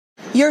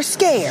You're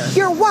scared.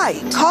 You're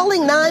white.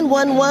 Calling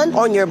 911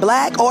 on your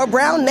black or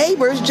brown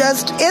neighbors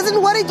just isn't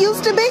what it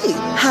used to be.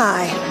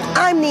 Hi,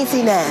 I'm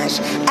Niecy Nash,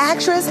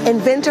 actress,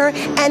 inventor,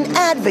 and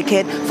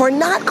advocate for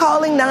not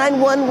calling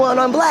 911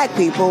 on black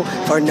people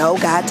for no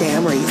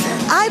goddamn reason.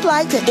 I'd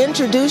like to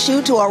introduce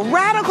you to a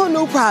radical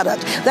new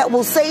product that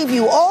will save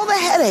you all the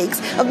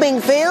headaches of being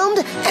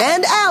filmed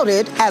and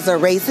outed as a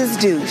racist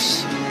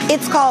douche.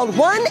 It's called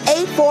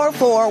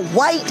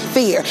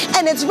 1-844-WHITE-FEAR,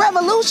 and it's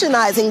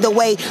revolutionizing the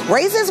way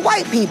racist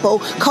white people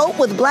cope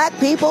with black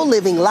people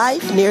living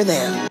life near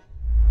them.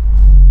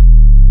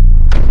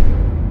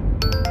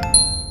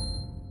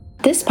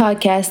 This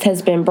podcast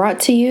has been brought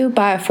to you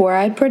by a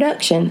Four-Eyed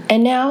Production.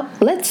 And now,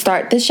 let's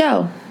start the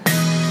show.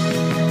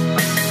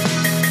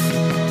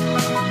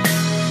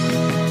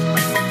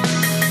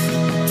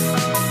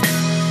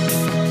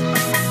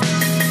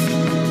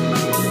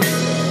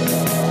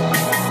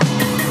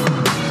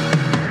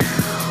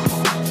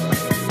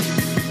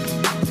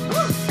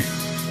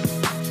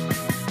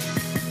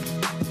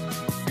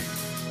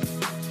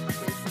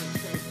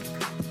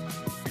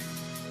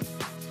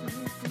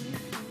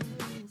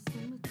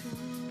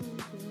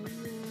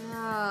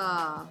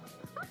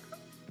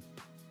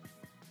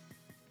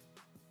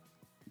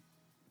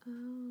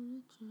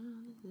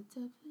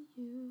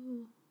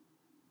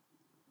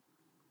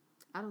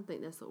 I don't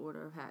think that's the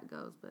order of how it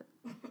goes, but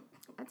I do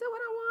what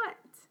I want.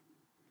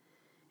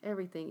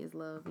 Everything is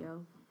love,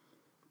 yo.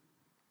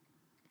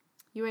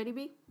 You ready,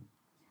 B?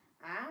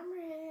 I'm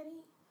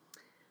ready.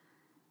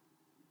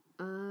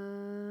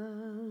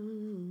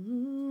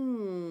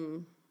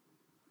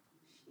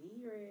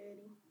 She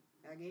ready,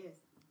 I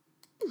guess.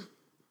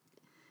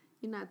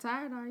 You're not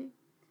tired, are you?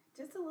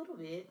 Just a little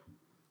bit.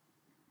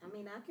 I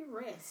mean, I can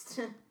rest.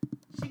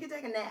 She could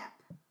take a nap.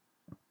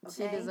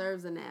 Okay? She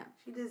deserves a nap.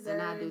 She deserves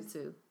and I do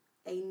too.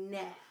 A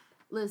nap.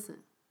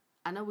 Listen,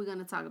 I know we're going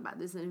to talk about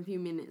this in a few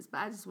minutes, but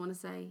I just want to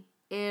say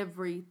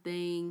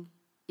everything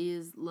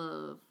is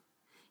love.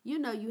 You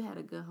know you had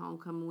a good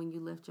homecoming when you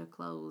left your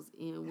clothes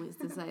in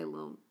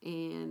Winston-Salem,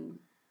 and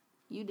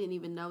you didn't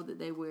even know that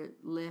they were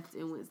left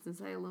in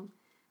Winston-Salem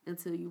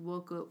until you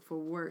woke up for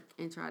work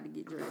and tried to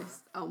get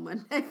dressed on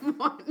Monday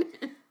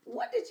morning.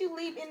 What did you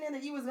leave in there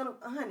that you was going to,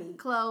 honey?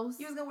 Clothes.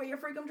 You was going to wear your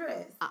freakum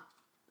dress?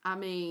 I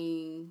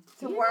mean,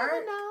 to you work?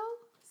 never know.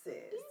 Sis,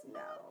 no.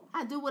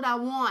 I do what I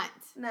want.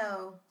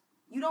 No.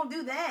 You don't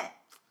do that.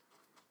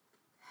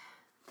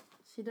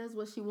 She does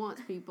what she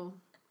wants, people.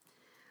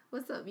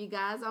 What's up, you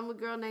guys? I'm a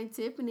girl named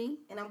Tiffany.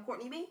 And I'm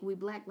Cortney B. We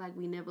black like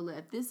we never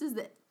left. This is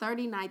the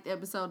 39th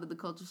episode of the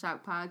Culture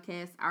Shock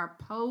Podcast, our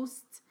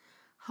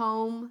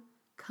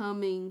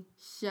post-homecoming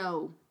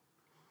show.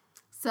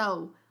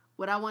 So,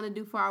 what I want to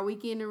do for our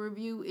weekend in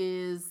review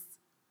is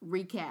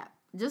recap.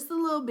 Just a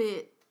little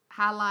bit.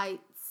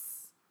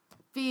 Highlights,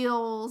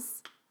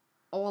 feels,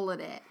 all of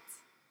that.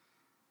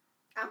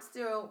 I'm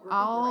still recuperating.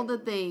 All the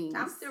things.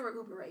 I'm still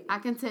recuperating. I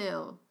can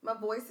tell. My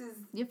voice is...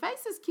 Your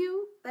face is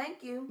cute.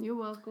 Thank you. You're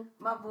welcome.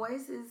 My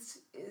voice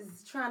is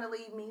trying to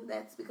leave me.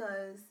 That's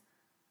because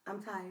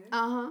I'm tired.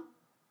 Uh-huh.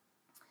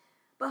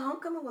 But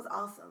homecoming was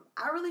awesome.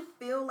 I really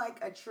feel like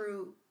a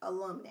true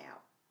alum now.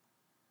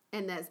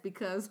 And that's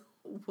because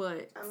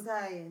what? I'm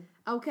tired.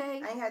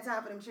 Okay. I ain't had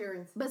time for them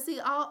cheerings. But see,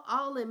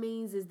 all it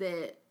means is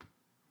that,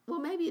 well,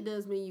 maybe it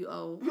does mean you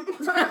old.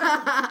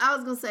 I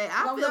was going to say,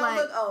 I feel like...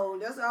 look old.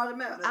 That's all that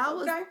matters. I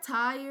was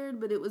tired,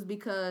 but it was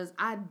because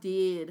I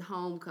did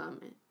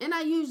homecoming. And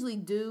I usually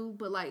do,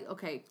 but like,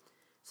 okay,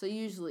 so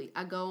usually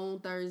I go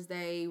on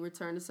Thursday,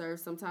 return to serve.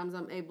 Sometimes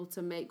I'm able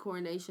to make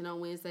coronation on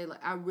Wednesday.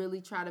 Like, I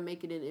really try to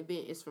make it an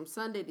event. It's from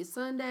Sunday to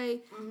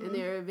Sunday, and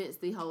there are events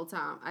the whole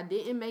time. I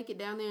didn't make it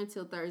down there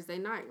until Thursday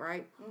night,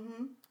 right?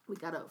 Mm-hmm. We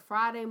got up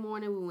Friday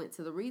morning. We went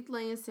to the wreath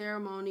laying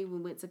ceremony. We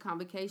went to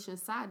convocation.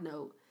 Side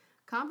note,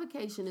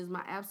 convocation is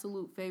my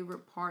absolute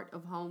favorite part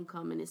of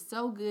homecoming. It's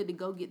so good to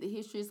go get the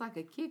history. It's like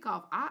a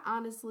kickoff. I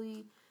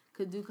honestly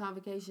could do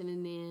convocation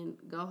and then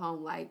go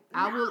home. Like,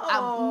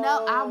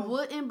 I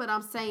wouldn't, but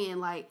I'm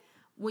saying, like,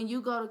 when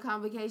you go to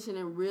convocation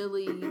and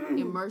really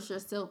immerse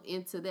yourself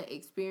into that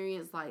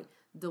experience, like,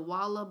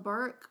 Dewala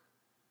Burke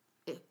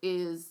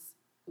is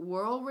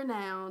world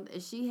renowned,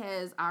 and she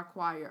has our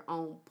choir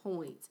on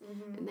point.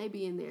 Mm-hmm. And they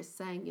be in there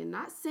singing,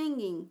 not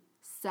singing,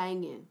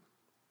 singing.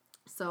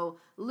 So,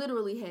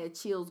 literally had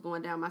chills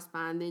going down my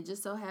spine. Then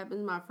just so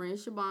happens my friend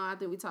Siobhan, I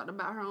think we talked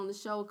about her on the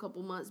show a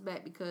couple months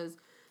back because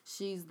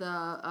she's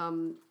the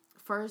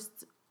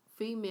first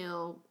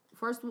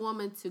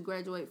woman to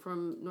graduate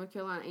from North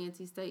Carolina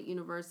A&T State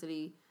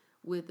University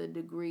with a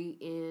degree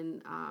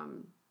in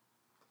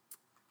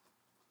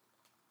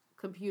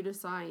computer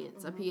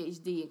science, a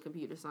PhD in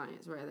computer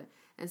science, rather.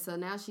 And so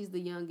now she's the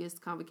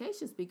youngest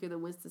convocation speaker that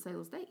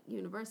Winston-Salem State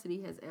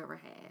University has ever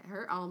had.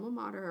 Her alma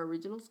mater, her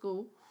original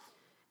school.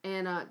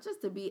 And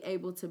just to be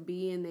able to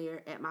be in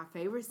there at my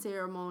favorite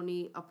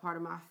ceremony, a part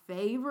of my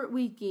favorite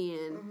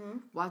weekend,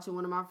 watching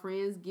one of my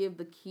friends give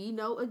the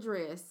keynote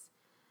address,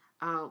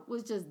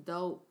 was just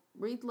dope.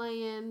 Wreath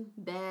laying,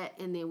 that,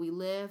 and then we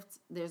left.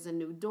 There's a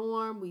new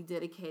dorm. We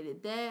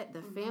dedicated that.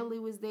 The family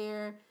was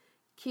there.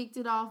 kicked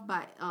it off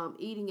by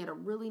eating at a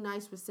really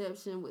nice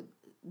reception with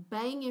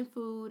banging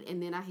food,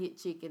 and then I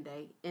hit chicken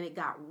day, and it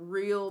got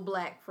real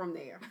black from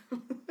there.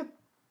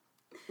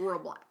 Real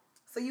black.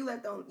 So you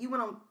went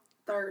on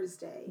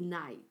Thursday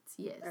night,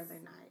 yes. Thursday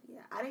night,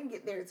 yeah. I didn't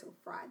get there till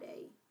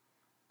Friday.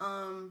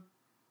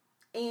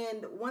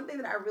 And one thing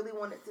that I really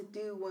wanted to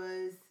do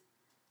was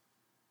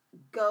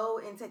go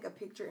and take a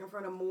picture in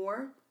front of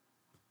Moore.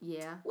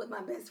 Yeah. With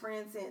my best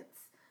friend, since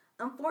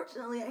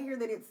unfortunately I hear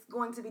that it's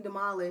going to be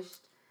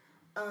demolished.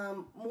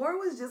 Moore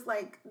was just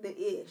like the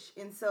ish,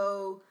 and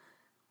so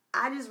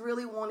I just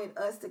really wanted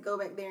us to go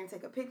back there and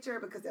take a picture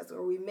because that's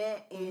where we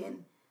met,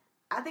 and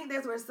I think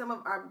that's where some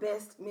of our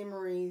best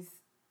memories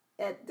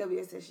at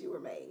WSSU were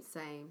made.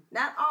 Same.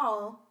 Not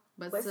all,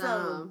 but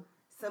some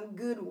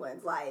good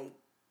ones, like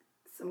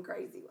some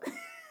crazy ones.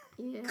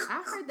 Yeah,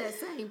 I heard that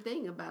same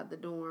thing about the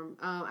dorm.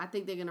 I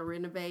think they're going to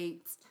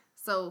renovate.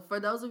 So for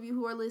those of you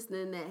who are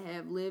listening that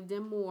have lived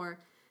in Moore,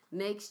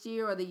 next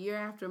year or the year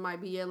after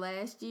might be your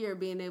last year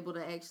being able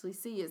to actually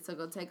see it. So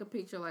go take a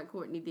picture like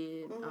Courtney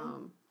did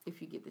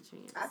if you get the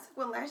chance. I took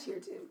one last year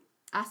too.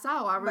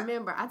 I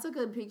remember. I took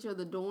a picture of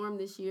the dorm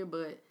this year,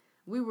 but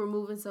we were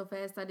moving so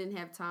fast I didn't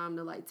have time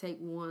to like take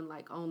one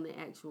like on the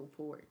actual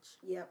porch.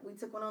 Yep, we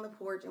took one on the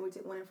porch and we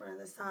took one in front of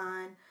the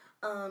sign.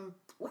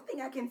 One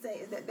thing I can say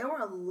is that there were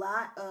a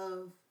lot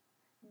of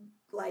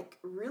like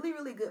really,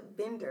 really good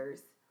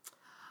vendors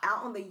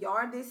out on the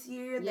yard this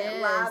year.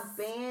 Yes. That live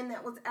band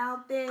that was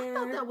out there. I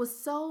thought that was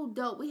so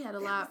dope. We had a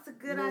lot. That's a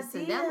good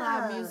idea. That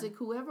live music,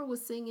 whoever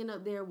was singing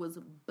up there was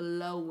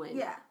blowing.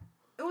 Yeah,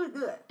 it was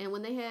good. And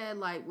when they had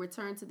like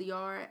Return to the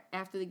Yard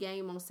after the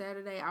game on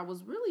Saturday, I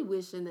was really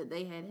wishing that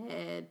they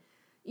had,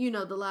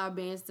 the live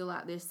band still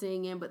out there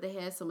singing, but they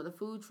had some of the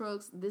food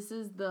trucks. This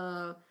is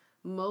the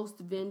most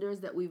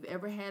vendors that we've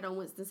ever had on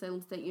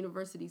Winston-Salem State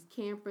University's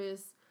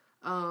campus.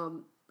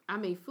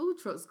 Food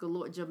trucks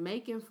galore.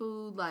 Jamaican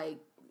food, like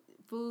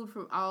food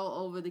from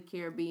all over the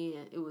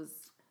Caribbean. It was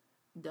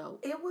dope.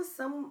 It was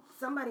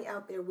somebody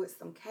out there with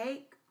some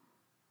cake.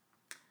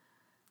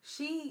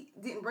 She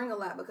didn't bring a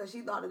lot because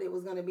she thought that it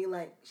was going to be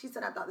like, she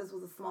said, I thought this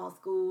was a small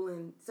school.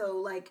 And so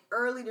like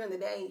early during the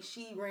day,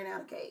 she ran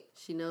out of cake.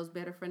 She knows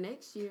better for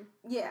next year.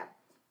 Yeah.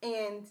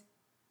 And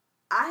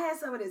I had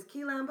some of this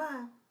key lime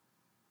pie.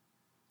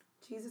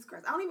 Jesus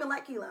Christ. I don't even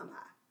like key lime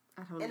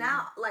pie.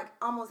 I like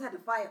almost had to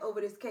fight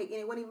over this cake, and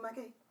it wasn't even my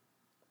cake.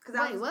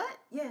 What?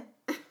 Yeah.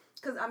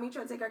 Because trying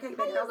to take her cake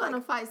How back. you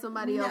gonna fight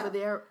somebody over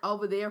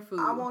their food?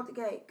 I want the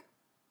cake.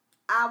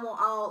 I want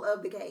all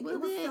of the cake. Well,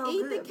 it was then so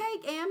eat good. the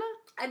cake, Anna.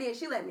 I did.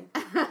 She let me.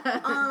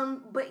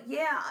 But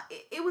yeah,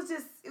 it was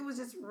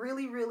just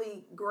really,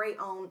 really great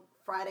on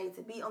Friday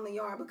to be on the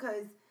yard,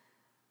 because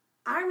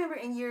I remember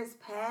in years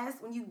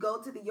past when you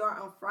go to the yard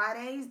on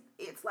Fridays,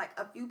 it's like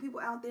a few people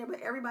out there, but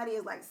everybody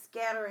is like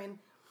scattering,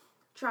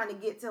 trying to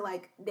get to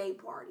like day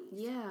parties.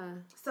 Yeah.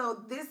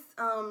 So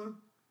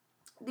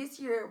this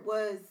year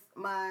was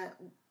my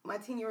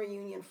 10-year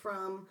reunion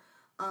from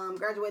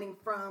graduating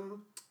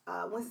from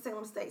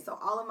Winston-Salem State. So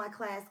all of my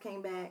class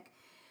came back,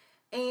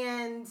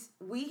 and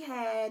we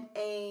had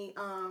a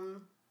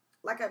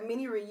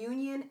mini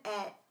reunion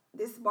at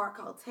this bar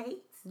called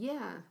Tate's.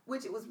 Yeah.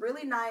 Which it was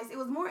really nice.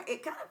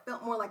 It kind of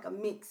felt more like a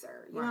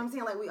mixer. You know what I'm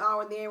saying? Like we all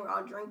were there, we're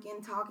all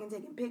drinking, talking,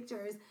 taking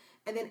pictures.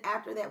 And then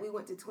after that, we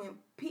went to Twin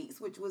Peaks,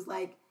 which was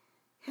like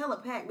hella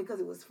packed because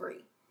it was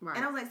free. Right.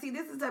 And I was like, see,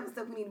 this is the type of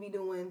stuff we need to be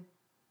doing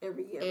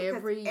every year.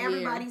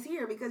 Everybody's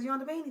here because you don't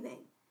have to pay anything.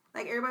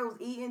 Like everybody was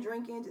eating,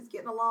 drinking, just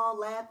getting along,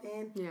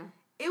 laughing. Yeah.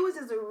 It was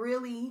just a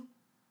really,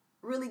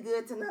 really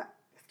good to not,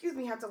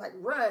 have to like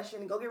rush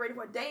and go get ready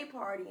for a day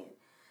party and,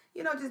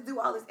 just do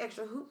all this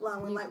extra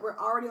hoopla when like we're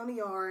already on the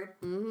yard.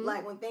 Mm-hmm.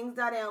 Like when things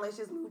die down, let's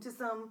just move to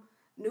some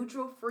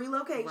neutral, free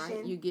location.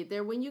 Right. You get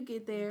there when you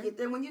get there. Get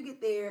there when you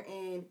get there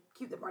and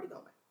keep the party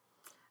going.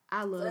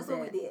 I love that. That's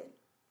what we did.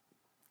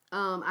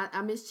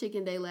 I missed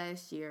Chicken Day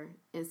last year,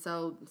 and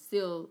so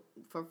still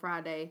for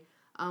Friday.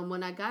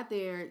 When I got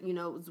there, it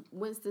was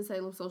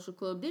Winston-Salem Social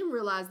Club. Didn't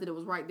realize that it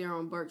was right there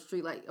on Burke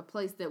Street, like a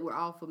place that we're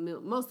all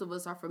familiar. Most of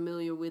us are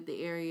familiar with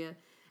the area.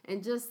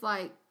 And just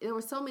like, there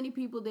were so many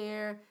people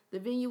there. The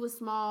venue was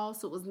small,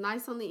 so it was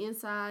nice on the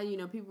inside.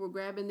 People were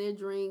grabbing their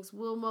drinks.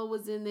 Wilmo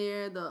was in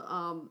there.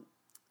 The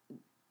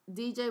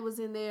DJ was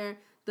in there.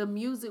 The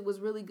music was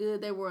really good.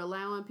 They were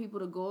allowing people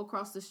to go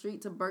across the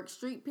street to Burke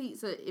Street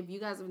Pizza. If you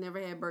guys have never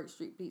had Burke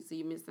Street Pizza,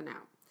 you're missing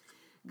out.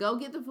 Go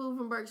get the food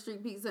from Burke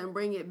Street Pizza and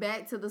bring it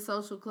back to the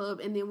social club.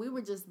 And then we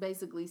were just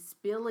basically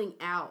spilling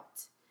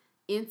out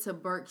into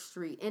Burke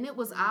Street. And it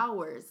was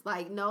ours.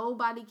 Like,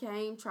 nobody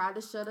came, tried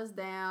to shut us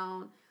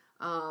down.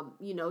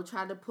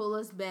 Tried to pull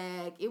us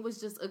back. It was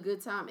just a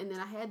good time. And then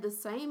I had the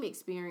same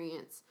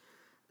experience.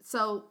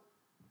 So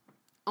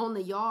on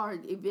the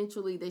yard,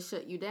 eventually they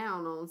shut you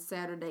down on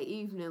Saturday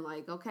evening.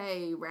 Like,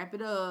 okay, wrap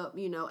it up.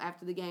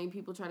 After the game,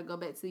 people try to go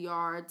back to the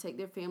yard, take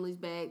their families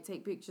back,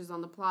 take pictures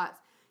on the plots.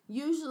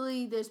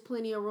 Usually there's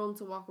plenty of room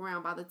to walk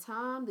around. By the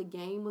time the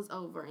game was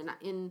over,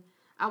 and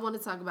I want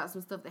to talk about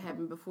some stuff that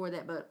happened before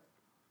that, but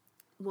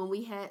when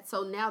we had,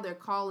 so now they're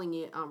calling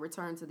it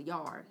Return to the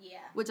Yard. Yeah.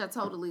 Which I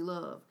totally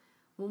love.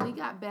 When we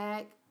got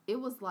back, it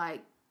was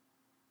like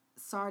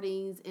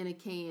sardines in a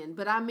can.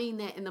 But I mean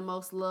that in the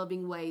most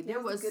loving way.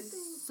 There was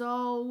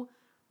so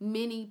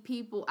many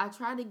people. I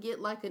tried to get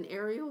like an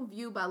aerial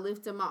view by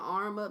lifting my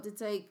arm up to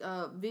take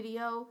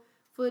video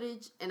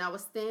footage, and I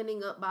was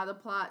standing up by the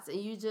plots, and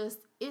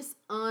it's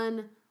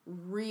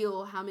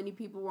unreal how many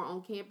people were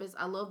on campus.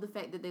 I love the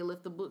fact that they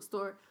left the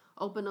bookstore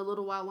open a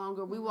little while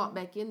longer. We walked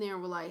back in there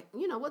and we're like,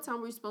 what time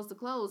were we supposed to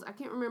close? I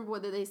can't remember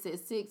whether they said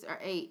 6 or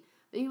 8.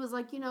 But he was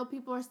like,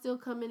 people are still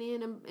coming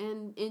in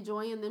and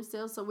enjoying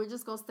themselves, so we're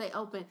just going to stay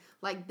open.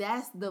 Like,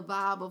 that's the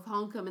vibe of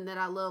homecoming that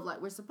I love. Like,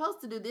 we're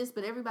supposed to do this,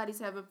 but everybody's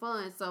having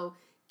fun, so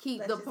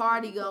keep the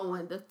party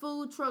going. The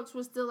food trucks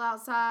were still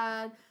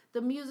outside.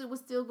 The music was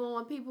still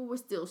going. People were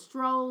still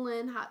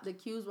strolling. The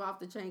queues were off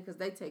the chain because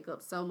they take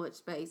up so much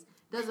space.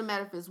 Doesn't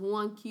matter if it's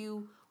 1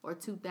 queue or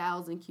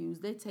 2,000 queues.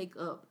 They take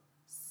up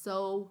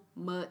so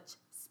much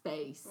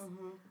space.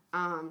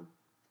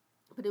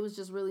 But it was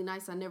just really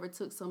nice. I never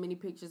took so many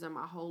pictures in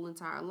my whole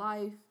entire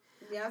life.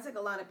 Yeah, I took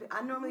a lot of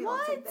I normally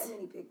don't take that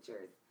many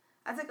pictures.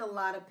 I took a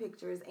lot of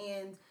pictures.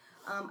 And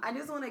I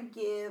just want to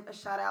give a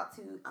shout out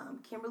to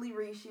Kimberly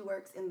Reese. She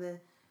works in the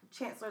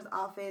chancellor's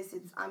office.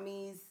 It's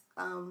Ami's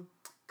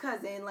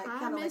cousin. Like,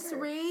 kind of like Miss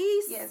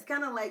Reese. Yeah, it's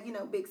kind of like,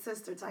 big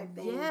sister type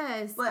thing.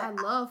 Yes, but I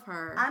love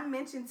her. I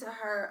mentioned to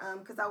her,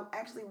 because I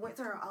actually went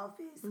to her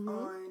office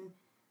on,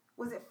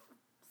 was it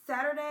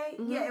Saturday?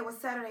 Yeah, it was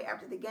Saturday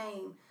after the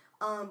game.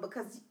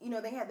 Because,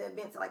 they had the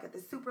events like at the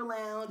Super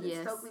Lounge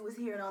and Stokely was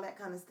here and all that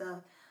kind of stuff.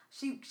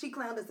 She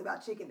clowned us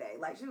about Chicken Day.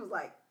 Like, she was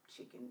like,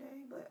 Chicken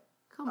Day? But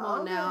come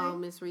on now,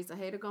 Miss Reese. A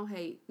hater gonna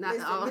hate. Not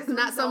listen,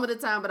 not some of the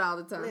time, but all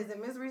the time. Listen,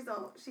 Miss Reese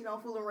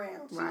don't fool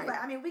around. She was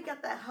like, we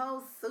got that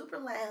whole Super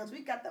Lounge.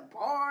 We got the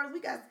bars. We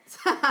got,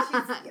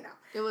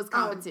 It was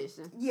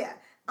competition. Yeah.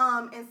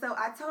 And so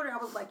I told her, I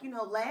was like,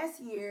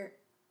 last year,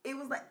 it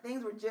was like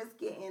things were just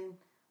getting,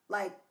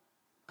 like,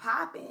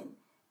 popping.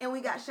 And we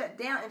got shut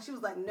down, and she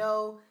was like,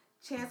 no,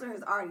 Chancellor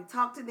has already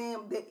talked to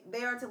them.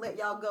 They are to let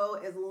y'all go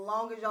as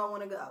long as y'all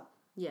want to go.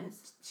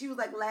 Yes. She was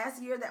like, last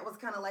year, that was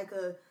kind of like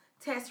a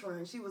test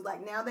run. She was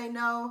like, now they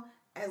know,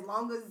 as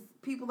long as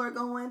people are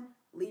going,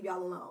 leave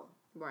y'all alone.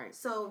 Right.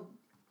 So,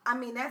 I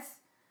mean, that's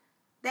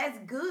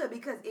good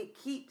because it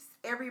keeps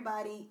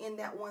everybody in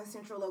that one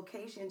central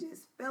location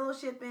just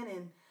fellowshipping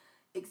and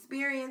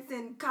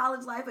experiencing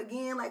college life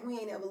again like we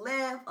ain't ever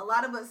left. A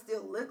lot of us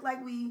still look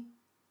like we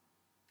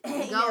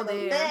go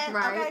there, left,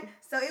 right? Okay,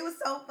 so it was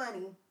so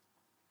funny.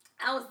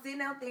 I was sitting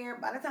out there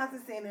by the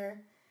Thompson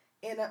Center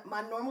in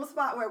my normal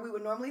spot where we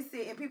would normally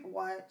sit and people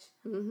watch.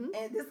 And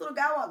this little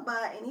guy walked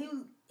by, and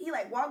he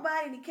like walked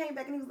by and he came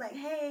back and he was like,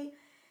 "Hey,"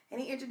 and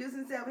he introduced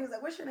himself. And he was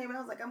like, "What's your name?" And I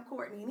was like, "I'm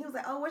Courtney." And he was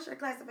like, "Oh, what's your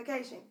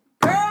classification?"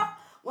 Girl,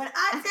 when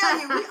I tell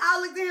you, we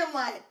all looked at him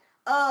like,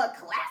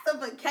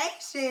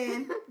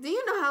 classification. Do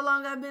you know how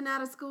long I've been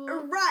out of school?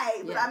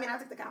 Right. But I mean, I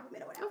took the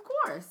compliment or whatever. Of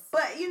course.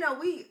 But,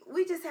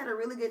 we just had a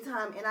really good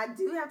time. And I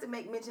do have to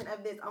make mention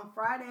of this. On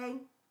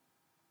Friday,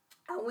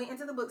 I went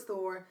into the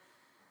bookstore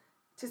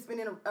to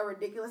spend a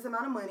ridiculous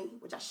amount of money,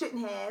 which I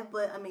shouldn't have.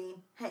 But, I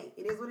mean, hey,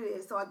 it is what it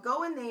is. So I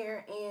go in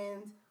there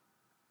and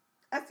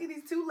I see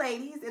these two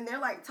ladies and they're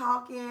like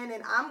talking.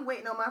 And I'm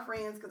waiting on my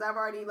friends because I've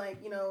already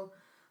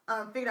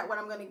figured out what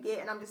I'm going to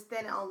get, and I'm just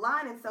standing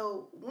online. And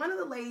so one of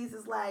the ladies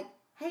is like,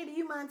 "Hey, do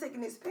you mind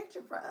taking this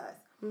picture for us?"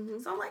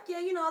 So I'm like,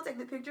 "Yeah, I'll take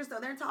the picture." So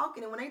they're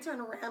talking, and when they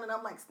turn around and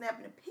I'm like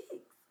snapping the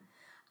pics,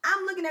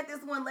 I'm looking at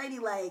this one lady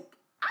like,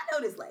 I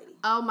know this lady.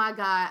 Oh my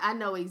God, I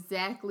know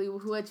exactly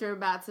what you're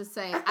about to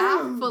say.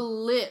 I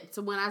flipped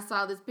when I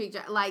saw this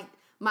picture. Like,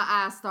 my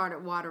eyes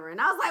started watering.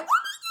 I was like,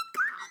 "What do you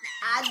call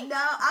that?" I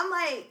know. I'm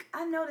like,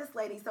 I know this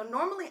lady. So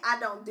normally I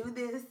don't do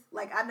this.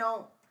 Like, I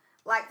don't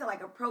like to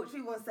approach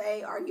people and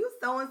say, "Are you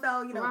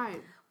so-and-so?"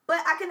 Right. But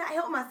I cannot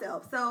help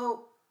myself.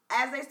 So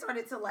as they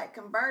started to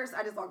converse,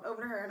 I just walked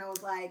over to her and I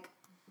was like,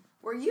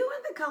 "Were you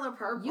in The Color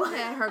Purple?" You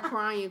had her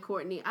crying,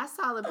 Courtney. I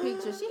saw the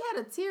picture. She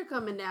had a tear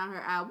coming down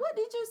her eye. What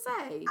did you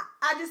say?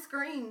 I just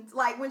screamed.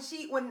 Like,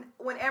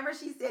 whenever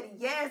she said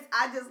yes,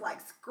 I just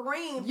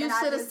screamed. You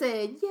should have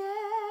said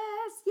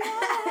yes, yes.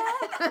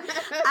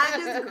 I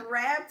just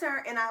grabbed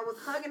her and I was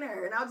hugging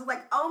her and I was just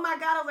like, "Oh my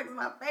God." I was like, "It's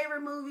my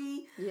favorite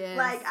movie." Yes.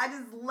 Like, I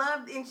just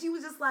loved, and she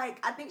was just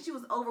like, I think she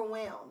was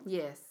overwhelmed.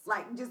 Yes.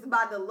 Like, just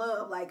by the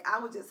love. Like, I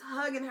was just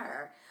hugging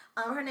her.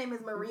 Her name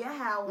is Maria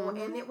Howell,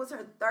 and it was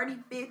her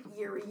 35th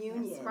year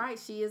reunion. That's right.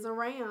 She is a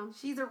ram.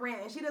 She's a ram,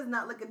 and she does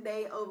not look a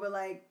day over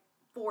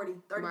 40,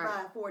 35,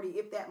 right. 40,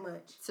 if that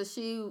much. So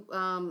she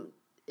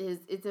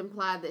it's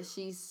implied that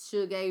she's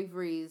Suge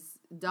Avery's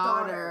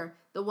daughter,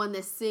 the one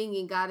that's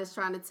singing "God Is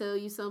Trying to Tell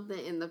You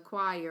Something" in the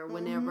choir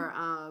whenever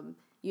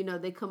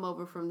they come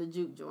over from the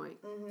juke joint.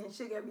 And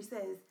Suge Avery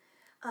says,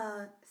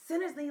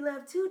 "Sinners need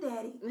love too,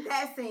 Daddy."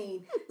 That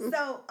scene.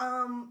 So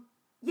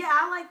yeah,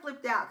 I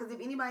flipped out because if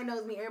anybody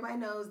knows me, everybody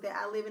knows that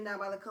I live and die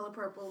by The Color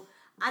Purple.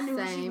 I knew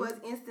who she was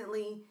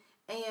instantly,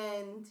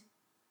 and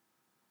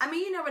I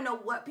mean, you never know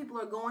what people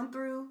are going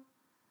through.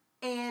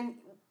 And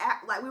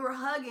like we were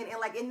hugging, and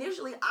like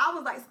initially I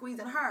was like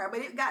squeezing her, but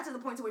it got to the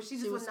point to where she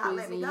just would not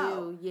let me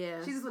go.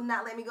 Yeah, she just would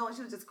not let me go, and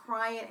she was just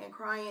crying,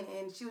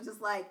 and she was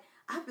just like,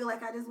 I feel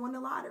like I just won the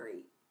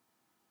lottery.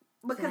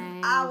 Because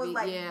I was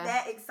like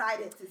that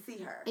excited to see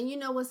her. And you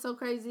know what's so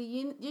crazy?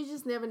 You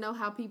just never know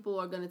how people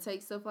are going to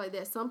take stuff like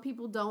that. Some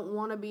people don't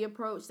want to be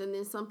approached, and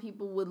then some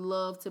people would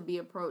love to be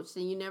approached,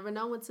 and you never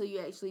know until you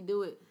actually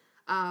do it.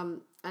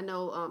 I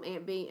know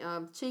Aunt B,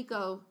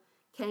 Chico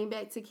came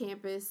back to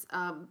campus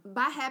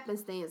by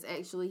happenstance,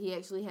 actually. He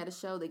actually had a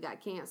show that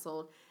got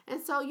canceled. And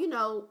so, you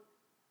know,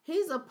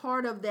 he's a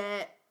part of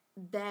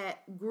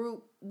that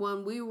group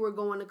when we were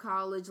going to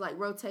college, like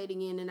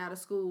rotating in and out of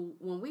school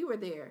when we were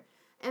there.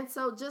 And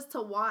so just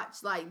to watch,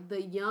 like, the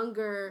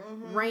younger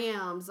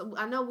Rams,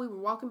 I know we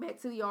were walking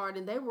back to the yard,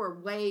 and they were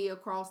way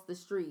across the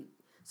street.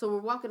 So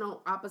we're walking on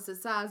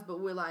opposite sides, but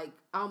we're, like,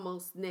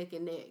 almost neck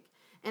and neck.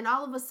 And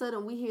all of a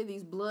sudden, we hear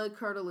these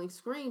blood-curdling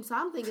screams. So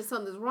I'm thinking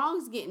something's wrong.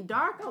 It's getting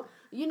dark.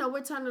 You know,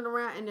 we're turning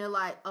around, and they're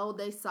like, oh,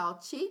 they saw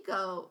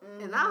Chico.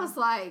 And I was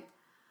like,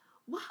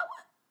 what?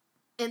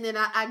 And then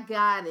I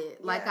got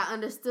it. Like, I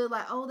understood,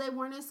 like, oh, they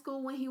weren't in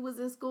school when he was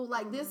in school.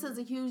 Like, this is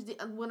a huge deal.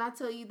 When I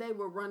tell you they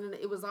were running,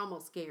 it was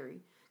almost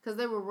scary. Because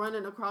they were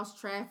running across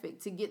traffic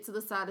to get to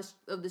the side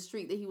of the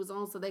street that he was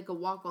on so they could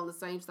walk on the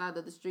same side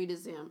of the street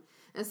as him.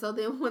 And so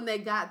then when they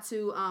got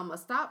to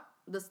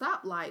the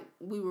stoplight,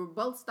 we were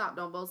both stopped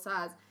on both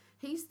sides.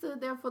 He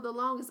stood there for the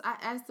longest. I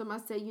asked him, I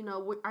said, you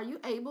know, are you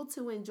able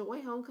to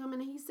enjoy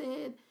homecoming? And he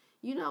said,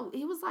 you know,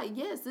 he was like,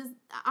 yes,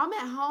 I'm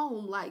at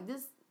home. Like,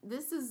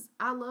 this is,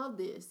 I love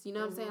this. You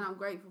know what I'm saying? I'm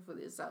grateful for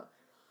this. So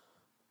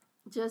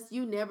just,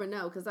 you never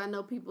know. Because I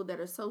know people that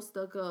are so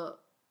stuck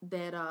up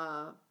that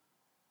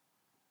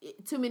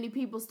too many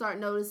people start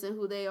noticing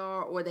who they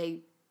are, or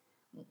they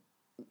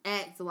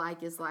act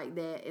like it's like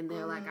that. And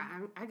they're like,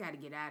 I got to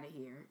get out of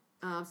here.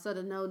 So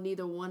to know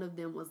neither one of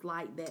them was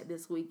like that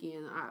this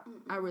weekend,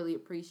 I really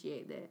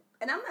appreciate that.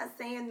 And I'm not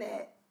saying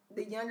that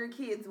the younger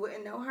kids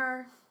wouldn't know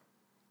her,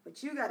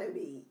 but you got to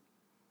be.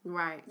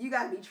 Right. You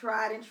got to be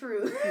tried and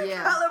true.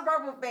 Yeah. Color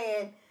Purple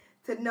fan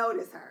to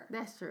notice her.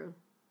 That's true.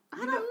 I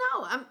don't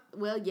know.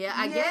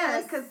 I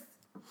guess.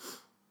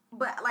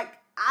 But like,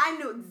 I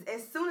knew,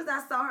 as soon as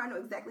I saw her, I knew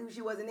exactly who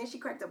she was. And then she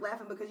cracked up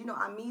laughing because, you know,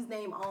 Ami's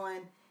name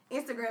on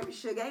Instagram is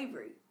Suge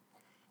Avery.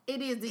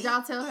 It is. Did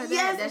y'all tell her that?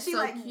 Yes, that's and she so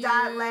like cute.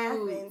 died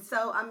laughing.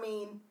 So, I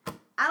mean,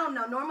 I don't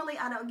know. Normally,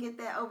 I don't get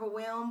that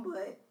overwhelmed,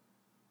 but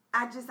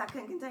I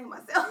couldn't contain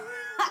myself.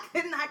 I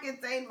could not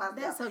contain myself.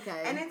 That's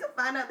okay. And then to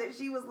find out that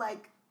she was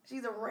like,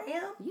 she's a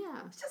ram?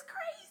 Yeah. It's just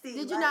crazy.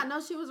 Did you not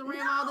know she was a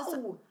ram all this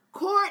time? No.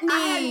 Courtney. I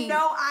had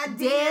no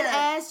idea. Dead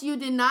ass, you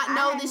did not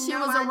know that she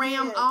was a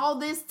ram all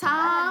this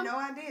time? I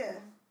had no idea.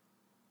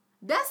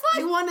 That's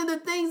like one of the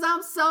things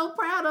I'm so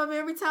proud of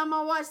every time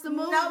I watch the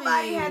movie.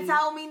 Nobody had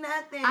told me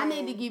nothing. I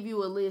need to give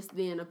you a list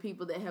then of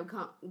people that have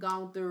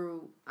gone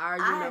through our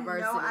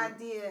university. I had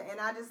no idea, and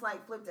I just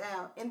like flipped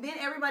out. And then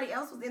everybody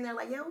else was in there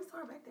like, yeah, we saw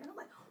her back there. And I'm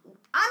like,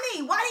 I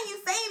mean, why didn't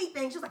you say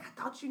anything? She was like,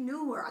 I thought you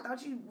knew her. I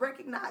thought you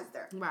recognized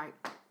her. Right.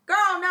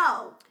 Girl,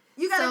 no.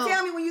 You got to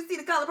tell me when you see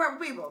the Color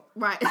Purple people.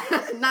 Right.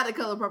 Not the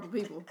Color Purple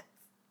people.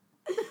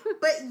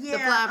 But yeah. The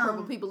flying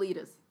purple people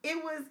leaders.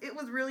 It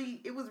was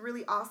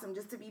really awesome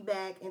just to be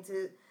back and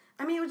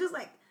it was just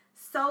like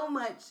so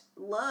much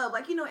love.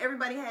 Like, you know,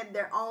 everybody had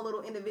their own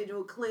little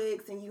individual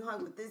cliques and you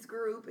hung with this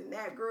group and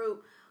that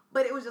group.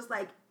 But it was just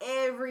like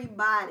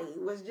everybody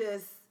was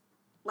just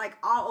like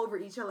all over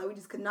each other. Like, we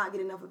just could not get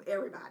enough of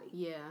everybody.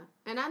 Yeah.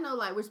 And I know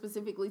like we're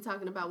specifically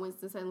talking about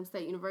Winston-Salem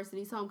State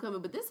University's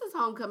homecoming, but this is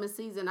homecoming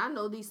season. I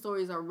know these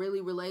stories are really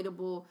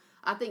relatable.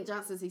 I think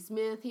Johnson C.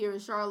 Smith here in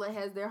Charlotte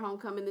has their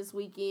homecoming this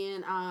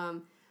weekend.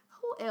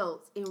 Who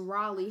else in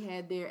Raleigh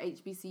had their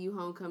HBCU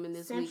homecoming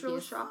this Central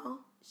weekend? Shaw?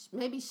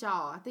 Maybe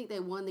Shaw. I think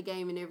they won the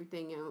game and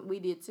everything, and we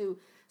did too.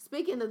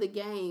 Speaking of the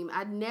game,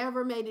 I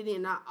never made it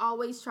in. I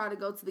always try to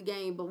go to the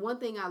game, but one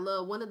thing I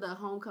love, one of the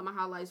homecoming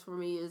highlights for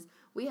me is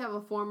we have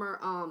a former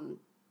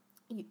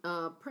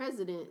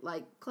president,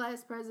 like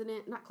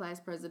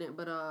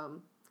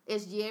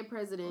SGA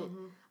president,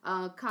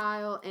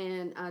 Kyle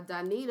and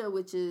Donita,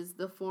 which is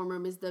the former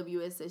Miss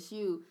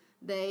WSSU.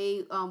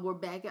 They were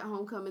back at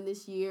homecoming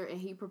this year, and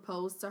he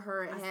proposed to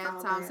her at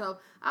halftime. So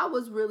I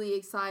was really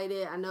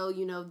excited. I know,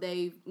 you know,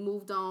 they've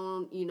moved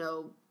on, you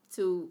know,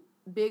 to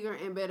bigger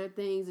and better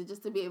things, and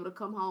just to be able to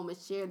come home and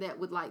share that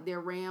with like their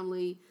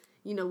Ramley,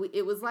 you know,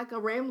 it was like a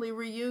Ramley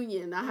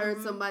reunion. I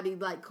heard somebody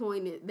like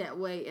coin it that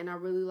way, and I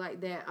really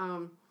like that.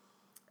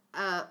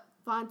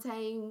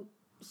 Fontaine,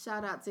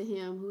 shout out to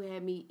him, who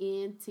had me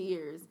in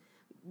tears.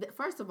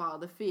 First of all,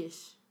 the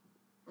fish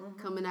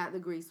coming out the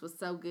grease was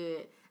so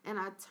good. And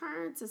I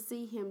turned to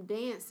see him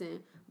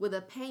dancing with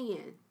a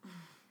pan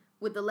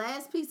with the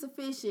last piece of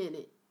fish in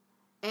it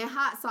and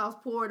hot sauce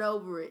poured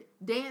over it,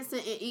 dancing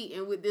and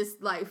eating with this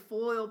like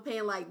foil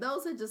pan. Like,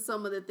 those are just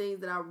some of the things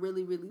that I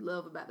really, really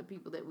love about the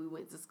people that we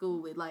went to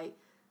school with. Like,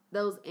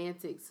 those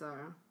antics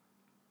are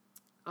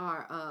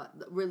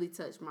really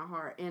touched my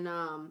heart. And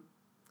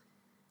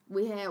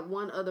We had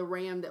one other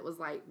Ram that was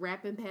like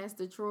rapping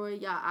Pastor Troy.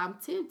 Y'all, I'm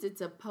tempted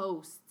to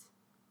post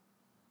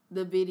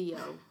the video.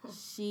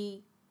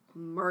 She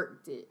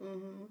murked it.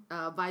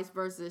 Mm-hmm. Vice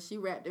versa, she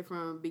rapped it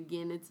from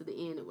beginning to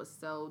the end. It was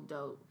so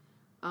dope.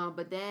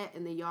 But that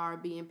and the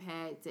yard being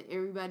packed and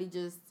everybody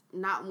just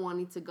not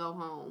wanting to go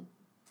home.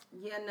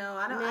 Yeah, no,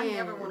 I don't. Man. I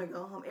never want to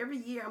go home. Every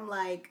year I'm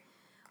like,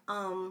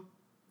 I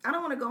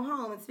don't want to go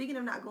home. And speaking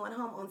of not going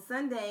home, on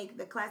Sunday,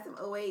 the class of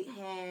 2008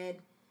 had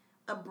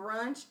a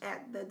brunch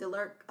at the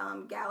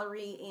Delurk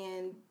Gallery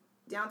in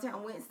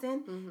downtown Winston,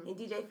 mm-hmm. and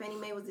DJ Fannie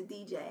Mae was the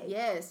DJ.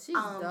 Yes, she's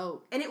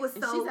dope. And it was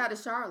and she's out of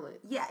Charlotte.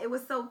 Yeah, it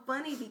was so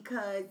funny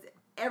because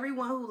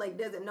everyone who like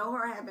doesn't know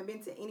her, haven't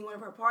been to any one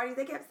of her parties,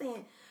 they kept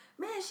saying,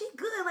 man, she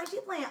good. Like, she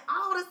playing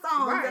all the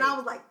songs. Right. And I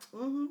was like,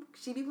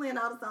 she be playing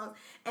all the songs.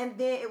 And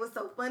then it was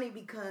so funny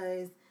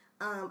because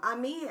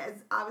Ami has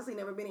obviously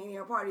never been to any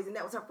of her parties, and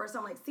that was her first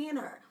time, like, seeing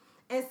her.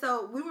 And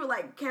so we were,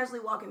 like, casually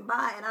walking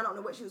by, and I don't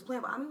know what she was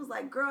playing, but Ami was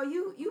like, girl,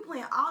 you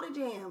playing all the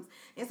jams.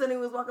 And so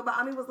then we was walking by,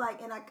 Ami was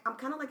like, and I'm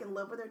kind of, like, in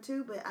love with her,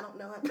 too, but I don't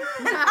know her. I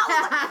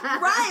was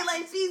like, right,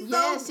 like, she's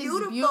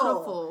so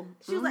beautiful.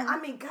 She was like, I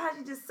mean, God,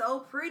 she's just so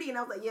pretty. And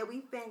I was like, yeah,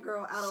 we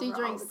fangirl out of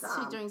her all the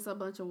time. She drinks a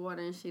bunch of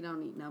water, and she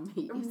don't eat no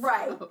meat.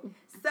 Right.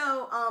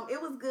 So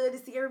it was good to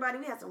see everybody.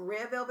 We had some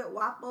red velvet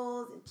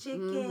waffles and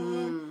chicken.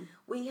 Mm-hmm.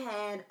 We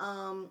had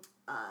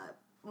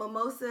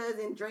mimosas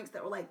and drinks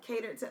that were like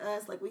catered to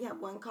us. Like we have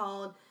one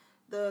called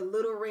the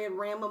Little Red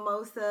Ram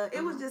Mimosa.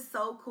 It was just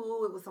so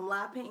cool. It was some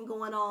live painting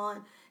going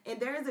on. And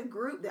there is a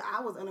group that I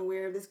was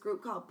unaware of, this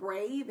group called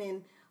Brave,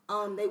 and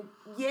they were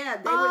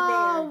there.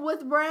 Oh,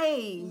 with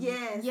Brave.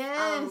 Yes.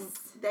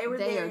 They were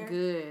there. They are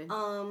good.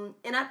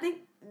 And I think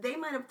they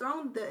might have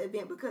thrown the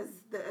event because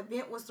the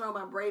event was thrown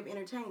by Brave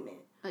Entertainment.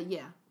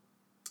 Yeah.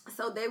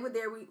 So they were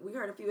there. We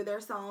heard a few of their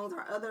songs.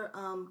 Our other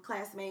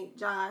classmate,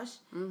 Josh,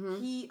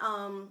 he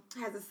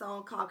has a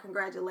song called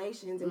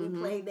Congratulations, and we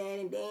played that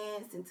and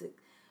danced and took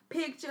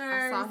pictures.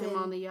 I saw him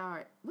on the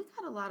yard. We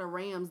got a lot of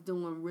Rams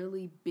doing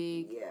really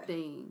big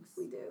things.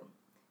 We do.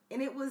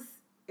 And it was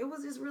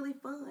just really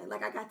fun.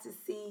 Like, I got to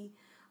see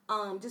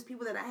just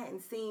people that I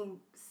hadn't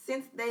seen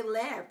since they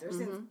left or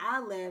since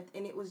I left,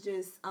 and it was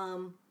just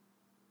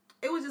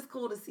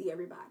cool to see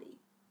everybody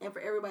and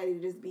for everybody to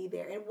just be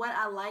there. And what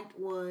I liked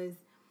was,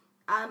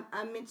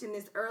 I mentioned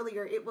this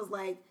earlier, it was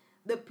like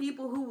the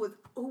people who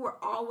were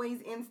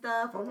always in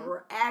stuff or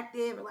were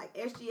active, or like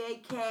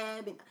SGA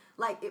Cab, and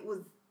like it was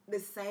the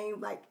same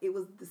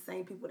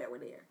people that were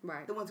there.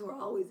 Right. The ones who were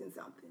always in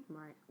something.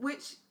 Right.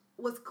 Which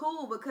was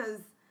cool because,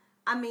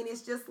 I mean,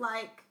 it's just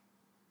like,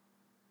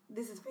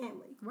 this is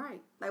family. Right.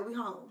 Like, we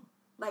home.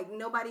 Like,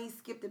 nobody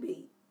skipped a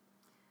beat.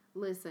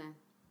 Listen,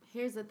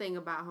 here's the thing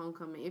about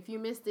homecoming. If you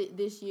missed it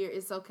this year,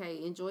 it's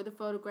okay. Enjoy the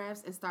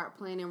photographs and start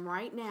planning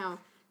right now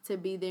to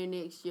be there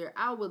next year.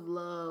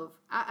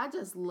 I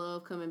just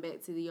love coming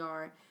back to the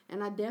yard.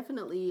 And I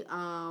definitely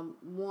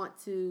want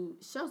to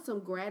show some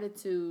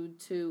gratitude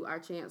to our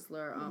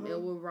chancellor,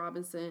 Elwood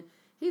Robinson.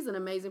 He's an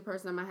amazing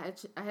person.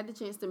 I had the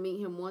chance to meet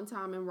him one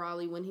time in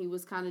Raleigh when he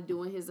was kind of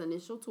doing his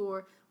initial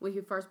tour when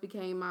he first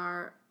became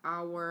our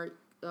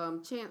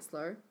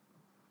chancellor.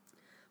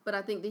 But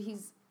I think that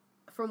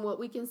from what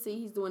we can see,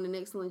 he's doing an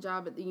excellent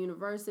job at the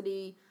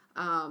university.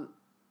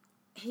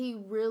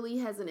 He really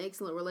has an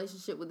excellent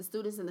relationship with the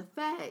students, and the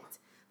fact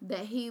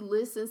that he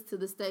listens to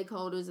the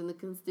stakeholders and the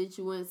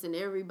constituents and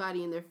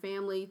everybody in their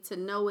family to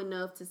know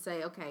enough to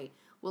say, okay,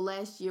 well,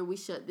 last year we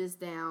shut this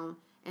down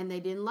and they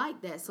didn't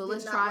like that, so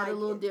let's try it a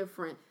little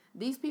different.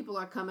 These people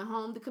are coming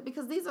home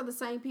because these are the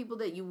same people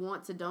that you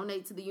want to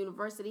donate to the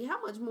university. How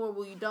much more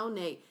will you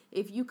donate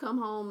if you come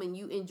home and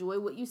you enjoy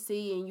what you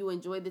see and you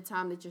enjoy the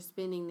time that you're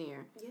spending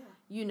there? Yeah.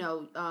 You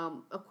know,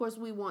 of course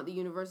we want the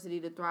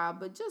university to thrive,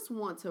 but just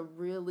want to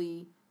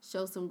really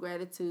show some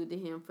gratitude to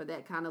him for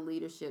that kind of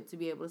leadership, to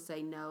be able to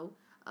say no,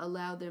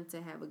 allow them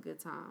to have a good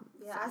time.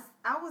 Yeah, so.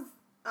 I was,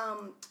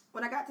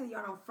 when I got to the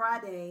yard on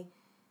Friday,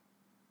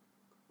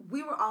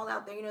 we were all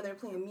out there, you know, they're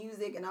playing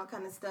music and all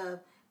kind of stuff.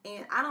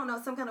 And I don't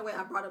know, some kind of way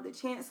I brought up the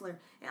chancellor.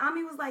 And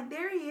Ami was like,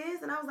 there he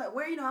is. And I was like,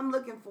 where, I'm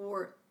looking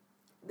for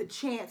the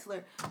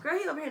chancellor. Girl,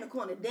 he over here in the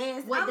corner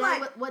dancing. What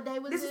day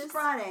was this? This is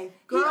Friday.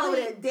 Girl, he over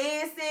there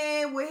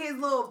dancing with his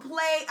little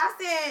plate. I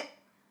said,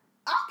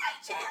 okay,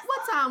 chancellor.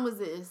 What time was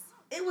this?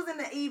 It was in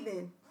the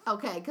evening.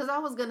 Okay, because I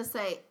was going to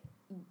say,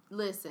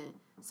 listen,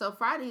 so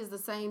Friday is the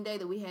same day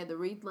that we had the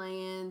wreath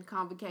laying,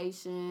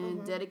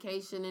 convocation,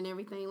 dedication, and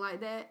everything like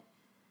that.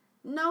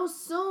 No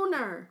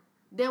sooner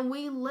than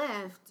we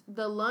left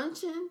the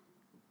luncheon,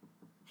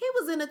 he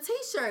was in a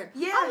t-shirt.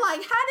 Yeah. I'm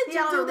like, how did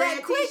you do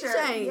that quick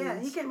change? Yeah,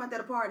 he came out at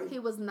a party. He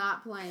was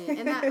not playing,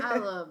 and I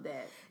love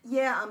that.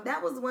 Yeah,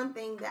 that was one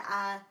thing that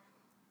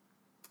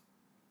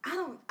I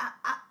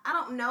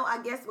don't know,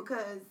 I guess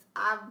because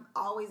I've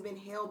always been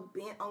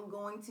hell-bent on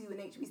going to an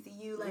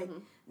HBCU. Like,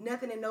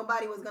 nothing and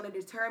nobody was going to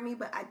deter me.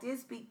 But I did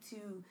speak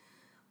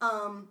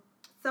to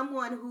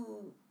someone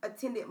who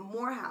attended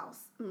Morehouse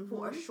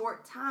for a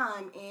short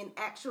time and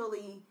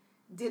actually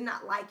did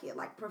not like it.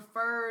 Like,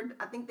 preferred,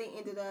 I think they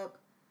ended up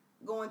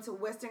going to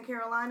Western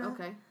Carolina.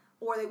 Okay.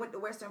 or they went to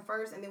Western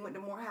first and then went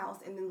to Morehouse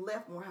and then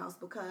left Morehouse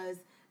because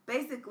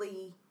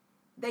basically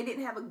they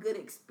didn't have a good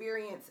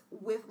experience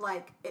with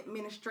like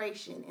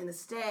administration and the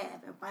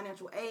staff and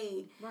financial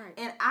aid. Right.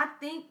 And I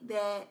think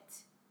that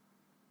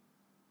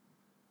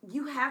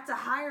you have to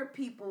hire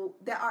people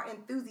that are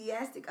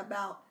enthusiastic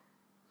about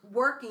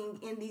working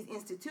in these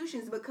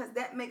institutions because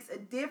that makes a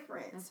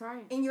difference. That's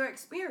right. In your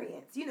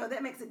experience. You know,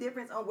 that makes a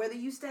difference on whether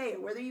you stay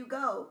or whether you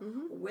go,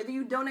 Mm-hmm. or whether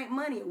you donate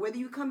money or whether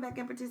you come back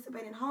and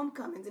participate in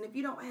homecomings. And if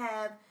you don't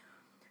have,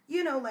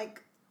 you know,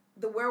 like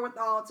the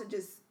wherewithal to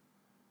just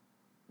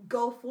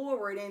go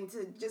forward and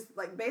to just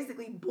like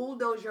basically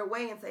bulldoze your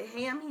way and say,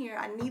 hey, I'm here,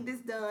 I need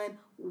this done,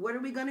 what are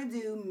we going to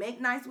do?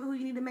 Make nice with who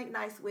you need to make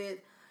nice with,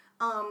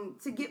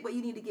 to get what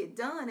you need to get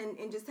done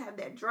and just have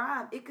that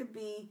drive. It could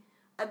be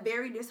a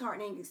very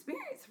disheartening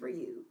experience for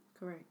you.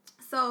 Correct.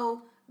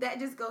 So that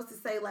just goes to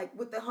say, like,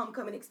 with the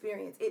homecoming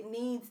experience, it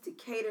needs to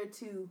cater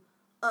to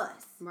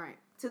us. Right.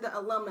 To the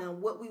alumni,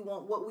 what we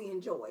want, what we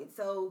enjoyed.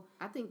 So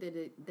I think that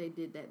they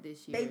did that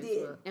this year. They as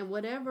did. well. And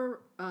whatever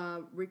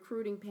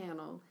recruiting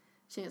panel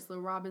Chancellor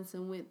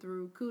Robinson went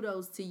through,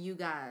 kudos to you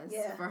guys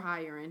for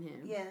hiring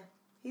him. Yeah,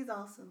 he's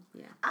awesome.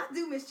 Yeah. I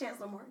do miss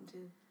Chancellor Martin,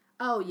 too.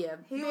 Oh, yeah.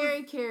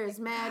 Very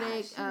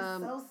charismatic. Gosh,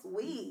 he was so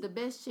sweet. The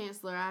best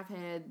chancellor I've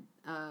had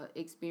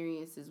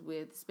experiences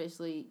with,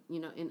 especially, you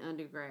know, in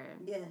undergrad.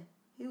 Yeah,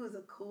 he was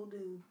a cool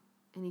dude.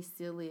 And he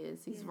still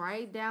is. He's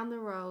right down the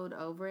road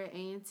over at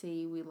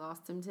A&T. We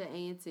lost him to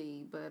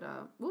A&T, but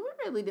we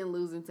really didn't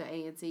lose him to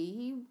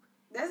A&T.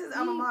 That's his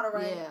alma mater,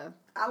 right? Yeah.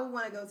 I would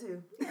want to go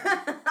too.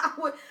 I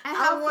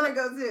would want to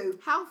go too.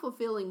 How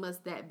fulfilling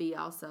must that be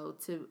also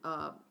to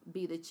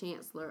be the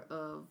chancellor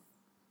of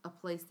a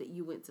place that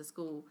you went to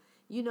school?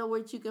 You know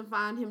what you can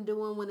find him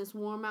doing when it's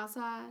warm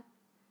outside?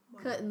 Wow.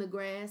 Cutting the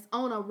grass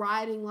on a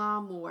riding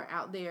lawnmower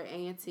out there at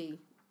A&T.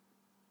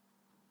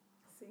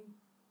 See?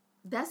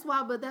 That's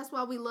why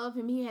we love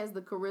him. He has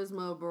the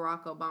charisma of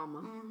Barack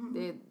Obama.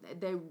 Mm-hmm.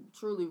 They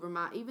truly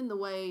remind, even the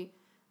way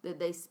that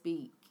they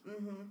speak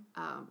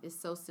is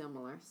so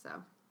similar. So,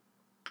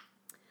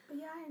 but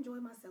yeah, I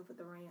enjoyed myself with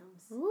the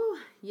Rams. Ooh,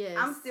 yes.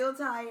 I'm still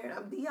tired.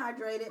 I'm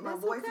dehydrated. My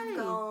voice is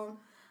gone.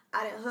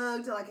 I didn't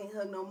hug till I can't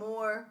hug no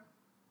more.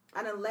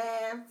 I done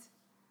laughed.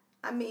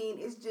 I mean,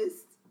 it's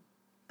just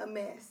a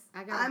mess.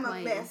 I'm a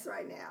mess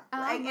right now.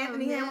 Like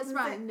Anthony Hamilton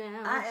said,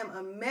 now. I am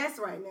a mess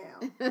right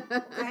now.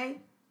 Okay?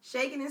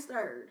 Shaken and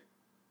stirred.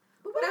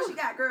 But what else you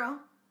got, girl?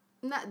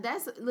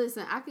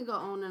 Listen, I can go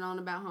on and on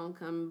about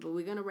homecoming, but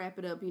we're going to wrap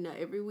it up. You know,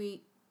 every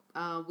week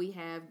we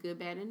have Good,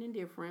 Bad, and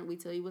Indifferent. We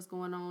tell you what's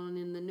going on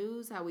in the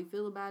news, how we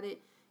feel about it.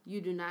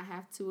 You do not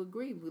have to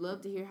agree. We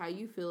love to hear how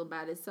you feel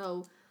about it.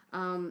 So,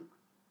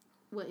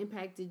 what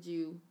impacted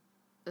you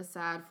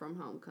aside from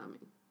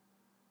homecoming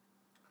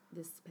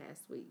this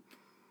past week?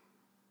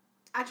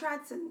 I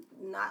tried to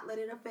not let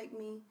it affect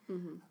me,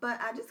 but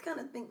I just kind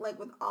of think like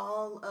with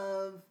all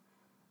of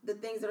the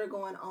things that are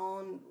going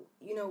on,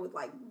 you know, with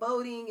like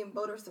voting and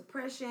voter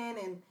suppression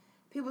and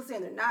people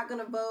saying they're not going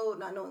to vote,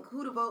 not knowing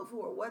who to vote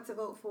for or what to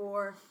vote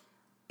for,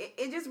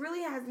 it just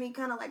really has me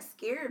kind of like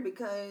scared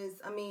because,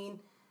 I mean,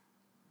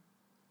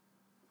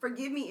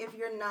 forgive me if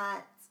you're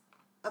not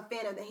a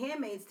fan of The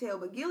Handmaid's Tale,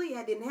 but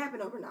Gilead didn't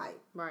happen overnight.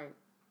 Right.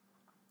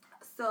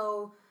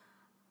 So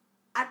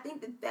I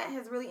think that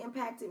has really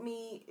impacted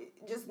me,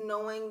 just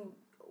knowing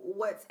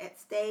what's at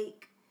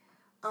stake,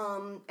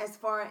 as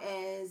far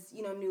as,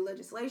 you know, new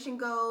legislation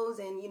goes,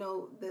 and, you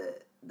know, the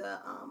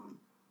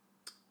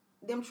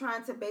them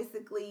trying to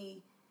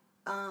basically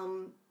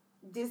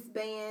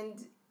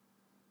disband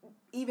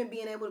even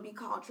being able to be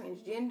called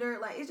transgender.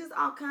 Like, it's just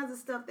all kinds of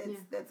stuff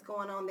that's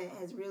going on that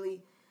has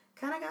really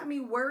kind of got me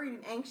worried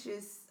and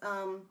anxious,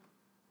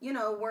 you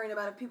know, worrying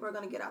about if people are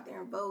going to get out there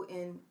and vote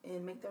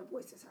and make their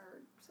voices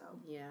heard. So,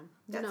 yeah.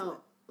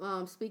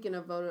 That's speaking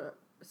of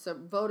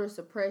voter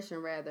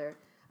suppression, rather,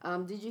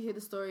 did you hear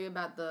the story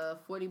about the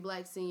 40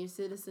 black senior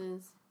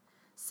citizens?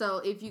 So,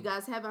 if you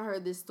guys haven't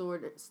heard this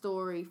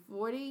story,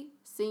 40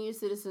 senior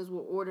citizens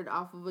were ordered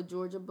off of a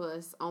Georgia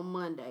bus on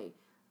Monday.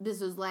 This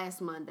was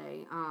last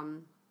Monday,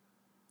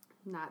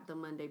 not the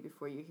Monday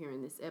before you're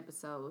hearing this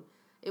episode.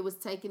 It was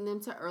taking them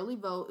to early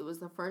vote. It was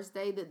the first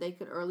day that they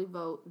could early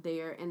vote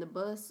there, and the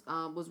bus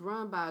was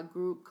run by a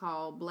group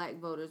called Black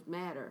Voters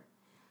Matter.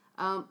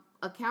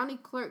 A county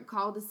clerk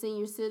called the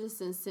Senior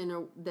Citizen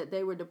Center that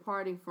they were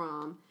departing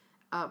from,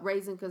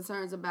 raising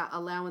concerns about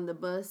allowing the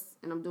bus,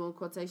 and I'm doing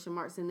quotation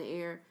marks in the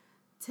air,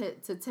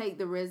 to take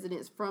the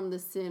residents from the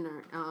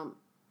center,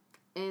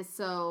 and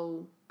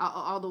so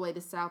all the way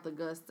to South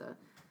Augusta.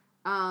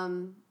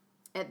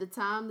 At the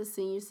time, the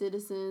senior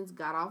citizens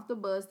got off the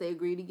bus. They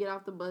agreed to get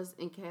off the bus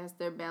and cast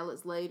their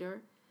ballots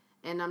later.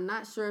 And I'm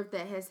not sure if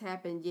that has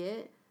happened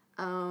yet.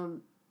 But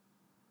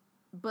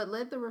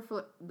let the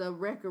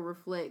record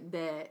reflect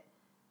that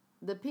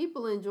the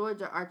people in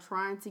Georgia are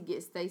trying to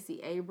get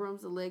Stacey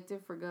Abrams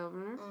elected for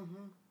governor.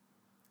 Mm-hmm.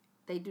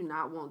 They do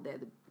not want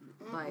that.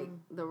 Mm-hmm. Like,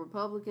 the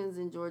Republicans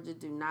in Georgia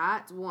do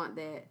not want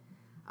that.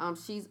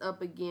 She's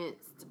up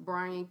against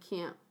Brian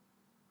Kemp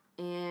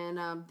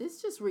And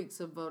this just reeks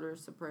of voter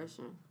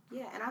suppression.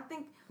 Yeah, and I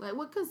think... Like,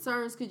 what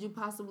concerns could you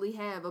possibly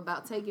have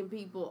about taking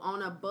people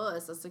on a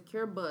bus, a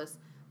secure bus,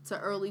 to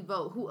early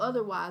vote who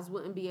otherwise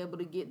wouldn't be able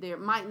to get there,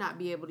 might not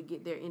be able to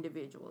get there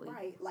individually?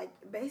 Right. Like,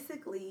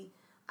 basically,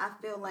 I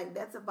feel like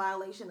that's a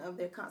violation of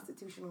their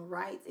constitutional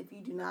rights if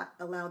you do not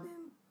allow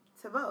them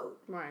to vote.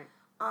 Right.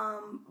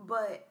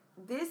 But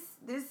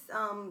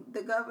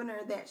the governor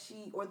that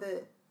she, or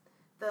the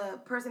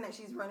person that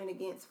she's running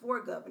against for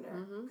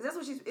governor, because that's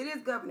what it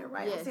is governor,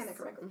 right? Yes. I'm saying that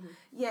correctly.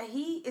 Yeah,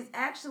 he is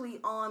actually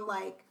on,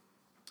 like,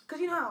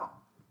 because you know how,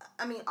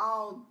 I mean,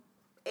 all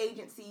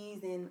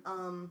agencies and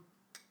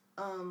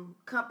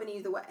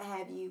companies or what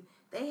have you,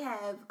 they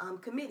have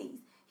committees.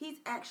 He's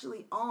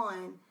actually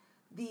on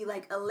the,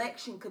 like,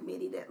 election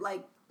committee that,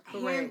 like,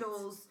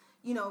 handles,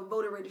 you know,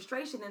 voter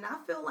registration. And I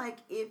feel like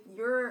if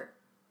you're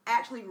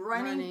actually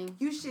running,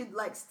 you should,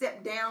 like,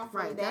 step down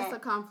from that. That's a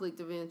conflict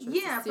of interest.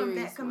 Yeah, from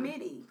that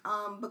committee.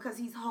 Because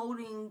he's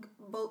holding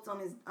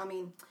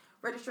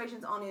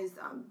registrations on his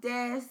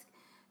desk,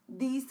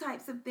 these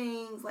types of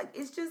things. Like,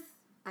 it's just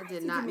I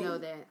did not know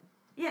that.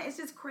 Yeah, it's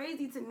just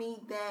crazy to me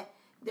that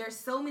there's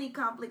so many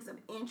conflicts of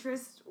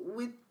interest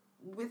with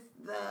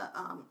the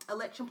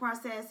election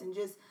process and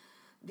just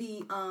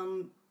the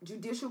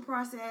judicial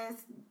process,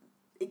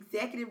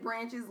 executive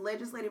branches,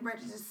 legislative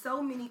branches. There's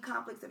so many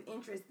conflicts of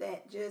interest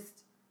that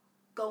just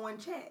go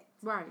unchecked.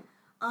 Right.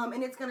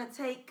 And it's going to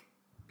take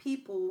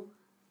people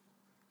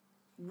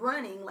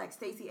running like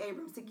Stacey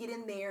Abrams to get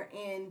in there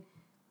and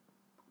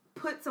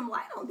put some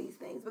light on these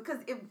things. Because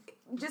if,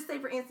 just say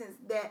for instance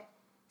that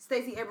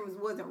Stacey Abrams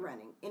wasn't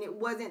running and it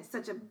wasn't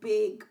such a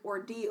big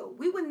ordeal,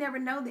 we would never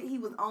know that he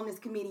was on this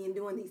committee and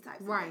doing these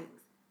types of things.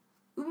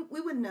 We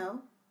wouldn't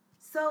know.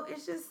 So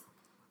it's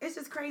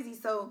just crazy.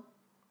 So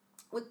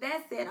with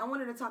that said, I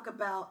wanted to talk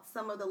about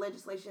some of the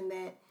legislation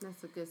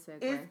that's a good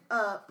segue. Is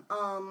up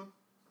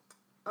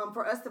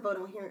for us to vote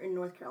on here in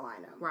North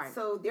Carolina. Right.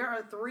 So there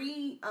are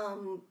three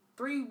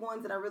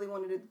ones that I really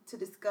wanted to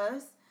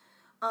discuss.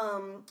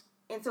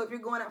 And so if you're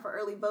going out for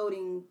early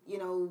voting, you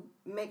know,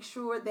 make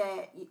sure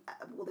that,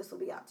 this will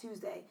be out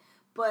Tuesday,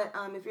 but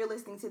if you're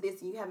listening to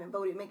this and you haven't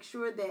voted, make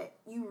sure that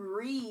you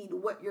read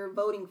what you're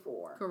voting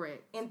for.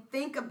 Correct. And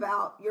think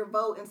about your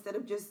vote instead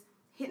of just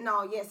hitting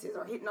all yeses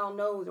or hitting all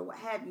no's or what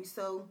have you.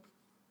 So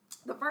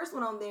the first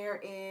one on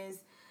there is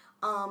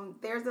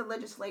there's a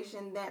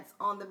legislation that's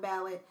on the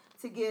ballot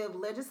to give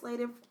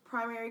legislative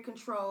primary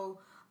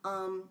control,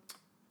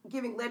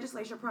 giving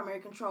legislature primary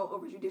control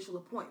over judicial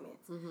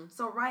appointments.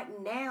 So right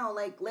now,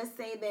 like, let's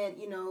say that,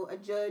 you know, a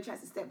judge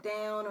has to step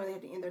down or they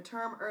have to end their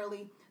term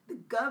early. The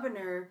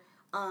governor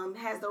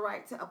has the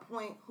right to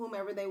appoint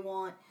whomever they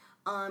want,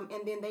 and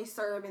then they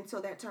serve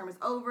until that term is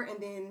over, and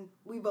then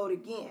we vote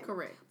again.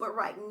 Correct. But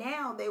right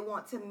now, they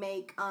want to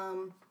make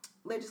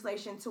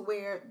legislation to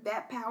where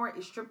that power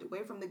is stripped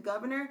away from the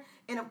governor.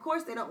 And of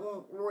course, they don't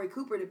want Roy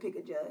Cooper to pick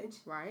a judge.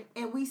 Right.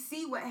 And we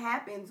see what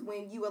happens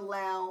when you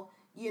allow,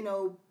 you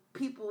know,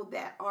 people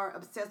that are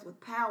obsessed with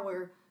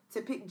power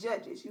to pick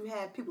judges. You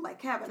have people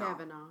like Kavanaugh.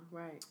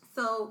 Right.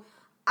 So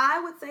I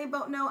would say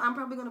vote no. I'm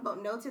probably going to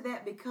vote no to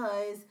that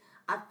because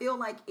I feel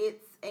like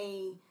it's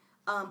a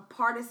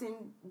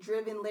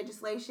partisan-driven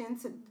legislation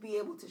to be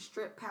able to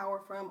strip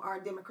power from our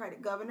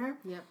Democratic governor.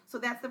 Yep. So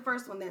that's the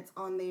first one that's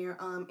on there.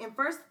 And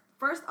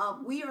first off,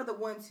 we are the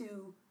ones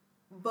who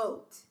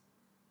vote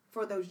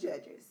for those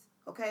judges.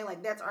 Okay?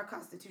 Like, that's our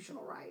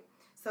constitutional right.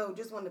 So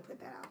just wanted to put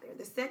that out there.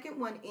 The second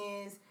one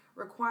is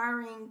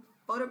requiring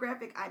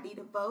photographic ID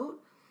to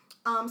vote.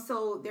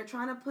 So they're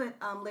trying to put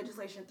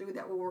legislation through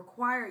that will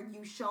require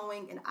you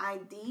showing an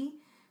ID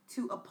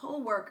to a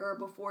poll worker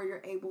before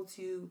you're able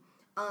to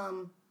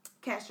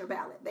cast your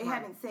ballot. They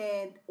haven't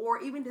said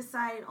or even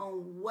decided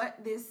on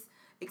what this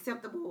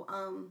acceptable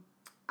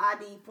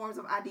forms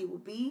of ID will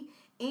be,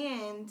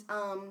 and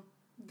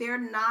they're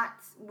not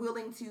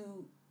willing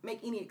to make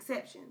any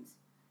exceptions.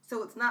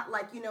 So it's not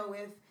like, you know,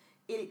 if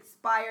it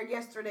expired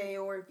yesterday,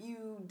 or if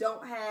you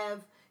don't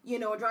have, you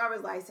know, a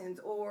driver's license,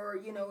 or,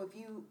 you know, if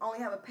you only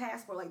have a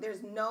passport, like,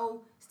 there's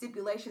no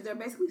stipulations. They're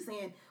basically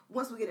saying,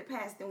 once we get it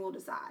passed, then we'll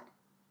decide.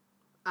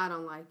 I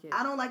don't like it.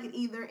 I don't like it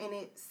either, and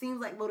it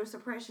seems like voter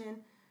suppression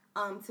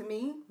to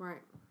me.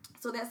 Right.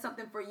 So that's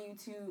something for you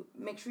to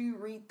make sure you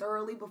read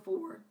thoroughly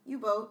before you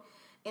vote.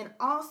 And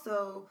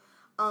also,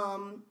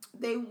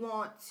 they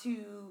want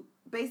to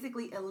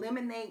basically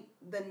eliminate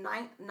the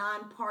ninth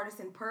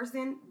nonpartisan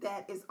person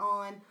that is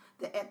on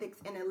the Ethics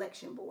and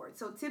Election Board.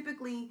 So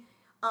typically,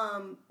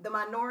 the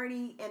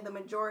minority and the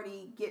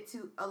majority get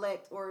to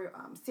elect or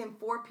send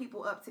 4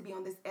 people up to be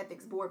on this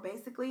ethics board,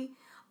 basically.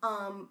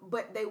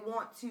 But they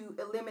want to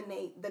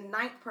eliminate the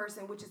 9th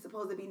person, which is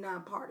supposed to be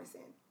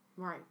nonpartisan.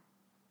 Right.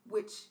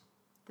 Which...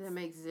 that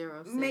makes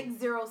zero sense. Makes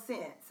zero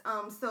sense.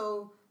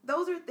 So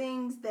those are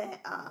things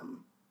that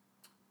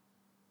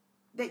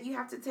that you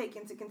have to take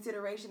into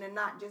consideration, and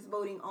not just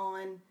voting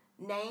on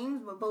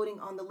names, but voting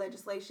on the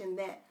legislation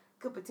that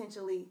could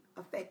potentially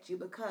affect you,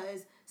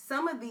 because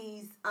some of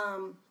these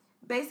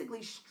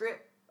basically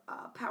strip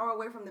power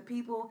away from the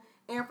people,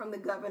 and from the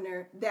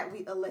governor that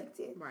we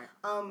elected. Right.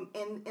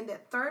 And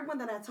that third one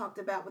that I talked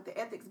about with the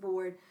ethics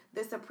board,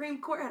 the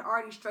Supreme Court had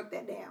already struck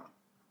that down.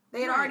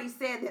 They had already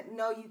said that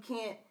no, you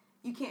can't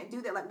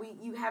do that. Like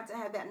you have to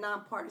have that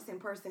nonpartisan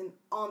person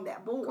on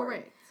that board.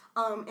 Correct.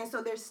 And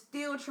so they're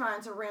still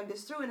trying to ram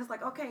this through, and it's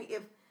like, okay,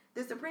 if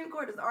the Supreme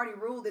Court has already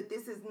ruled that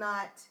this is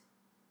not,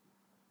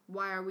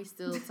 why are we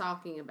still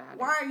talking about it?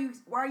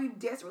 Why are you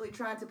desperately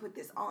trying to put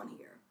this on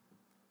here?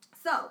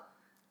 So,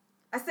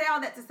 I say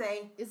all that to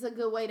say, it's a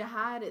good way to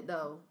hide it,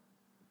 though.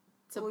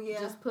 To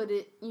just put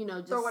it,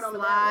 just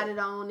slide it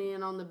on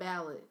in on the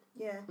ballot.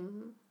 Yeah.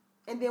 Mm-hmm.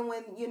 And then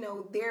when,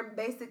 they're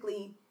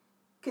basically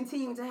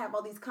continuing to have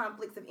all these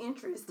conflicts of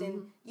interest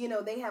and,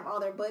 they have all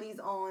their buddies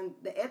on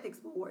the ethics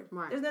board.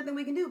 Right. There's nothing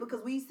we can do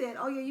because we said,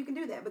 oh, yeah, you can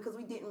do that because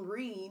we didn't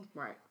read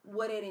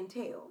what it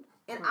entailed.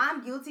 And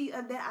I'm guilty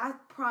of that. I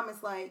promise,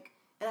 and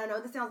I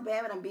know this sounds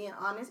bad, but I'm being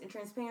honest and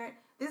transparent.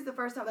 This is the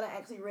first time that I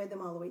actually read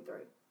them all the way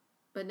through.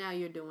 But now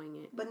you're doing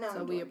it. But now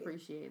so we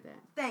appreciate that.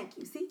 Thank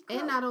you. See?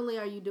 And not only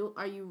are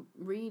you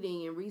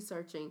reading and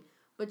researching,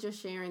 but you're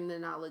sharing the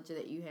knowledge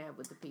that you have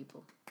with the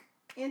people.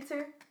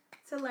 Enter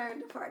to learn,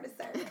 depart to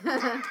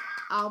serve.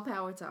 All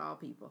power to all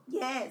people.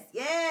 Yes.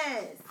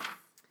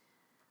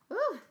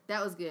 Ooh,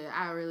 that was good.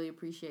 I really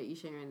appreciate you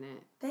sharing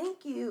that.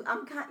 Thank you. I'm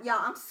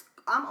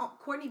on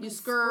Cortney B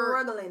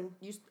struggling.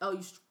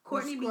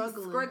 Cortney B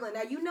struggling.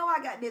 Now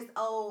I got this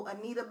old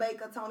Anita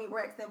Baker, Toni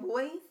Braxton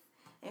voice,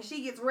 and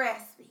she gets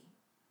raspy.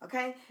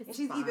 Okay? And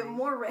she's even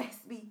more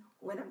raspy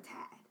when I'm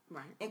tired.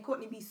 Right. And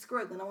Cortney B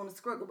struggling. I'm on the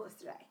struggle bus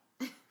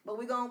today. But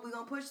we're gonna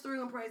push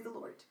through and praise the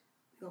Lord.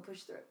 We're gonna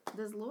push through.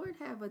 Does Lord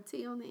have a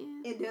T on the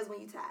end? It does when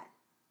you're tired.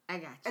 I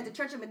got you. At the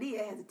Church of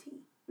Medea, it has a T.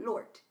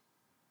 Lord.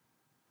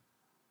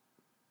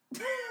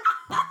 You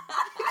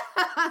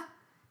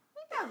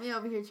got me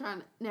over here trying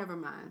to... Never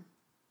mind.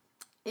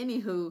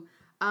 Anywho,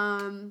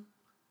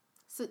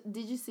 so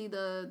did you see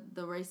the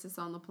racists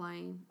on the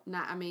plane?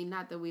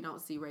 Not that we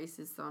don't see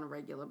racists on a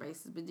regular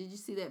basis, but did you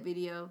see that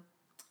video?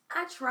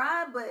 I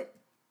tried, but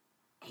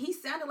he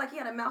sounded like he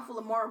had a mouthful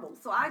of marbles.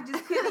 So I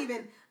just couldn't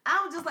even...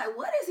 I was just like,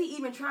 what is he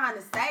even trying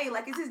to say?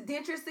 Like, is his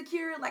denture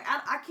secure? Like,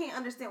 I can't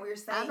understand what you're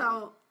saying.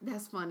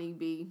 That's funny,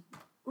 B.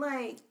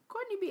 Like...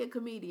 Courtney B a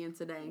comedian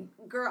today.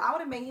 Girl, I would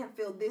have made him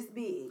feel this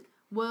big.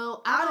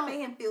 Well, I would have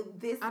made him feel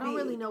this big. I don't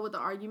really know what the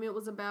argument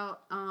was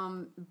about,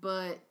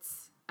 but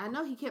I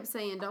know he kept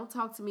saying, don't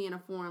talk to me in a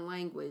foreign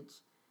language,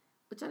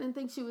 which I didn't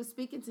think she was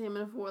speaking to him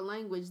in a foreign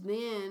language.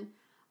 Then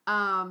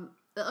the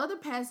other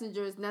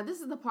passengers, now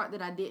this is the part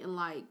that I didn't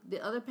like.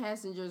 The other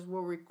passengers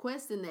were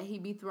requesting that he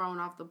be thrown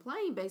off the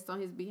plane based on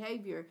his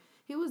behavior.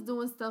 He was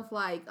doing stuff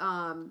like,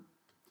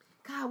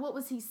 God, what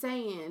was he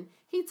saying?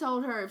 He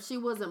told her if she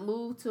wasn't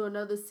moved to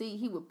another seat,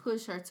 he would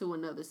push her to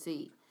another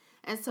seat.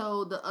 And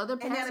so the other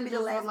passengers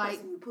were like,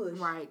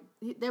 right.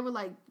 They were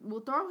like, well,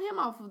 throw him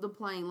off of the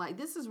plane. Like,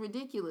 this is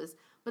ridiculous.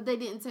 But they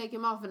didn't take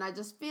him off. And I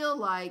just feel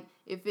like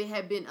if it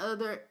had been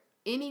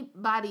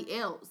anybody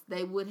else,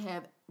 they would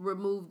have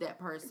removed that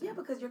person. Yeah,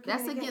 because you're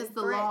that's against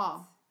the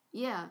law.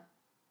 Yeah.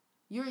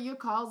 You're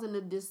causing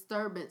a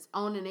disturbance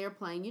on an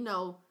airplane.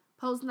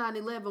 Post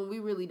 9/11, we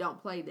really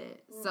don't play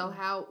that. Mm.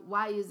 So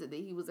why is it that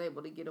he was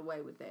able to get away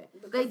with that?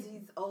 Because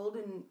he's old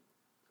and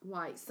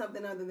white.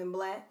 Something other than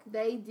black.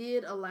 They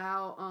did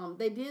allow,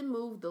 they did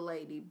move the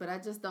lady, but I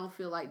just don't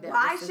feel like that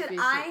Why was sufficient. should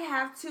I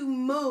have to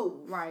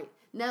move? Right.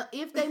 Now,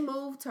 if they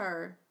moved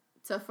her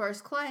to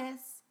first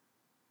class,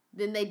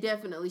 then they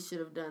definitely should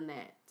have done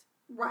that.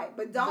 Right,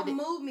 but don't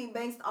move me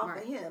based off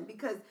of him,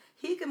 because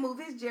he can move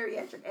his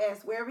geriatric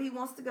ass wherever he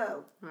wants to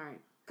go. Right.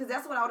 Because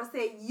that's what I would have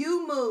said.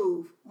 You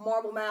move,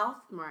 marble mouth.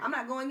 Right. I'm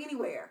not going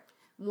anywhere.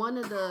 One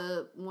of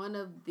the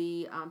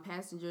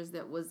passengers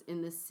that was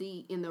in the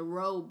seat, in the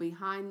row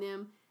behind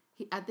them,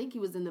 I think he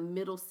was in the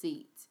middle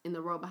seat, in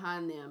the row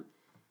behind them.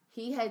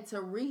 He had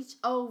to reach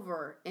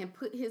over and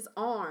put his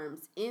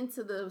arms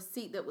into the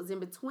seat that was in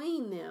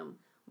between them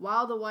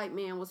while the white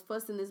man was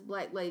fussing this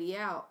black lady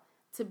out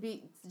to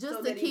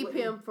keep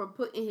him from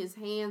putting his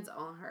hands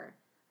on her.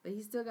 But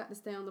he still got to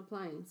stay on the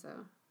plane, so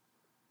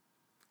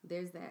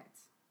there's that.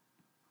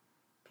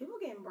 People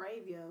getting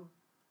brave, yo.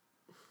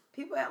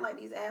 People act like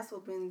these ass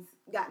whoopings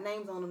got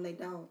names on them. They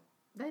don't.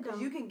 They don't.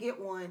 Because you can get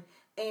one,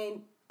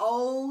 and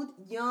old,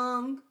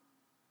 young,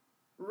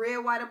 red,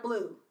 white, or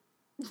blue.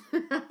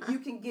 you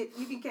can catch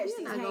these hands.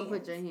 You're not gonna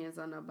put your hands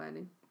on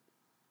nobody.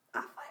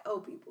 I fight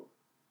old people.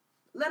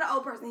 Let an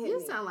old person hit me.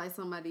 You sound like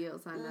somebody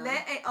else I know.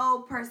 Let an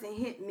old person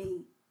hit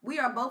me. We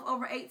are both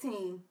over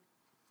 18.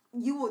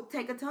 You will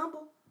take a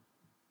tumble.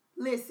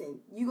 Listen,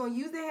 you gonna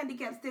use the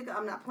handicap sticker.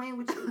 I'm not playing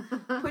with you.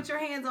 Put your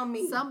hands on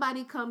me.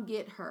 Somebody come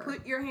get her.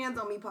 Put your hands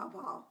on me,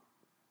 Pawpaw.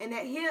 And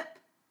that hip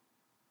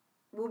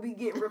will be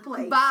getting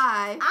replaced.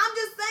 Bye. I'm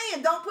just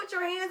saying, don't put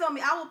your hands on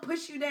me. I will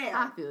push you down.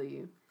 I feel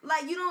you.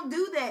 Like, you don't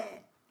do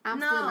that. I'm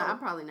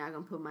probably not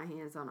gonna put my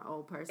hands on an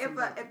old person.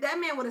 If that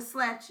man would have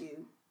slapped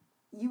you,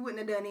 you wouldn't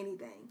have done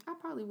anything. I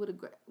probably would have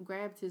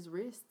grabbed his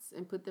wrists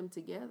and put them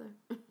together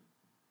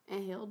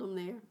and held them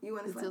there. You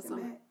want to slap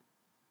him back?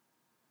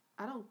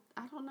 I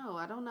don't know.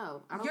 I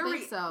don't You're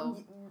think so.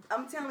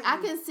 I'm telling you. I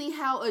can see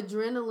how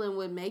adrenaline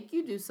would make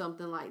you do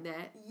something like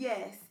that.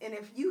 Yes, and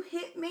if you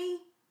hit me,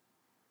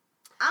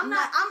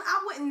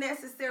 I wouldn't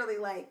necessarily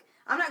like.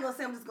 I'm not gonna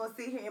say I'm just gonna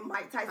sit here and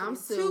Mike Tyson in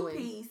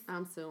two-piece.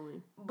 I'm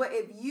suing. But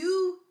if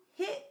you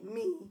hit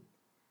me,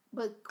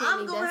 but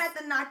Courtney, I'm gonna have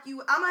to knock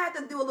you. I'm gonna have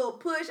to do a little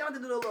push. I'm gonna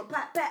have to do a little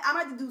pat. I'm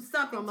gonna have to do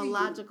something. From a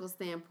logical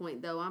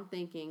standpoint, though, I'm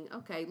thinking,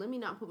 okay, let me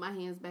not put my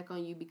hands back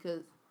on you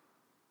because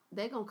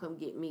they're gonna come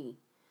get me.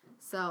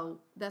 So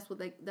that's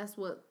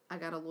what I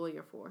got a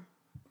lawyer for.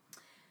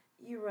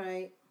 You're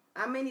right.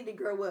 I may need to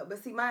grow up,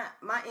 but see, my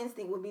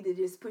instinct would be to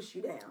just push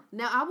you down.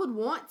 Now I would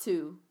want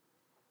to,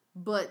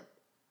 but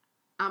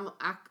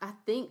I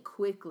think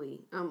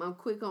quickly. I'm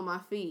quick on my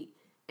feet,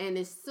 and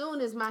as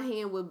soon as my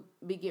hand would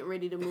be getting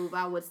ready to move,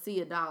 I would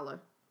see $1,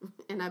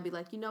 and I'd be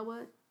like, you know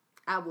what?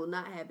 I will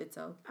not have it.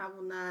 So I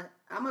will not.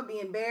 I'm gonna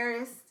be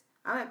embarrassed.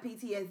 I'm at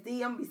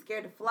PTSD. I'm gonna be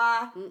scared to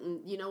fly.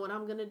 You know what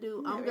I'm gonna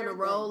do? I'm gonna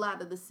roll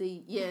out of the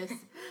seat. Yes.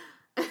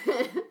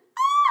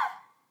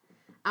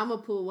 I'm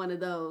gonna pull one of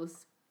those.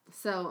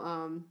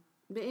 So,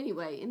 but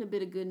anyway, in a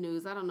bit of good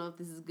news, I don't know if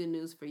this is good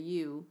news for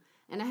you,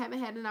 and I haven't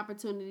had an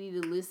opportunity to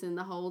listen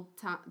the whole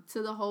time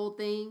to the whole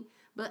thing.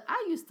 But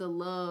I used to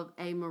love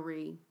A.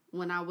 Marie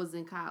when I was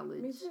in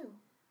college. Me too.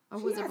 Or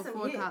was it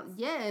before college?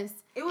 Yes.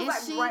 It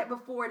was right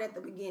before it at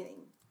the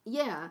beginning.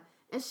 Yeah.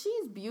 And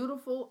she's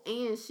beautiful,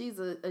 and she's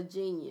a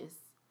genius.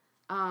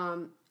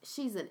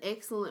 She's an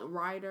excellent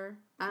writer.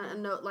 I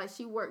know, like,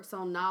 she works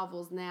on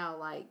novels now,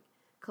 like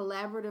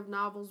collaborative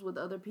novels with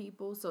other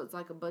people. So it's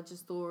like a bunch of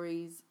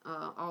stories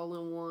all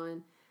in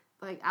one.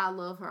 Like, I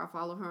love her. I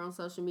follow her on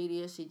social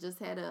media. She just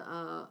had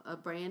a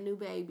brand new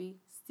baby,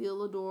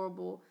 still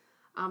adorable.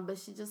 But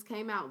she just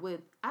came out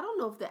with, I don't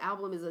know if the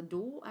album is a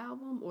dual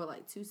album or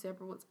like two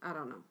separate ones. I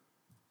don't know.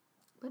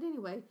 But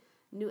anyway,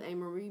 new A.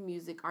 Marie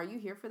music. Are you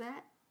here for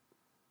that?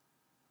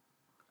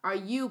 Are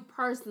you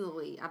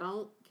personally? I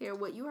don't care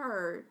what you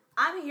heard.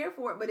 I'm here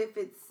for it, but if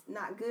it's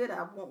not good,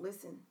 I won't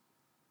listen.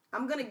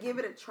 I'm going to give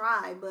it a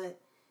try, but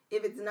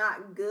if it's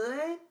not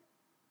good,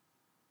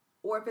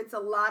 or if it's a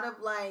lot of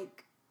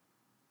like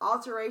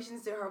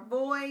alterations to her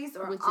voice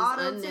or which is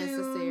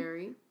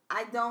unnecessary,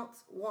 I don't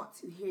want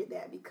to hear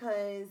that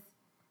because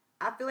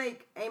I feel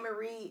like A.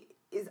 Marie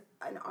is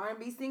an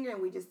R&B singer,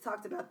 and we just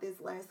talked about this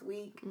last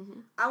week. Mm-hmm.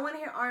 I want to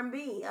hear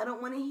R&B. I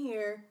don't want to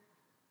hear,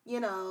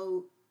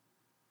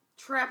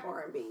 trap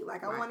R&B.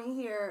 Like, right. I want to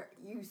hear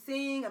you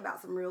sing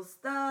about some real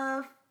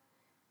stuff.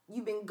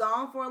 You've been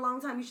gone for a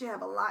long time. You should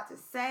have a lot to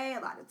say,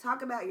 a lot to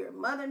talk about. You're a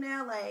mother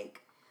now.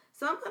 Like,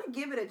 so I'm going to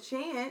give it a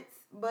chance.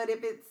 But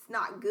if it's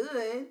not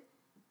good,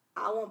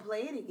 I won't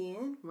play it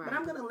again. Right. But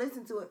I'm going to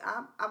listen to it.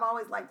 I've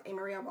always liked A.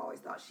 Marie. I've always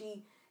thought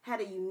she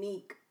had a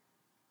unique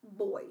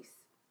voice.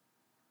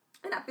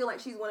 And I feel like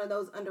she's one of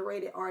those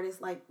underrated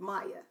artists like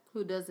Maya.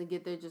 Who doesn't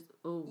get there just,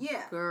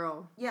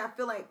 girl. Yeah, I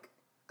feel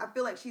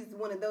like she's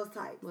one of those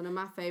types. One of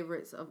my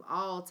favorites of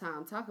all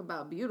time. Talk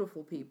about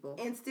beautiful people.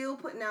 And still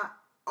putting out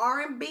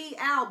R&B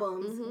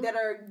albums that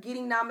are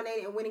getting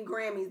nominated and winning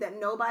Grammys that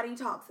nobody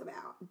talks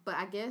about. But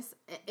I guess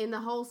in the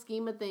whole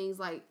scheme of things,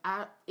 like,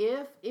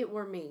 if it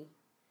were me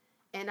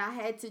and I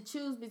had to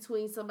choose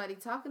between somebody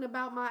talking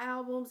about my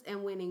albums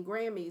and winning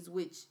Grammys,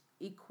 which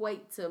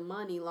equate to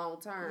money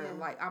long term,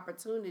 like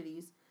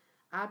opportunities,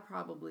 I'd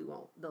probably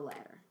want the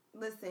latter.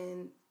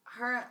 Listen,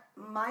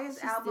 Maya's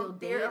album,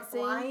 Fear of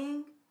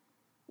Flying,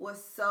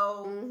 was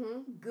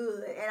so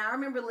good. And I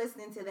remember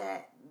listening to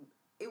that.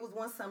 It was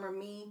one summer,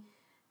 me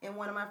and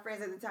one of my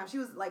friends at the time, she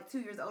was like 2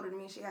 years older than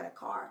me, and she had a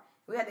car.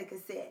 We had the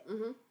cassette.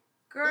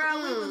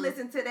 Girl, we would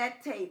listen to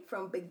that tape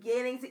from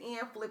beginning to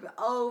end, flip it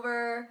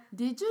over.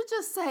 Did you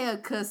just say a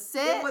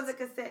cassette? It was a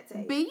cassette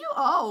tape. Be you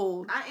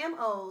old? I am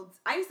old.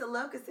 I used to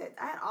love cassettes.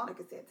 I had all the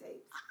cassette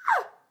tapes.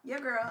 Yeah,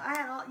 girl. I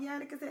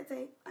had the cassette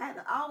tape. I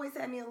always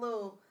had me a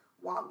little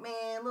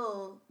Walkman,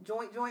 little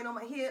joint on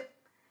my hip.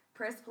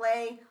 Press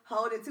play,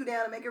 hold it 2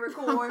 down to make it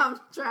record. I'm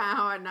trying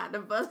hard not to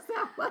bust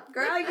out.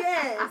 Girl,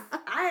 yes.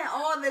 I had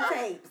all the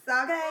tapes,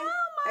 okay?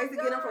 I used to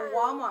get them from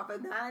Walmart for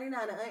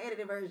 $9.99, the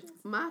unedited versions.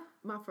 My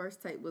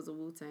first tape was a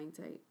Wu-Tang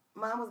tape.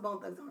 Mine was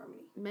Bone Thugs and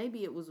Harmony.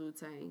 Maybe it was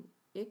Wu-Tang.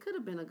 It could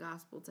have been a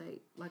gospel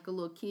tape, like a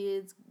little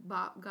kids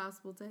bop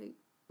gospel tape.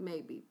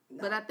 Maybe.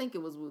 No. But I think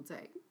it was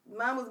Wu-Tang.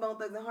 Mine was Bone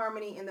Thugs and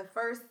Harmony, and the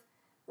first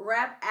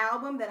rap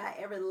album that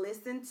I ever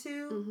listened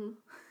to.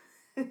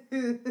 This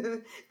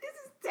is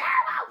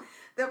terrible.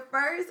 The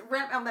first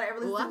rap album that I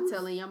ever listened to. I'm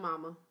telling your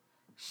mama.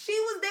 She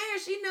was there.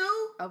 She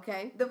knew.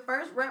 Okay. The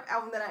first rap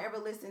album that I ever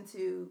listened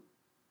to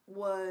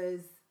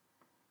was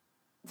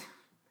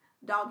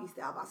Doggy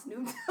Style by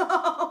Snoop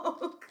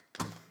Dogg.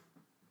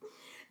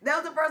 That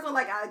was the first one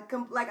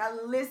I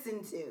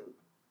listened to.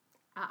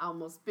 I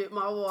almost spit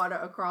my water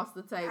across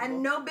the table. I had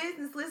no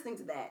business listening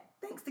to that.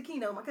 Thanks to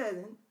Keno, my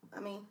cousin.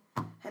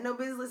 Had no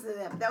business listening to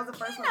that. But that was the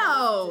first one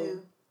I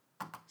listened to.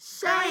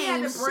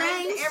 Shame.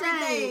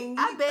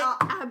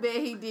 I bet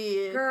he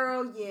did.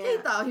 Girl, yeah. He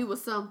thought he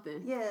was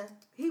something. Yeah,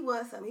 he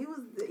was something. He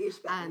was the ish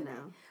back I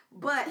know.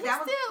 But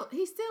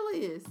he still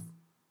is.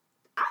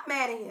 I'm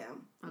mad at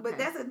him, but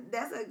that's a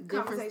different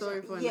conversation.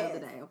 story for another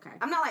day. Okay.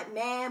 I'm not like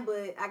mad,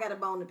 but I got a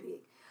bone to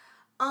pick.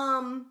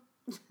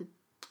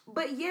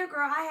 But yeah,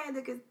 girl,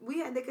 we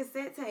had the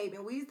cassette tape,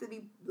 and we used to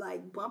be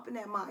like bumping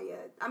that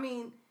Maya. I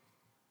mean,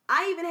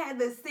 I even had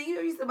the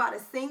used to buy the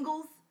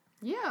singles.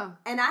 Yeah.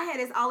 And I had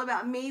It's All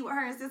About Me with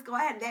her and Cisco.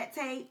 I had that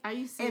tape. Are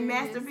you serious? And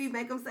Master P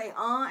make them say, And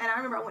I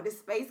remember I went to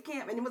space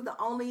camp, and it was the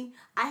only,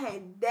 I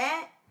had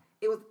that.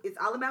 It's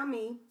All About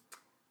Me.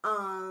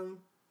 No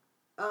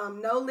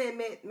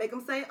Limit, make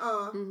them say,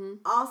 Mm-hmm.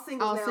 All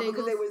singles All now singles.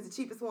 because they were the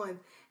cheapest ones.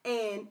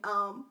 And,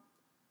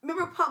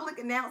 remember Public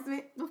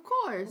Announcement? Of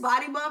course.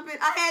 Body Bumping?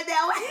 I had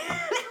that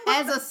one.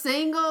 As a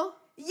single?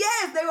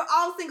 Yes, they were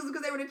all singles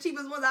because they were the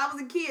cheapest ones. I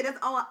was a kid. That's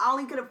all. I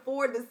only could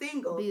afford the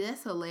singles. B,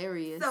 that's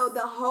hilarious.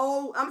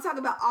 So I'm talking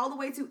about all the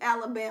way to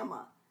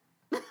Alabama.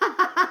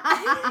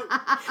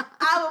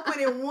 I would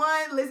put in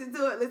one, listen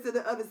to it, listen to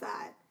the other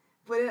side.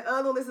 Put in the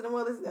other, listen to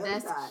one, listen to the other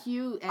side. That's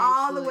cute, actually.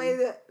 All the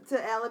way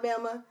to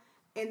Alabama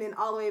and then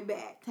all the way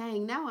back.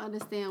 Dang, now I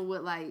understand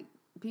what, like,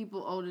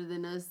 people older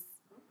than us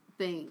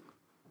think.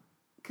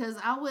 Because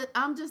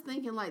I'm just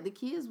thinking, like, the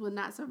kids would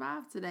not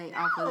survive today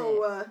off of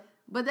that.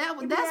 But that's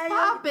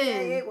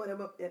popping.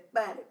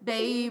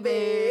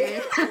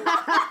 Baby. Girl,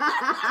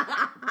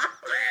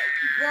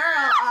 a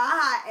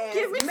hot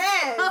ass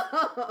mess.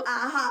 A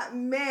hot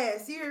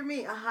mess. You hear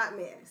me? A hot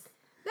mess.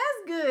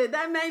 That's good.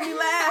 That made me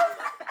laugh.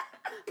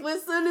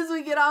 As soon as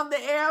we get off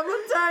the air, I'm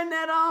going to turn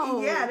that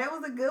on. Yeah, that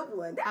was a good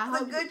one. That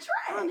was a good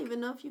track. I don't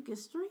even know if you can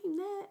stream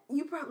that.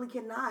 You probably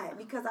cannot,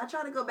 because I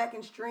try to go back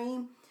and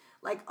stream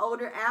like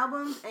older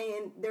albums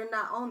and they're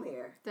not on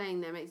there.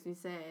 Dang, that makes me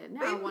sad.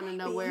 Now I want to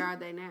know, where are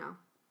they now?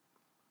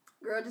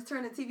 Girl, just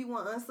turn the TV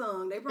one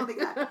unsung. They probably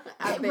got a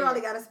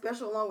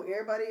special along with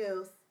everybody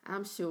else.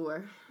 I'm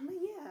sure. But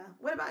yeah.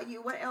 What about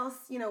you? What else,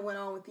 went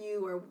on with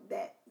you, or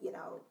that,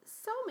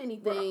 so many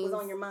things was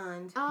on your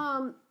mind?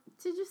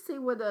 Did you see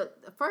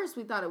first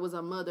we thought it was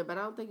a mother, but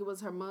I don't think it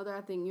was her mother. I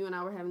think you and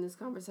I were having this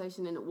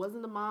conversation, and it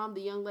wasn't the mom,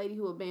 the young lady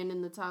who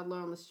abandoned the toddler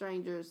on the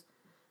stranger's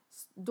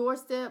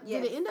doorstep.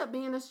 Yes. Did it end up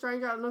being a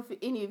stranger? I don't know if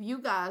any of you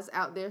guys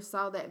out there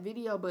saw that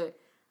video, but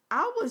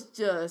I was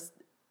just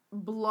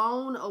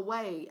blown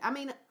away. I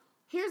mean,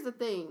 here's the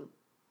thing.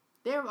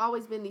 There have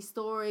always been these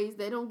stories.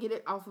 They don't get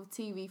it off of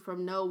TV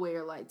from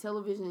nowhere. Like,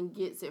 television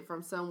gets it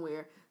from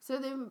somewhere. So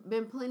there have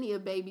been plenty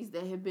of babies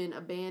that have been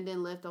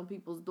abandoned, left on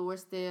people's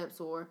doorsteps,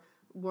 or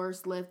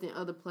worse, left in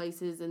other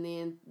places, and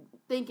then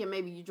thinking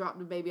maybe you drop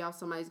the baby off,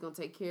 somebody's going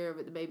to take care of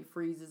it, the baby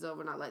freezes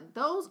overnight. Like,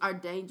 those are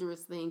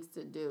dangerous things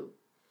to do.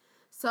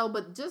 So,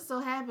 but just so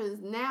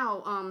happens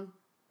now,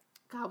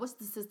 God, what's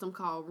the system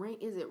called? Ring?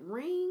 Is it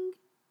Ring?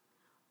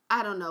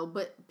 I don't know,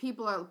 but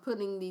people are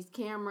putting these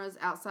cameras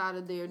outside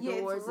of their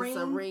doors. It's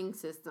a Ring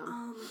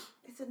system.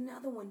 It's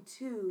another one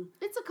too.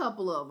 It's a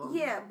couple of them.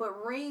 Yeah,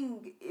 but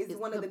Ring is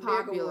one of the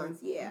popular bigger ones.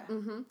 Yeah.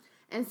 Mm-hmm.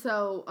 And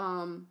so,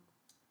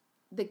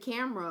 the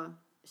camera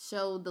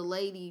showed the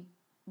lady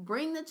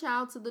bring the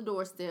child to the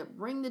doorstep,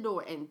 ring the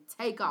door, and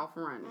take off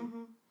running.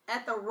 Mm-hmm.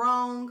 At the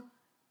wrong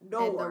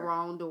door. At the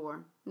wrong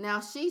door.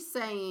 Now, she's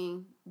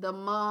saying the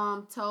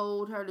mom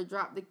told her to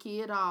drop the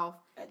kid off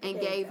and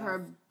gave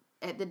her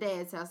at the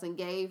dad's house and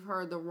gave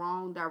her the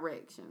wrong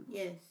direction.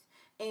 Yes.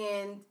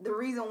 And the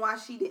reason why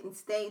she didn't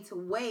stay to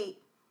wait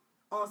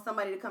on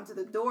somebody to come to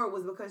the door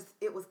was because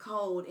it was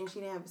cold and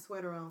she didn't have a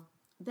sweater on.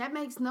 That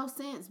makes no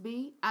sense,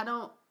 B.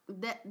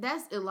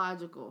 That's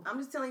illogical. I'm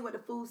just telling you what the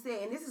fool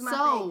said, and this is my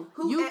thing.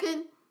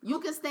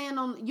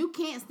 You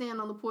can't stand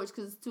on the porch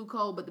because it's too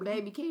cold, but the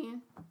baby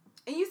can.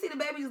 And you see the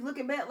baby just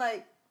looking back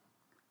like,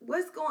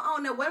 what's going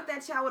on now? What if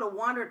that child would have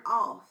wandered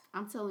off?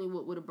 I'm telling you,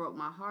 what would have broke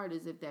my heart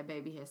is if that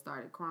baby had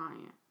started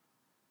crying.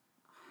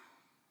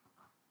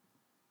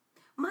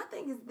 My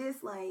thing is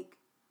this, like,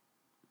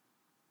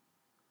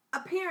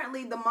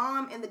 apparently the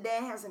mom and the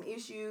dad have some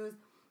issues.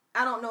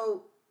 I don't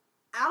know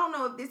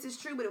if this is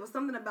true, but it was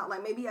something about,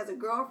 like, maybe he has a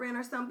girlfriend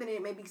or something, and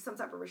it may be some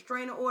type of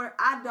restraining order.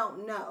 I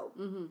don't know.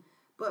 Mm-hmm.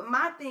 But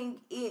my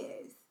thing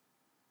is,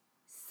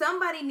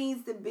 somebody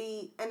needs to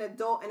be an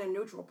adult and a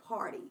neutral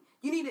party.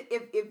 You need to,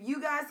 if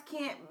you guys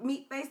can't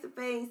meet face to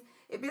face,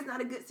 if it's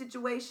not a good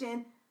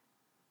situation,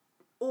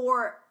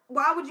 or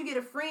why would you get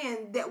a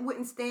friend that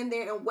wouldn't stand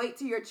there and wait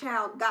till your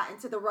child got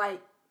into the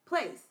right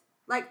place?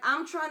 Like,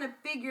 I'm trying to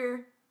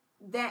figure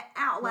that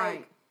out. Like,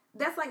 right.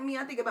 That's like me.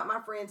 I think about my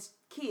friends'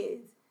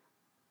 kids.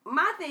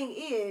 My thing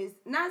is,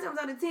 9 times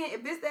out of 10,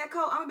 if it's that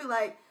cold, I'm gonna be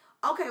like,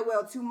 okay,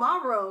 well,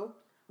 tomorrow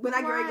when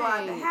I get ready to go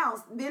out the house,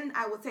 then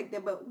I will take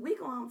them. But we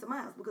go home to my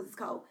house because it's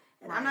cold,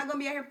 and I'm not gonna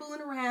be out here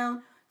fooling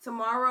around.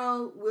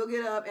 Tomorrow we'll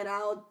get up and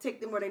I'll take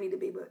them where they need to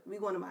be, but we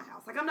going to my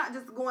house. Like, I'm not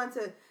just going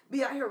to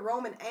be out here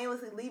roaming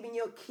aimlessly, leaving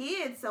your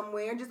kid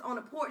somewhere just on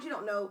the porch. You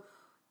don't know.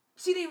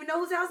 She didn't even know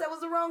whose house that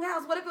was the wrong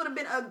house. What if it would have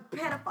been a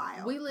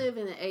pedophile? We live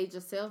in the age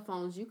of cell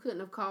phones. You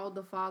couldn't have called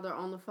the father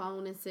on the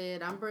phone and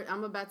said,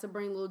 I'm about to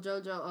bring little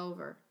JoJo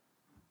over.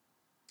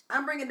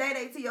 I'm bringing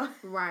Day-Day to your...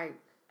 Right.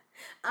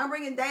 I'm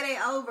bringing Day-Day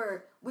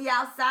over. We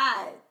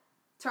outside.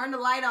 Turn the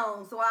light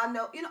on so I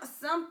know,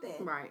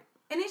 something. Right.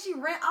 And then she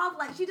ran off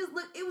like she just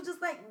looked. It was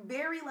just like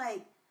very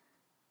like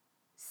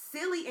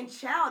silly and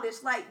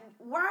childish. Like,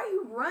 why are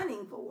you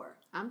running for?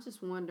 I'm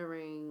just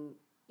wondering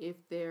if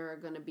there are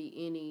going to be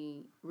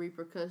any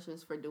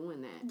repercussions for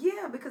doing that.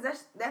 Yeah, because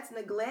that's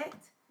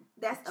neglect.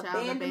 That's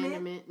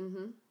abandonment.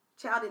 Mm-hmm.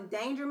 Child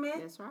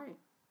endangerment. That's right.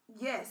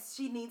 Yes,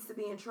 she needs to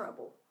be in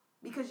trouble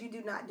because you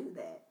do not do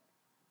that.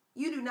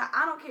 You do not.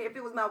 I don't care if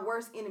it was my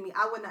worst enemy.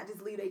 I would not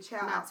just leave a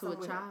child Not out to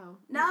somewhere. a child.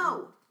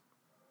 No,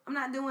 Mm-hmm. I'm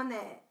not doing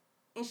that.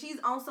 And she's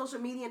on social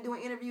media and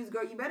doing interviews.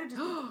 Girl, you better just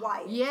be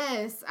quiet.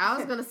 Yes, I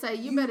was gonna say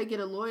you better get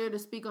a lawyer to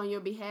speak on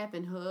your behalf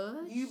and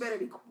hush. You better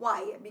be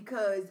quiet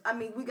because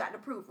we got the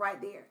proof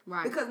right there.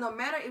 Right. Because no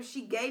matter if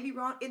she gave you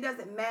wrong, it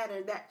doesn't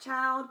matter. That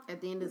child.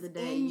 At the end of the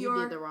day, you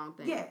did the wrong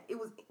thing. Yeah,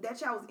 that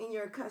child was in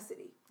your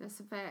custody.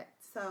 That's a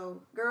fact.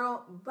 So,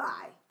 girl,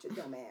 bye, your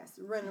dumb ass,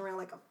 running around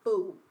like a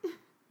fool.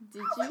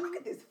 Look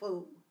at this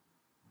fool.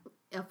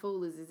 A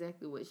fool is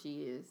exactly what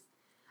she is.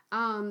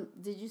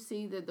 Did you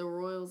see that the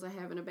Royals are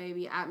having a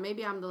baby?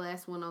 Maybe I'm the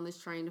last one on this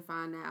train to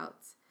find out.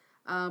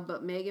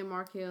 But Meghan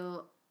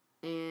Markle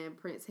and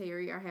Prince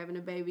Harry are having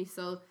a baby.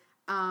 So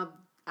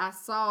I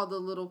saw the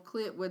little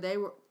clip where they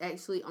were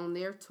actually on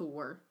their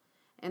tour.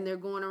 And they're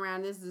going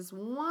around. There's this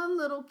one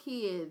little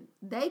kid.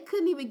 They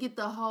couldn't even get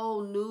the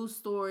whole news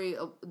story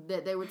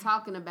that they were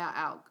talking about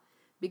out.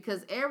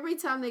 Because every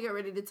time they get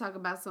ready to talk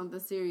about something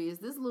serious,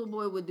 this little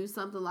boy would do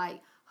something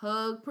like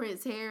hug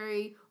Prince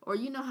Harry, or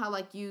you know how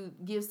like you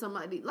give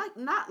somebody, like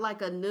not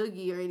like a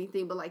noogie or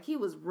anything, but like he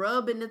was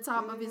rubbing the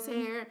top of his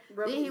hair.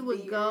 Rubbing then he would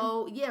beard.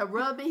 go,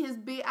 rubbing his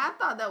beard. I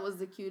thought that was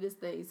the cutest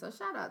thing. So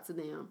shout out to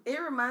them.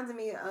 It reminded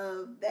me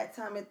of that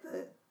time at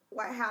the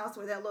White House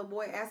where that little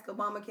boy asked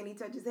Obama, can he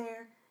touch his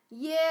hair?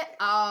 Yeah.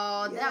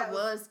 Oh, yeah, that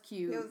was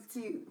cute. It was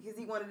cute because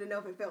he wanted to know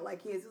if it felt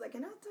like his. He was like,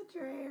 can I touch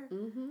your hair?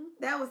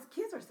 Mm-hmm.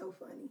 Kids are so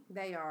funny.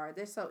 They are.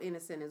 They're so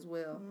innocent as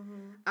well.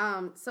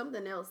 Mm-hmm.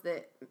 Something else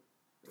that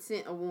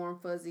sent a warm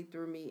fuzzy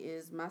through me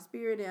is my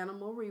spirit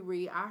animal,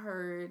 Riri. I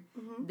heard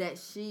that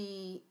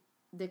she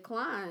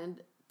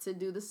declined to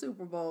do the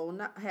Super Bowl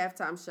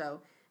halftime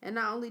show. And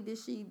not only did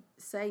she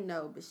say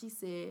no, but she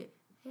said,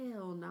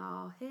 hell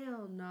no,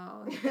 hell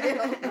no,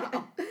 hell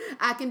no.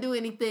 I can do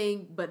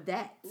anything but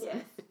that,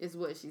 is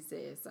what she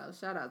said. So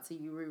shout out to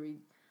you, Riri.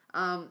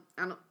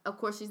 Of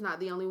course, she's not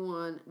the only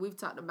one. We've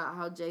talked about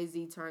how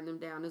Jay-Z turned them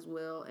down as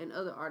well, and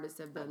other artists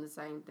have done the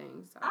same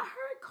thing. So. I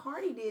heard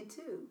Cardi did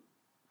too.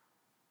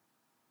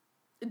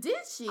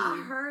 Did she? I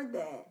heard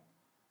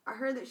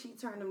that she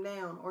turned them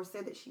down or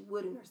said that she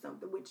wouldn't or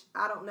something, which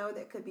I don't know.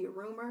 That could be a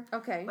rumor.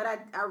 Okay. But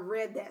I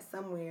read that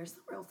somewhere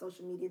on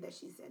social media that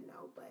she said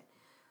no. But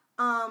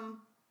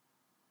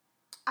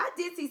I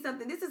did see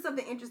something. This is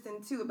something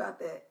interesting too about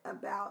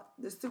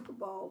the Super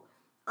Bowl.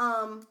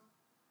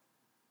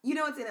 You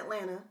know it's in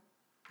Atlanta.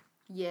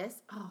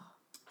 Yes. Oh.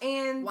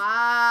 And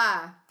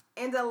why?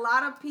 And a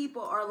lot of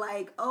people are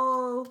like,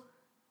 oh,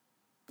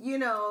 you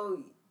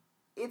know,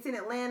 it's in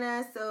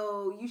Atlanta,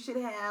 so you should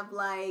have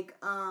like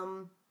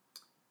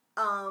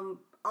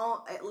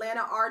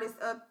Atlanta artists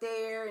up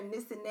there and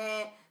this and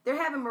that. They're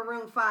having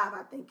Maroon 5,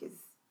 I think is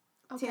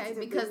okay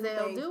because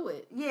they'll do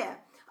it. Yeah.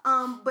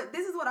 But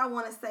this is what I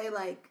want to say.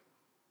 Like,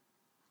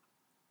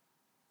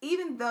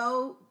 even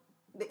though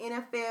the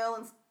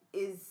NFL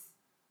is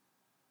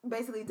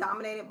basically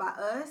dominated by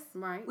us,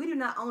 right? We do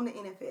not own the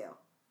NFL.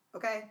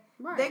 Okay,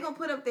 right? They're gonna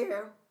put up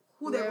there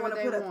who they want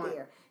to put up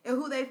there and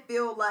who they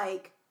feel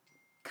like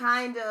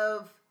kind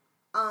of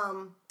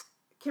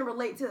can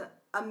relate to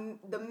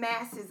the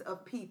masses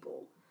of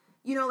people.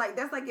 You know, like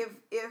that's like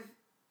if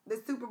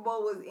the Super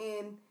Bowl was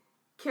in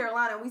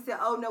Carolina and we said,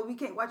 oh no, we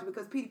can't watch it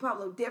because Petey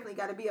Pablo definitely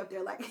got to be up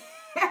there. Like,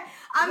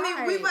 I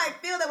mean, we might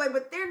feel that way,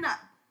 but they're not.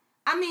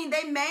 I mean,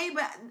 they may,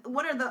 but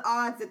what are the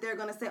odds that they're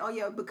going to say, oh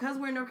yeah, because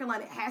we're in North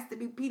Carolina, it has to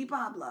be Petey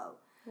Pablo.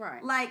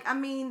 Right. Like, I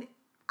mean,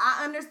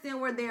 I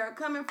understand where they're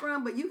coming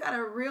from, but you got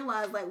to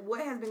realize like what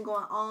has been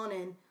going on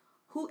and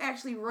who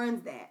actually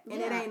runs that,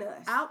 and it ain't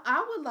us.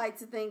 I would like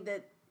to think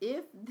that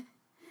if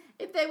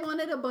they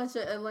wanted a bunch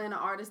of Atlanta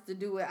artists to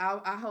do it,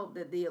 I hope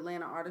that the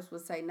Atlanta artists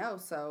would say no.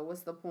 So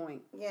what's the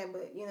point? Yeah,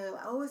 but you know,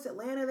 oh, it's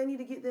Atlanta. They need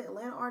to get the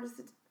Atlanta artists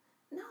to...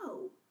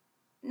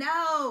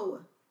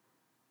 No.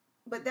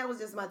 But that was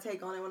just my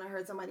take on it when I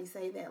heard somebody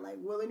say that. Like,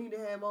 well, they need to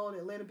have all the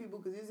Atlanta people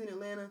because it's in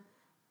Atlanta.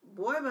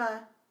 Boy, bye.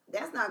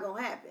 That's not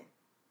going to happen.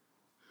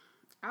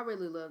 I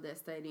really love that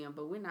stadium,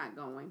 but we're not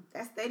going.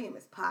 That stadium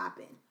is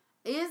popping.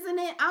 Isn't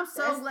it? I'm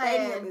so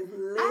glad. Stadium is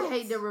lit. I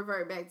hate to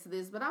revert back to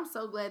this, but I'm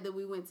so glad that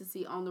we went to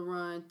see On the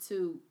Run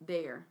 2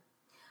 there.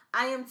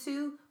 I am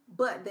too,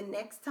 but the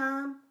next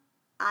time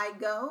I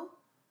go,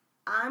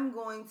 I'm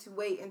going to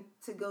wait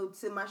to go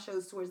to my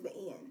shows towards the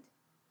end.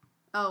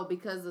 Oh,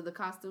 because of the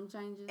costume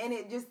changes? And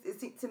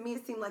to me,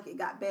 it seemed like it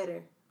got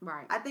better.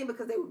 Right. I think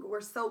because they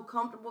were so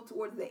comfortable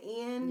towards the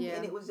end,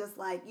 and it was just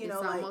like, it's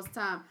almost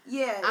time.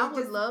 Yeah. I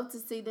would love to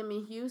see them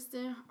in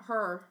Houston,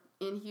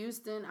 in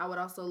Houston. I would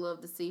also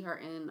love to see her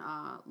in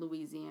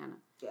Louisiana.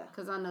 Yeah.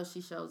 Because I know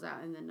she shows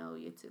out in the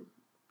NOLA too.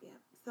 Yeah.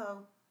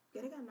 So,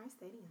 they got a nice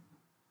stadium.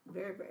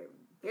 Very, very,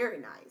 very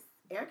nice.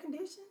 Air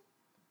conditioned.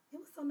 It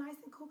was so nice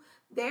and cool.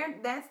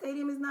 That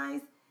stadium is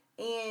nice,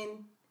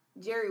 and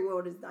Jerry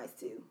World is nice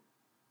too.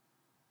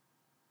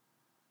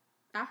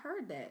 I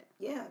heard that.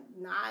 Yeah,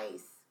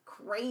 nice.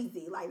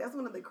 Crazy. Like, that's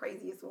one of the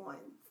craziest ones.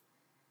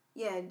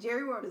 Yeah,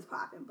 Jerry World is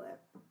popping,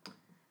 but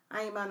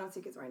I ain't buying no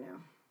tickets right now.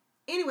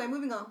 Anyway,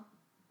 moving on.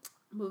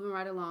 Moving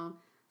right along.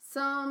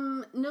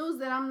 Some news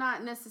that I'm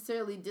not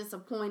necessarily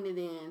disappointed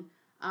in,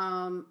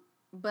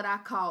 but I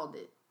called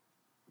it.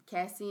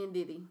 Cassie and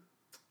Diddy.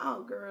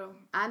 Oh, girl.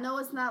 I know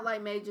it's not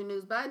like major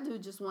news, but I do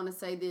just want to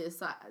say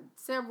this.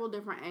 Several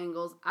different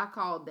angles. I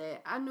called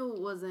that. I knew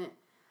it wasn't.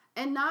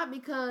 And not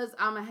because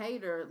I'm a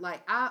hater.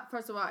 Like,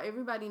 first of all,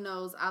 everybody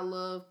knows I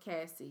love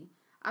Cassie.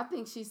 I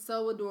think she's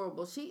so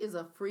adorable. She is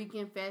a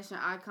freaking fashion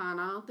icon.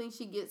 I don't think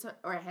she gets her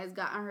or has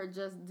gotten her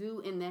just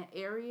due in that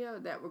area,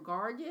 that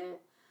regard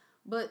yet.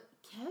 But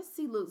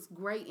Cassie looks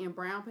great in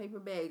brown paper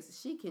bags.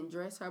 She can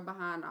dress her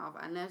behind off.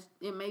 And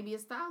it may be a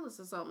stylist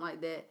or something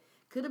like that.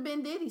 Could have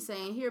been Diddy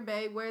saying, here,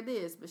 babe, wear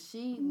this. But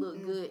she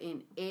looked good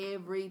in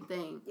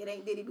everything. It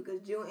ain't Diddy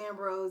because June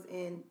Ambrose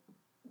and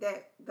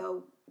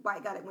the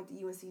white guy that went to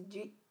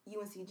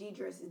UNCG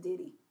dresses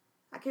Diddy.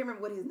 I can't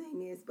remember what his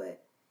name is,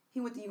 but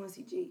he went to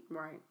UNCG.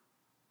 Right.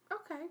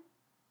 Okay.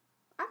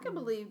 I can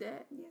believe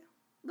that. Yeah.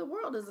 The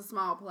world is a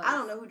small place. I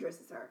don't know who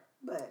dresses her,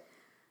 but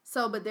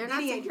they're Diddy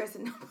not ain't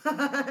dressing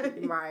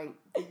nobody. Right.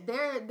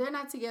 They're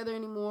not together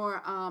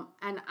anymore.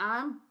 And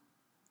I'm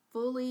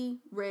fully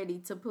ready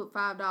to put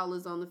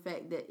 $5 on the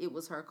fact that it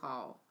was her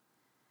call.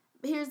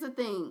 But here's the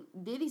thing.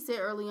 Diddy said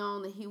early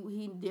on that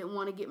he didn't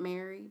want to get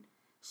married.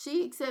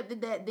 She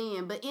accepted that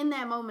then. But in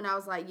that moment, I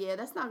was like, yeah,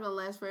 that's not going to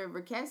last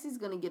forever. Cassie's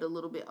going to get a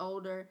little bit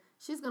older.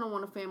 She's going to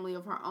want a family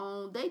of her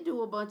own. They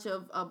do a bunch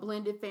of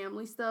blended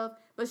family stuff,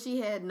 but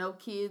she had no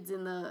kids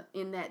in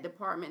that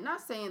department.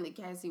 Not saying that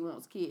Cassie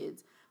wants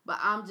kids, but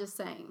I'm just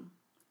saying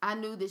I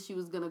knew that she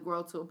was going to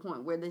grow to a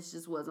point where this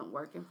just wasn't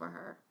working for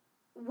her.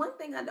 One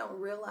thing I don't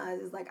realize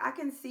is, like, I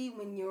can see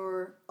when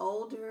you're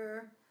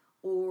older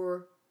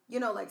or, you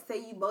know, like,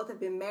 say you both have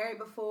been married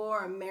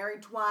before or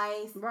married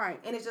twice. Right.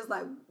 And it's just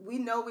like, we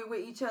know we're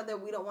with each other.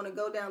 We don't want to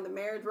go down the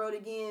marriage road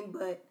again,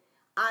 but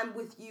I'm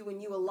with you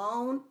and you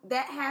alone.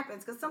 That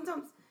happens. Because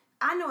sometimes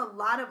I know a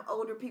lot of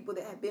older people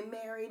that have been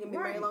married and been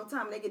married a long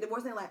time. And they get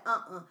divorced and they're like,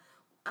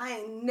 I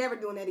ain't never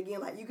doing that again.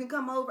 Like, you can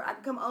come over. I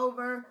can come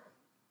over.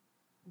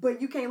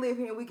 But you can't live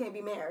here and we can't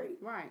be married.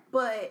 Right.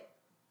 But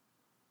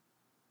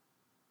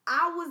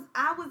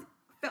I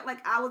felt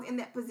like I was in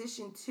that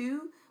position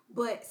too,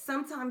 but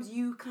sometimes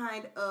you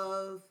kind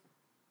of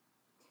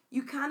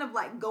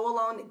like go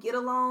along to get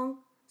along.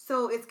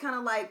 So it's kind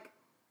of like,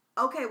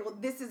 okay, well,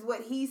 this is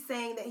what he's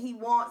saying that he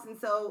wants, and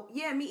so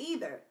yeah, me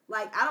either.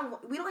 Like,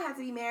 we don't have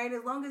to be married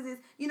as long as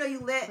it's, you know, you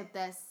let. But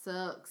that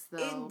sucks though.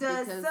 It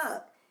does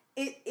suck.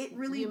 It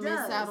really does. You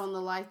miss out on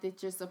the life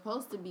that you're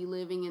supposed to be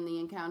living and the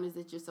encounters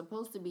that you're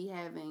supposed to be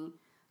having,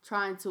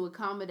 trying to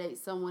accommodate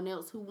someone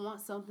else who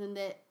wants something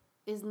that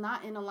is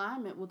not in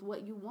alignment with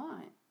what you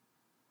want.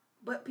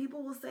 But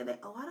people will say that,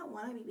 oh, I don't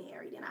want to be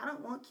married, and I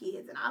don't want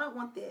kids, and I don't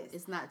want this.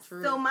 It's not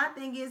true. So my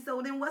thing is,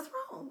 so then what's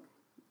wrong?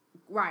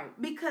 Right.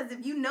 Because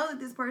if you know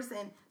that this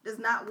person does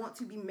not want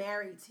to be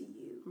married to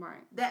you,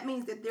 right, that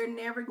means that they're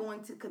never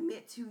going to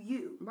commit to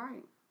you.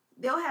 Right.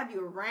 They'll have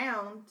you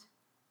around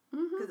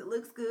because it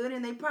looks good,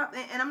 and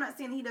and I'm not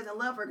saying he doesn't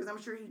love her, because I'm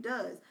sure he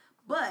does,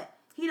 but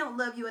he don't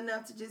love you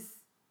enough to just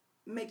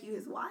make you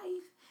his wife.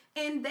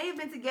 And they've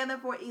been together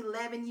for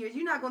 11 years.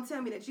 You're not going to tell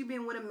me that you've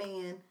been with a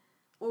man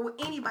or with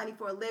anybody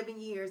for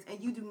 11 years and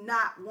you do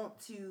not want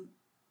to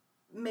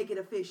make it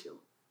official,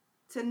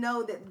 to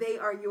know that they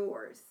are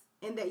yours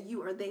and that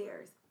you are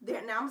theirs.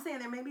 Now, I'm saying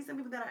there may be some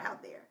people that are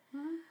out there.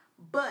 Mm-hmm.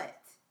 But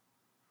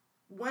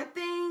one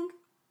thing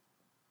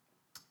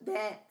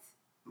that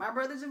my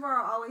brother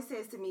Javar always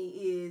says to me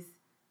is,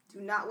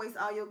 do not waste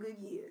all your good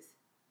years.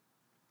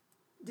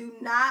 Do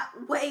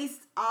not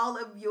waste all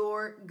of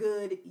your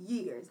good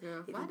years.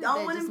 Girl, why did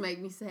that just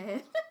make me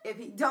sad? If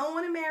he don't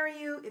want to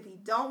marry you, if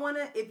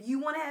you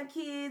want to have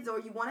kids or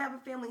you want to have a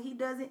family, he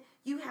doesn't,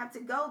 you have to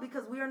go,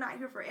 because we are not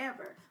here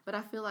forever. But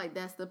I feel like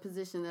that's the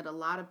position that a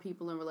lot of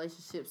people in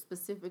relationships,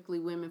 specifically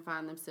women,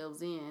 find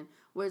themselves in,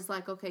 where it's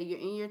like, okay, you're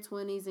in your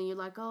 20s and you're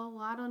like, oh,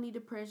 well, I don't need to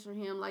pressure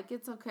him. Like,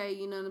 it's okay.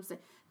 You know what I'm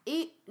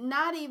saying?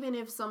 Not even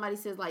if somebody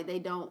says, like, they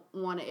don't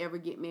want to ever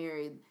get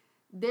married,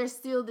 there's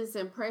still this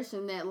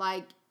impression that,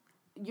 like,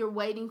 you're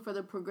waiting for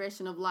the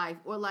progression of life.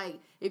 Or, like,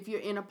 if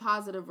you're in a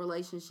positive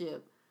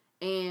relationship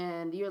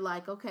and you're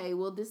like, okay,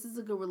 well, this is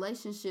a good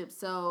relationship,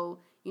 so,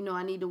 you know,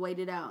 I need to wait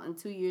it out. And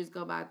 2 years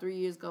go by, 3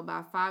 years go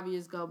by, 5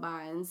 years go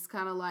by. And it's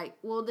kind of like,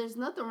 well, there's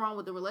nothing wrong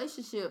with the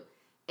relationship,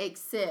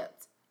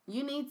 except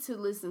you need to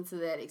listen to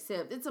that,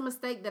 except it's a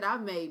mistake that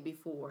I've made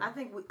before. I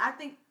think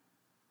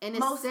and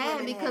it's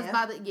sad because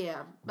by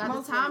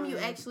the time you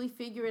actually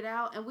figure it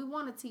out, and we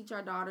want to teach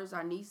our daughters,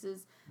 our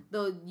nieces,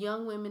 the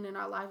young women in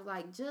our life,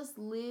 like, just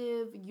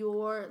live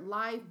your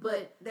life,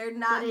 but they're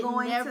not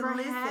going to listen. It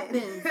never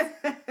happens.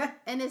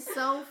 And it's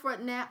so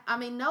now. I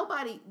mean,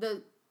 nobody.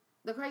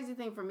 The crazy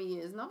thing for me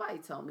is nobody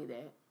told me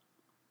that.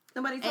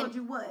 Nobody told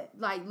you what?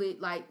 Like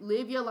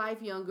live your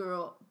life, young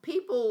girl.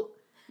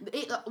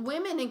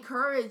 Women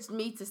encouraged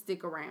me to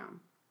stick around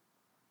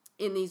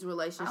in these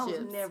relationships.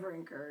 I was never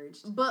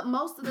encouraged. But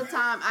most of the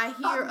time, I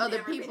hear other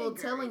people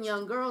telling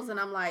young girls, and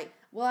I'm like,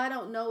 well, I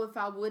don't know if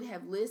I would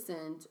have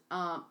listened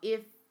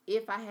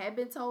if I had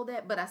been told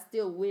that, but I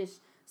still wish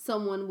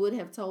someone would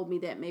have told me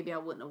that. Maybe I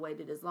wouldn't have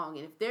waited as long.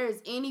 And if there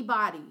is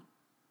anybody,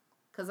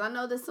 because I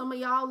know that some of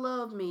y'all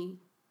love me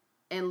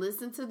and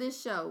listen to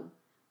this show,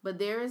 but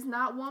there is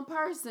not one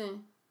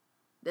person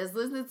that's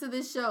listening to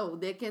this show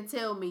that can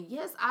tell me,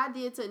 yes, I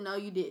did to no,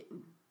 you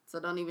didn't.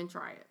 So don't even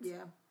try it.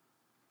 Yeah.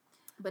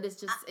 But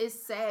it's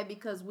sad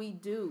because we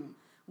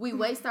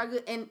waste our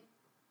good, and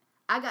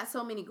I got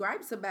so many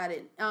gripes about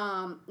it.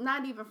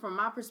 Not even from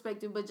my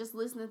perspective, but just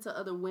listening to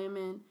other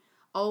women,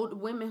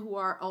 old women who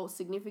are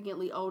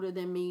significantly older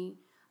than me,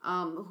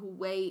 who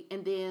wait,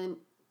 and then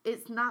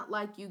it's not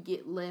like you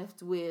get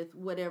left with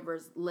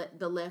whatever's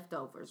the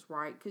leftovers,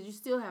 right? Because you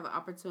still have an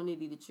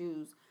opportunity to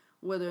choose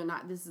whether or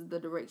not this is the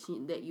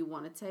direction that you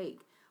want to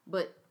take.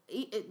 But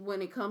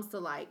when it comes to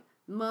like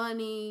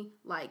money,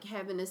 like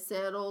having to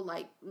settle,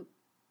 like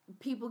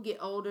people get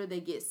older,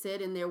 they get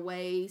set in their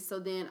ways. So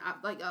then,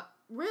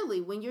 really,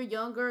 when you're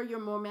younger, you're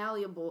more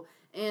malleable.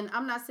 And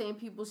I'm not saying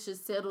people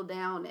should settle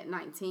down at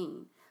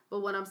 19.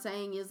 But what I'm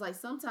saying is, like,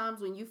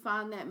 sometimes when you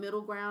find that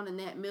middle ground and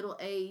that middle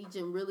age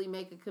and really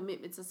make a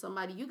commitment to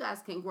somebody, you guys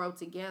can grow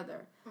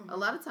together. Mm-hmm. A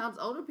lot of times,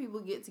 older people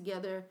get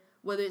together,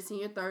 whether it's in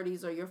your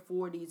 30s or your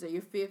 40s or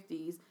your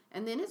 50s,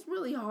 and then it's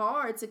really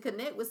hard to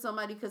connect with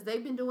somebody because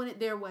they've been doing it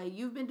their way.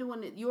 You've been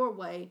doing it your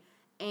way.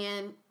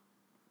 And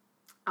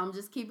I'm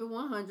just keeping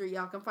 100.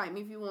 Y'all can fight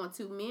me if you want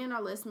to. Men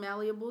are less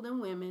malleable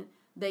than women.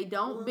 They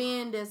don't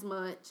bend as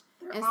much.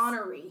 They're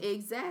ornery.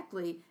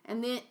 Exactly.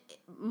 And then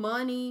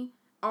money,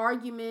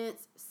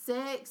 arguments,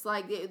 sex,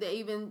 like they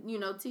even,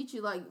 teach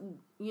you, like,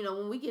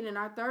 when we get in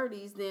our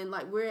 30s, then,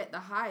 like, we're at the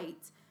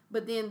height.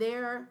 But then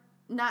they're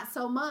not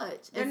so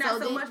much. They're not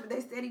so much, but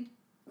they're steady,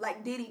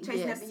 like Diddy,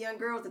 chasing after young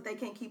girls that they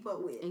can't keep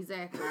up with.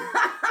 Exactly.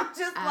 I'm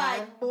just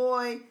like,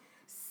 boy,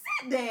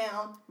 sit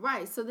down.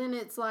 Right. So then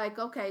it's like,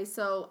 okay,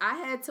 so I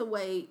had to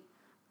wait.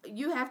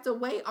 You have to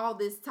wait all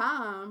this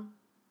time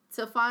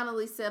to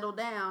finally settle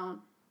down,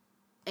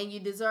 and you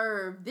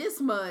deserve this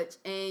much,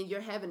 and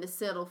you're having to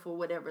settle for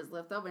whatever's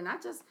left over. And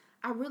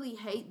I really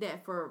hate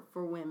that for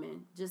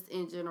women, just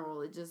in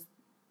general. It just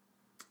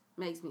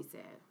makes me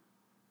sad.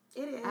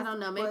 It is. I don't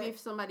know. Maybe if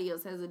somebody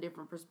else has a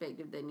different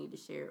perspective, they need to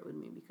share it with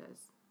me, because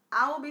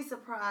I will be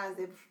surprised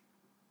if,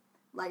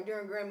 like,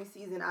 during Grammy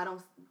season,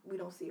 we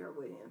don't see her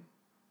with him.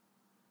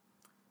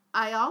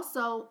 I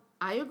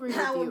agree with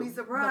you. I will be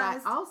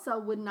surprised. But I also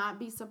would not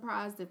be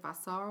surprised if I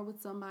saw her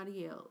with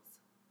somebody else.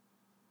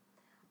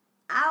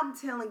 I'm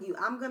telling you,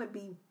 I'm going to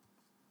be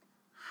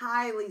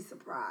highly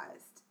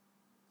surprised.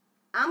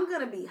 I'm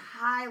going to be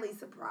highly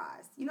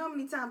surprised. You know how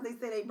many times they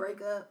say they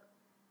break up?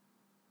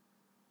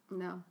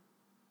 No.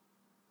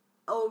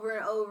 Over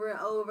and over and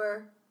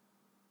over.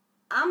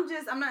 I'm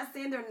not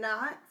saying they're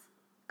not.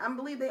 I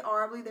believe they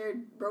are. I believe they're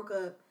broke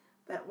up.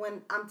 But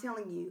when I'm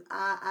telling you,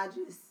 I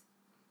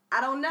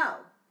don't know.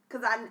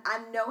 Because I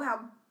know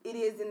how it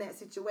is in that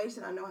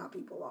situation. I know how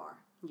people are.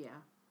 Yeah.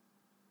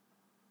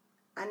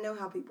 I know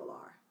how people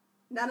are.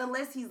 Not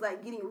unless he's,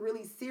 like, getting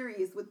really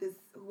serious with this,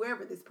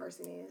 whoever this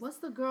person is. What's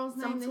the girl's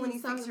name? Some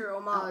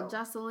 26-year-old model.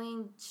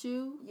 Jocelyn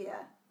Chu?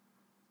 Yeah.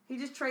 He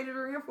just traded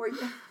her in for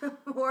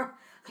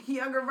a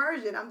younger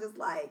version. I'm just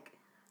like...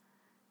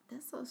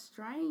 That's so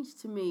strange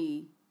to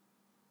me.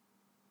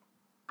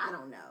 I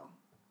don't know.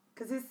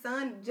 Because his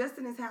son,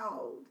 Justin, is how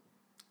old?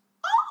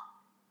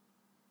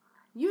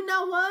 You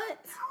know what?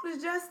 How old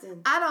is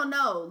Justin? I don't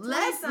know.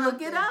 Let's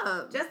look it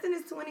up. Justin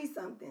is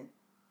 20-something.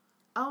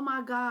 Oh,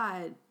 my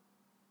God.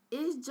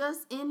 Is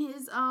just in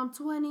his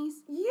 20s?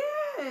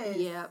 Yes.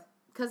 Yeah.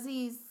 Because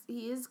he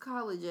is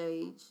college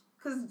age.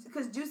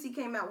 Because Juicy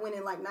came out when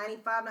in like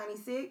 95,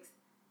 96.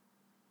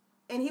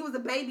 And he was a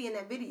baby in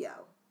that video.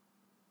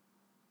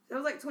 That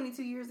was like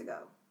 22 years ago.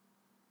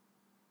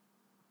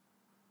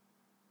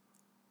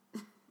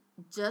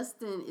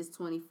 Justin is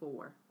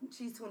 24.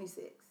 She's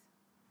 26.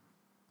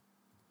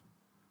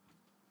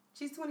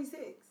 She's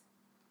 26.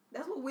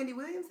 That's what Wendy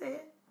Williams said.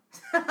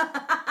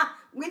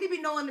 Wendy be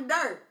knowing the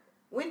dirt.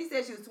 Wendy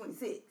said she was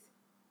 26.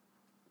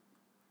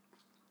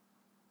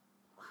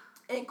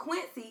 And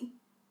Quincy,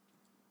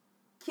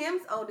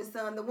 Kim's oldest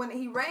son, the one that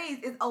he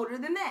raised, is older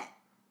than that.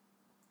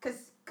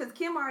 Because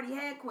Kim already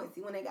had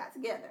Quincy when they got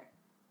together.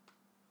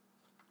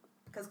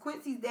 Because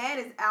Quincy's dad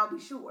is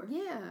Albie Shore.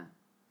 Yeah.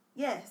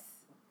 Yes.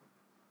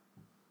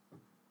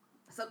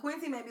 So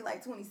Quincy may be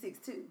like 26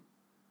 too.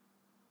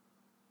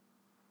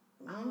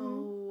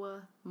 Oh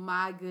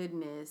my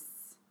goodness.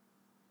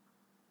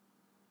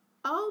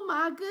 Oh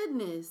my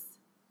goodness.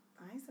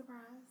 I ain't surprised.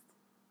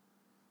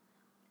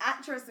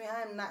 Trust me,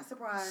 I am not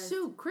surprised.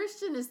 Shoot,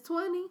 Christian is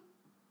 20.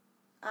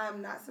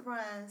 I'm not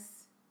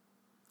surprised.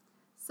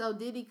 So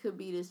Diddy could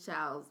be this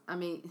child's. I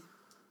mean,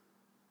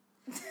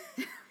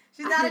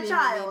 she's not a child.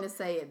 I didn't mean to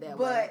say it that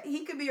way. way. But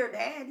he could be her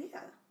dad, yeah.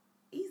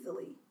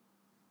 Easily.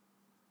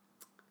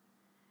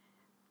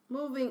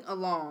 Moving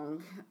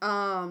along.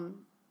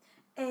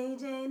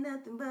 Age ain't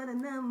nothing but a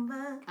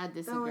number. I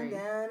disagree. Going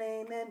down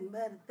ain't nothing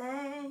but a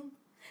thing.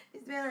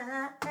 It's been a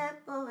lot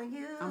for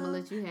you. I'm going to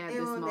let you have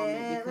this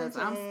moment because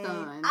I'm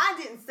stunned. I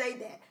didn't say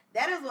that.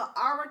 That is what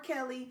R.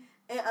 Kelly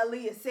and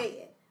Aaliyah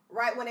said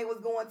right when they was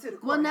going to the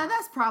courthouse. Well, now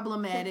that's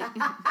problematic.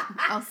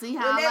 I'll see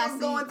how when they was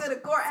going to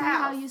the courthouse. See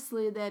how you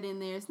slid that in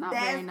there. It's not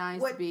very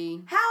nice,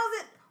 B. How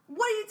is it?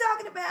 What are you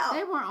talking about?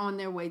 They weren't on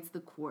their way to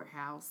the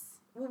courthouse.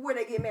 Well, where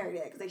they get married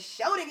at? Because they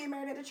showed they get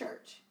married at the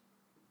church.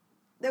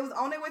 They was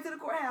on their way to the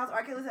courthouse.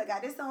 R. Kelly said, I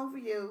got this song for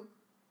you.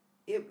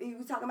 He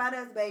was talking about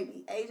us,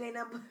 baby. Age ain't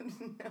nothing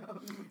but...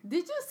 No.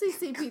 Did you see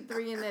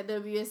CP3 in that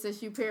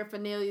WSSU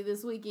paraphernalia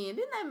this weekend?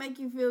 Didn't that make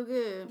you feel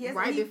good? Yes,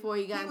 right before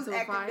he got into a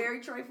fight? He was acting very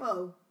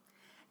Trefo.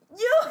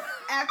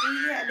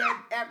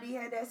 After he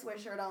had that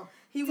sweatshirt on.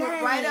 He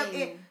went right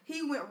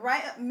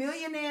up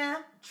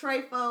millionaire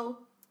Trefo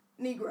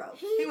Negro.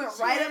 He went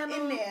right up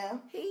in there.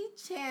 He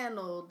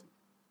channeled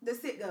the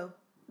sicko.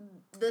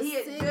 He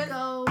had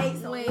just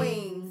ate some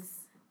wings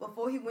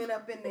before he went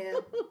up in there.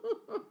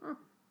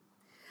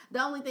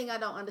 The only thing I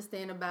don't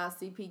understand about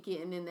CP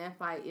getting in that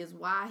fight is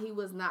why he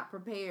was not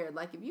prepared.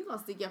 Like, if you're going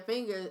to stick your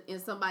finger in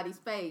somebody's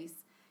face,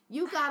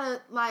 you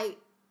gotta, like,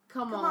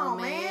 come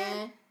on,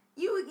 man.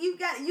 You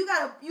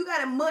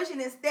gotta mush it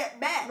and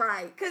step back.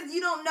 Right. Because you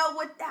don't know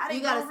how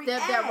they gonna react. You gotta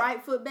step that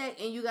right foot back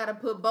and you gotta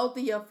put both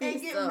of your feet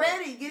and get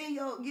ready. Get in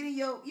your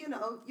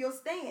your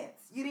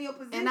stance. Get in your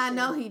position. And I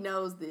know he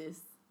knows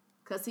this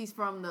because he's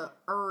from the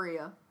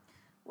area.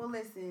 Well,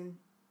 listen,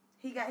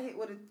 he got hit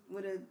with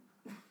a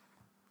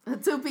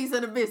two-piece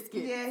of the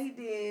biscuit. Yeah, he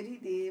did.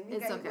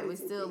 It's okay. We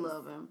still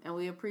love him, and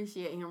we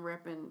appreciate him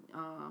repping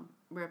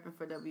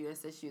for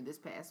WSSU this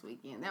past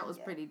weekend. That was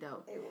pretty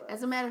dope. It was.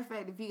 As a matter of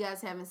fact, if you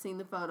guys haven't seen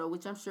the photo,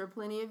 which I'm sure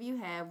plenty of you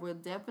have, we'll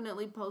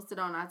definitely post it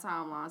on our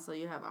timeline so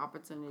you have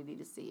opportunity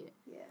to see it.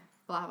 Yeah.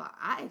 Blah blah.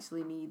 I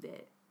actually need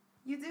that.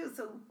 You do,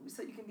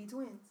 so you can be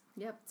twins.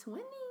 Yep,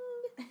 twinning.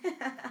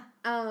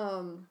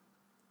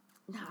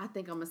 No, I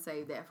think I'm gonna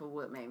save that for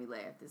what made me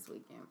laugh this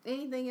weekend.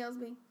 Anything else,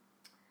 B?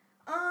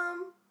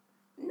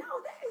 No,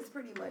 that is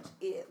pretty much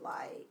it.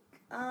 Like,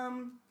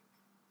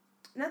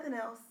 nothing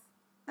else.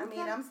 I mean,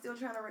 I'm still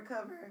trying to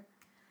recover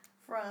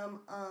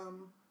from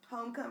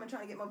homecoming,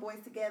 trying to get my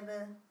boys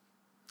together.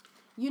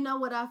 You know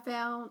what I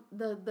found?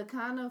 The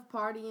kind of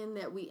partying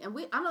that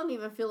I don't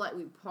even feel like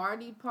we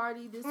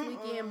partied this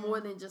weekend more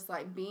than just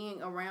like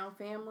being around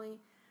family,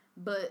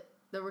 but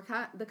the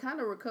kind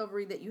of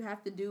recovery that you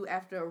have to do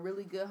after a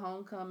really good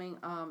homecoming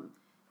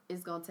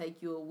is gonna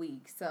take you a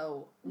week.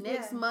 So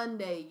next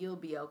Monday you'll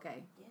be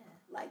okay. Yeah,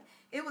 like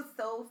it was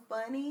so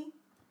funny,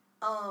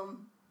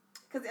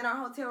 because in our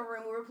hotel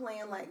room we were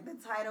playing like the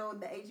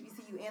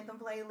HBCU anthem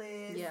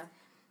playlist. Yeah,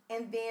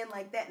 and then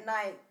like that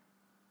night,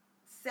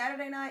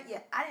 Saturday night,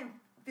 I didn't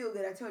feel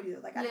good. I told you,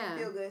 like I didn't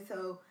feel good,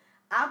 so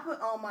I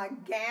put on my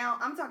gown.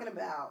 I'm talking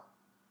about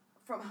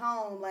from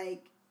home,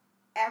 like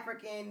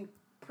African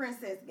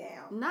princess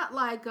gown, not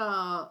like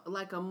a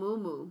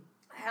muumuu.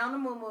 I had on a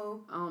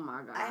muumuu. Oh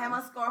my god! I had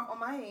my scarf on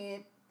my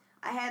head.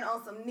 I had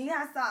on some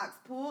knee-high socks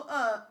pulled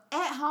up.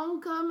 At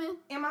homecoming?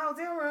 In my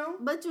hotel room.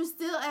 But you're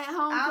still at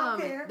homecoming. I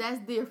don't care. That's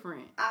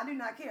different. I do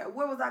not care.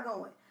 Where was I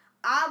going?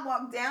 I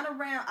walked down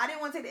around. I didn't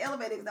want to take the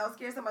elevator because I was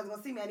scared somebody was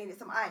going to see me. I needed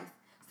some ice.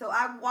 So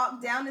I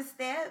walked down the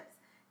steps,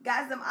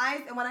 got some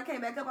ice, and when I came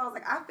back up, I was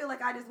like, I feel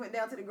like I just went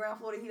down to the ground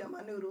floor to heat up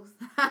my noodles.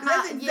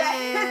 That's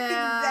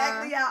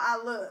exactly how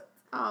I looked.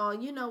 Oh,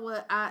 you know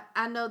what?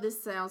 I know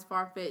this sounds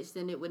far-fetched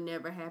and it would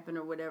never happen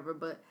or whatever,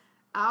 but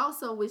I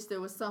also wish there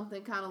was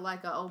something kind of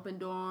like an open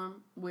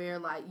dorm where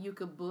like you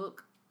could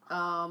book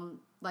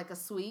like a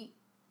suite.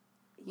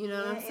 You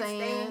know what I'm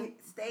saying?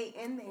 Stay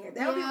in there.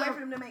 That would be a way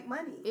for them to make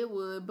money. It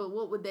would, but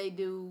what would they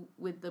do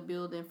with the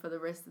building for the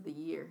rest of the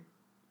year?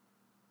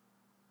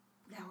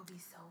 That would be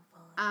so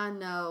fun. I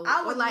know.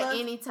 Or like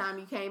anytime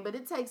you came, but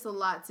it takes a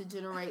lot to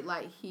generate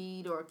like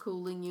heat or a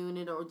cooling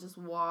unit or just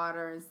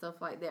water and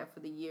stuff like that for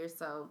the year.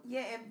 So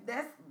yeah,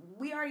 and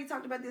we already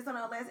talked about this on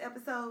our last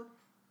episode.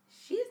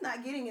 She's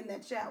not getting in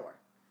that shower,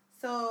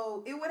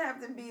 so it would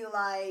have to be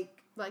like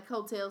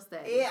hotel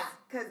stays. Yeah,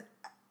 because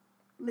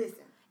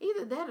listen,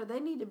 either that or they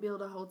need to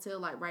build a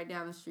hotel like right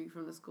down the street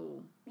from the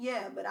school.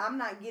 Yeah, but I'm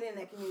not getting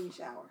that community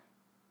shower.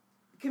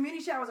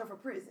 Community showers are for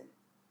prison.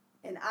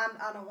 And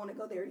I don't want to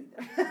go there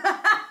either.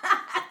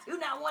 I do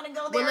not want to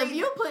go there. Well, if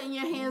you're putting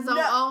your hands on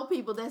old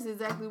people, that's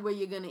exactly where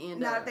you're going to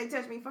end up. Not if they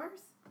touch me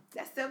first.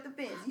 That's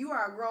self-defense. You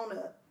are a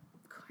grown-up.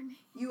 Courtney.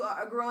 You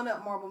are a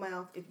grown-up, Marble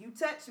Mouth. If you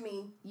touch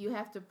me... You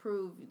have to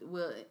prove,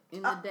 well,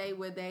 in the day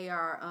where they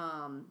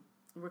are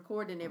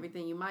recording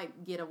everything, you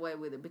might get away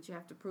with it, but you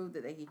have to prove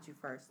that they hit you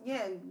first.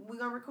 Yeah, we're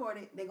going to record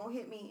it. They're going to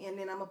hit me, and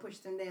then I'm going to push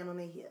them down on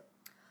their hip.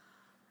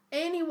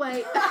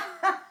 Anyway...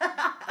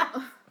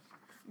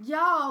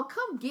 Y'all,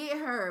 come get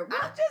her.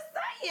 I'm just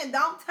saying,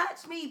 don't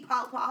touch me,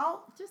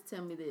 Paw. Just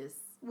tell me this.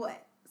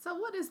 What? So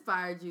what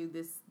inspired you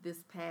this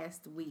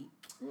past week?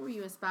 What were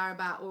you inspired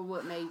by or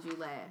what made you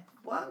laugh?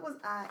 What was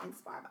I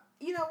inspired by?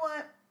 You know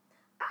what?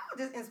 I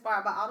was just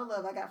inspired by all the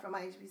love I got from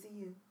my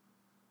HBCU.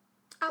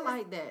 I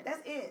like that.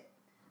 That's it.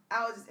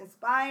 I was just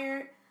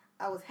inspired.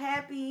 I was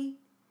happy.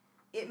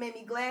 It made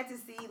me glad to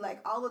see, like,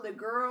 all of the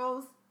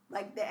girls,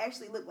 like, they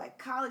actually look like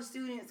college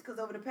students, because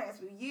over the past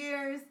few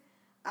years,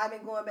 I've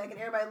been going back and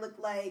everybody looked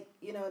like,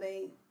 you know,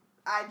 they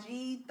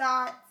IG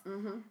thoughts.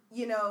 Mm-hmm.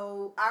 You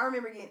know, I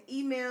remember getting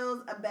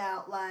emails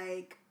about,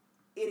 like,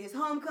 it is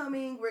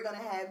homecoming. We're going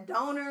to have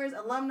donors,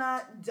 alumni.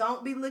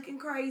 Don't be looking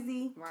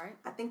crazy. Right.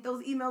 I think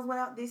those emails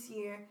went out this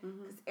year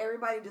Mm-hmm. because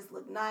everybody just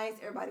looked nice.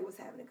 Everybody was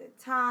having a good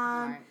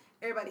time. Right.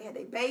 Everybody had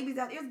their babies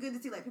out. It was good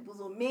to see, like, people's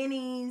little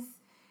minis.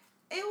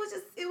 It was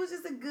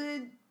just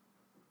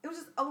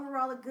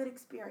overall a good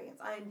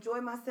experience. I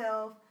enjoyed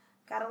myself.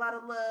 Got a lot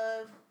of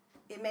love.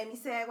 It made me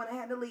sad when I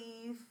had to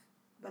leave,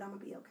 but I'm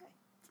going to be okay.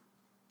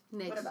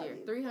 Next year,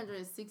 you?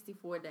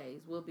 364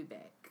 days, we'll be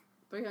back.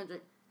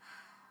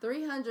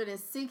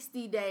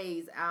 360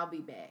 days, I'll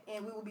be back.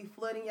 And we will be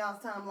flooding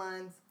y'all's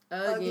timelines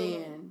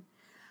Again.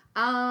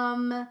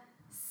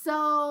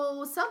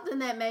 So, something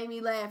that made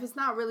me laugh, it's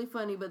not really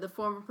funny, but the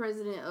former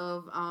president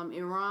of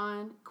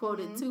Iran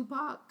quoted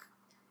Tupac.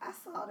 I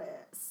saw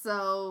that.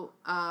 So,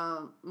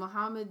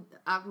 Mohammed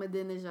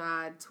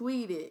Ahmadinejad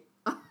tweeted,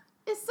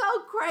 it's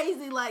so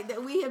crazy, like,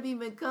 that we have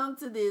even come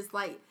to this,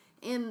 like,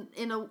 in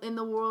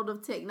the world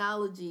of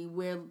technology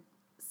where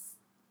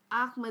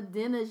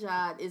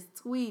Ahmadinejad is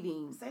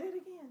tweeting. Say that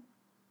again.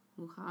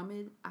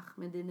 Mohammed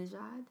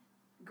Ahmadinejad.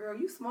 Girl,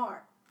 you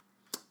smart.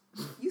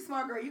 You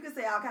smart, girl. You can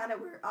say all kind of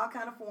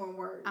foreign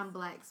words. I'm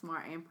black,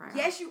 smart, and proud.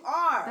 Yes, you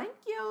are. Thank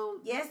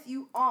you. Yes,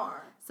 you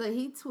are. So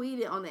he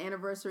tweeted on the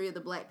anniversary of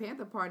the Black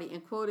Panther Party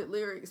and quoted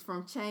lyrics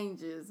from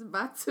Changes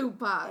by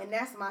Tupac. And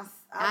that's my...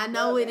 I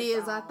know it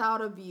is. Song. I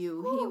thought of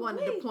you. Ooh, he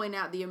wanted to point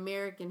out the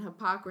American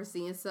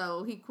hypocrisy, and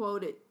so he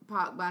quoted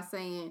Pac by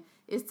saying,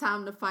 "It's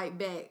time to fight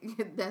back."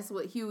 That's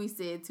what Huey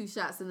said. 2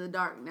 shots in the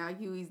dark. Now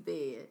Huey's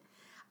dead.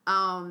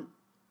 And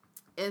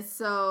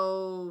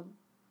so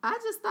I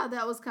just thought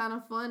that was kind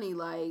of funny.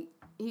 Like,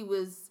 he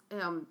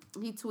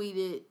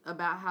tweeted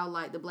about how,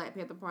 like, the Black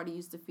Panther Party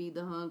used to feed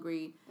the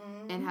hungry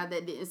and how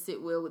that didn't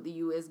sit well with the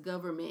U.S.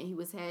 government. He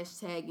was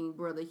hashtagging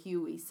Brother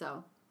Huey.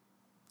 So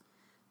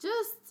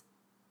just,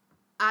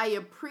 I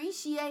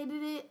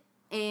appreciated it,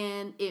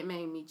 and it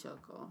made me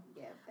chuckle.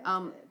 Yeah, that's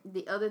good.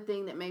 The other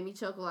thing that made me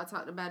chuckle, I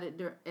talked about it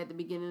at the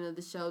beginning of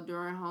the show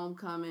during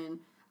homecoming,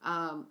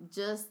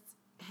 just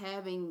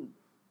having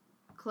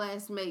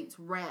classmates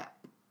rap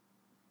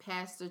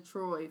Pastor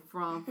Troy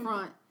from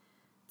front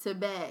to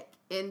back,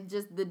 and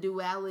just the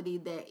duality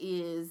that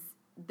is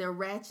the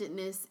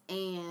ratchetness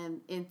and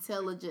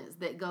intelligence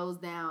that goes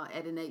down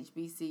at an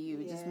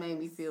HBCU. It just made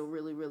me feel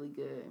really, really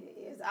good. It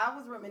is. I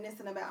was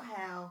reminiscing about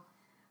how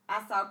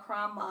I saw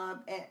Crime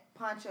Mob at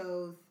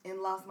Poncho's and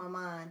lost my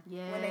mind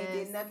when they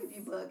did Nuck If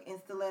You Buck and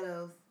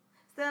Stilettos.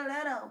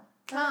 Stiletto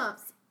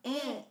Pumps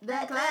in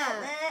the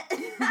club.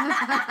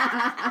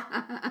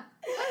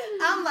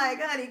 I'm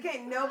like, honey,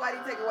 can't nobody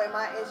take away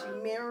my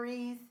SU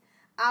memories.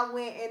 I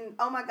went and,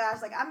 oh my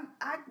gosh, like I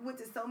went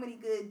to so many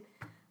good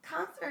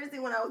concerts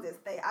when I was at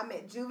State. I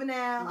met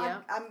Juvenile.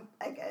 Yep. I'm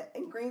like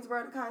in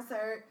Greensboro the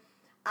concert.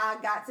 I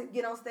got to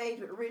get on stage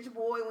with Rich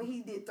Boy when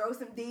he did Throw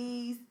Some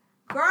D's.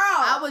 Girl,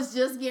 I was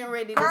just getting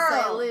ready to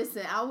say,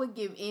 listen, I would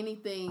give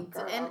anything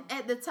to, and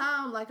at the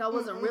time, like, I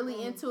wasn't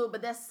really into it,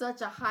 but that's such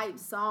a hype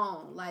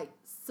song, like,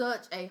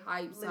 such a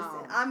hype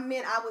song. Listen,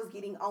 I was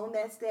getting on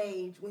that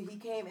stage when he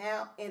came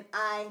out, and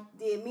I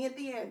did, me and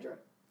Theandra.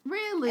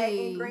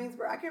 Really? In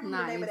Greensboro. I can't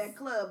remember the name of that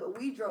club, but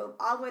we drove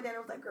all the way down. I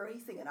was like, girl,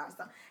 he's singing our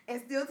song.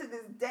 And still to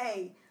this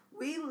day,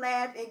 we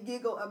laugh and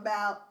giggle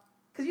about,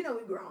 because, you know,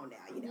 we grown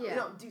now, you know, we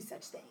don't do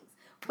such things.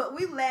 But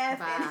we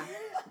laugh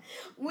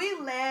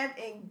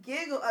and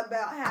giggle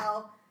about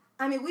how,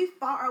 I mean, we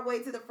fought our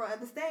way to the front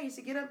of the stage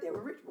to get up there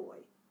with Rich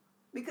Boy.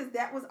 Because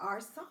that was our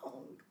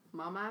song.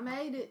 Mama, I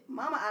made it.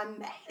 Mama, I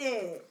made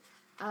it.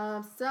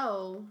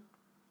 So,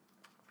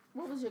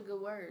 what was your good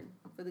word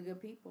for the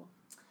good people?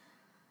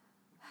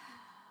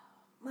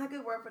 My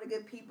good word for the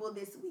good people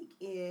this week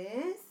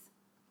is,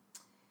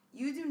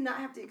 you do not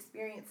have to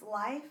experience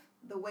life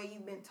the way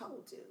you've been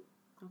told to.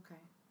 Okay.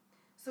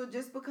 So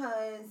just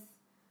because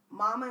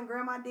Mama and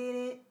Grandma did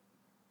it,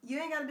 you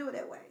ain't got to do it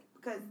that way.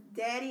 Because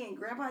Daddy and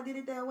Grandpa did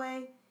it that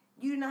way,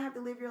 you do not have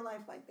to live your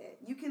life like that.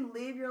 You can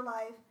live your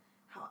life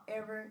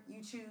however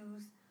you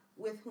choose,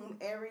 with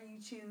whomever you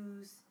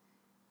choose,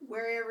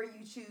 wherever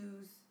you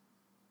choose.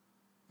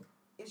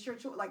 It's your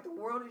choice. Like, the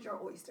world is your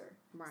oyster.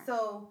 Right.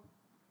 So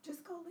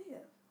just go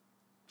live.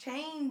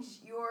 Change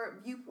your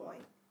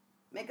viewpoint.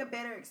 Make a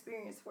better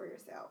experience for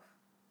yourself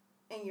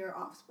and your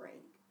offspring.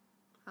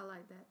 I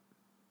like that.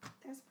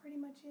 That's pretty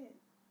much it.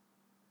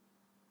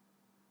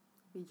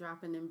 Be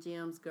dropping them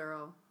gems,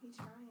 girl. Be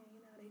trying,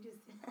 you know,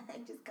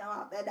 they just come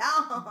off that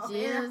dog.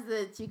 Gems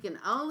that you can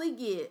only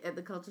get at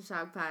the Culture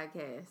Shock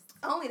Podcast.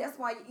 Only, that's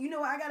why, you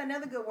know what, I got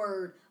another good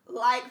word.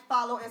 Like,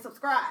 follow, and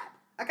subscribe.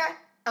 Okay?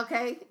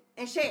 Okay.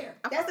 And share.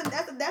 Okay.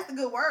 That's the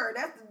good word.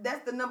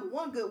 That's the number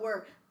one good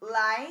word.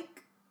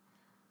 Like,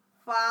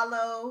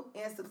 follow,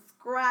 and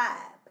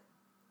subscribe.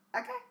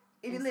 Okay?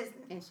 If you're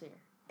listening. And share.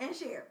 And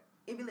share.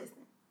 If you're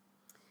listening.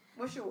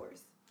 What's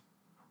yours?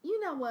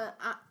 You know what?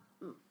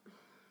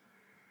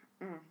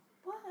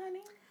 What,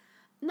 honey?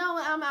 No,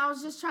 I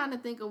was just trying to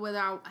think of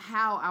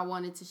how I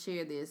wanted to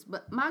share this.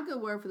 But my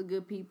good word for the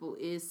good people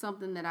is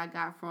something that I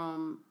got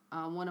from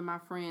one of my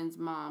friends'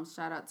 moms.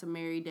 Shout out to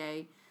Mary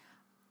Day.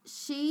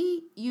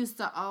 She used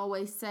to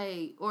always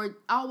say, or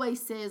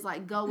always says,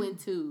 like, go in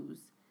twos.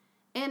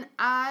 And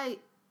I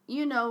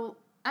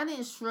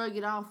didn't shrug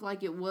it off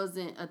like it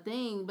wasn't a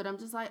thing, but I'm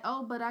just like,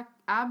 oh, but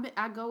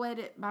I go at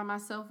it by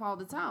myself all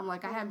the time.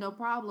 Like, I have no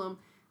problem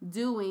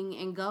doing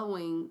and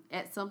going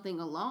at something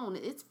alone.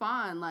 It's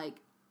fine.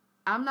 Like,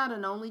 I'm not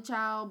an only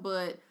child,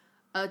 but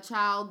a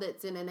child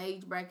that's in an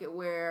age bracket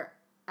where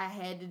I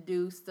had to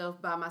do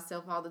stuff by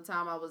myself all the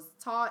time. I was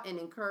taught and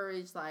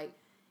encouraged, like,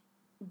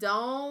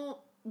 don't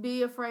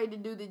be afraid to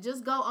do that.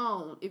 Just go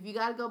on. If you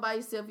got to go by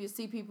yourself, you'll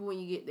see people when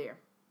you get there.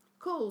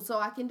 Cool. So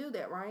I can do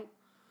that, right?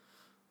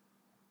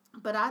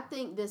 But I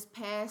think this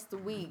past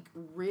week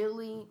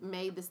really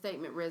made the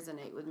statement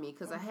resonate with me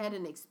because I had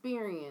an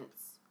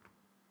experience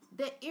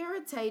that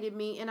irritated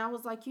me. And I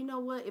was like, you know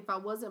what? If I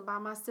wasn't by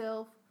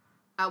myself,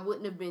 I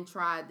wouldn't have been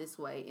tried this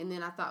way. And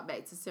then I thought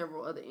back to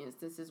several other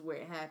instances where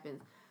it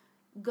happens.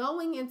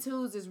 Going in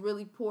twos is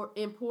really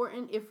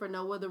important, if for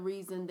no other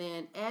reason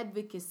than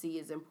advocacy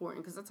is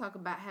important. Because I talk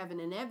about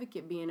having an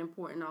advocate being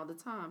important all the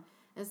time.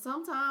 And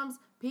sometimes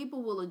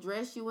people will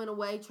address you in a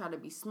way, try to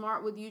be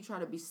smart with you, try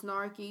to be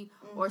snarky,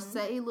 or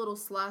say little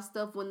sly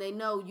stuff when they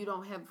know you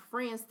don't have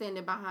friends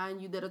standing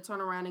behind you that'll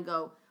turn around and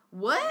go,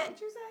 what? What'd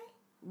you say?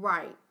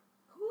 Right.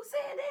 Who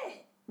said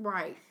that?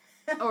 Right.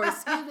 Or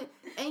excuse me.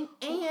 And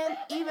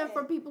even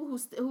for people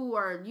who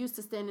are used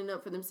to standing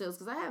up for themselves,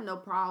 because I have no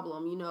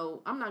problem,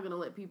 I'm not going to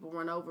let people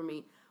run over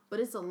me. But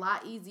it's a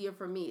lot easier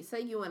for me.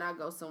 Say you and I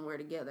go somewhere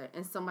together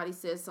and somebody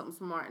says something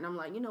smart and I'm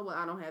like, you know what,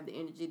 I don't have the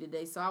energy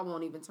today, so I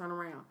won't even turn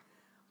around.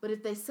 But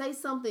if they say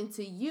something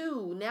to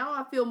you, now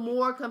I feel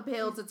more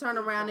compelled to turn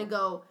around and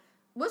go,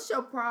 what's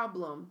your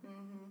problem?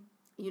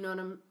 Mm-hmm. You know what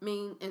I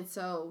mean? And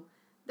so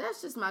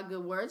that's just my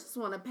good word. I just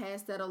want to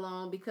pass that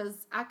along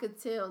because I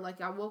could tell,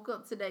 like, I woke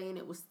up today and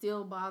it was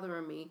still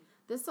bothering me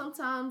that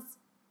sometimes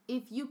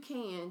if you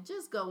can,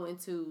 just go in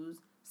twos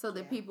so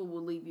that people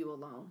will leave you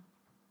alone.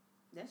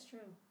 That's true.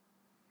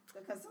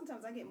 Because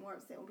sometimes I get more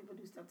upset when people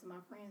do stuff to my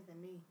friends than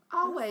me.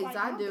 Always, like,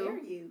 I do. How dare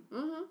you?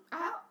 Mm-hmm.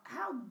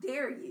 How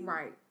dare you?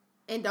 Right.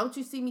 And don't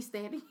you see me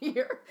standing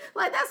here?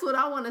 Like, that's what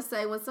I want to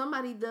say. When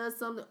somebody does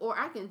something, or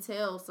I can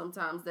tell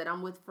sometimes that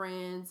I'm with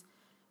friends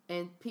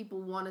and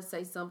people want to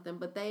say something,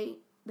 but they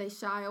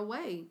shy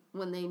away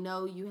when they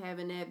know you have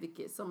an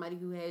advocate, somebody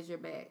who has your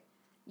back.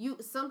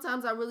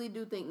 Sometimes I really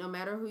do think no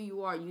matter who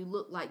you are, you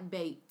look like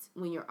bait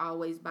when you're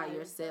always by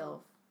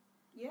yourself.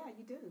 Yeah,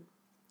 you do.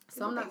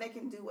 Some think they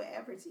can do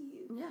whatever to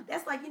you. Yeah.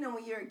 That's like,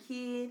 when you're a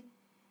kid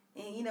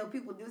and,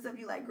 people do stuff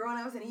you like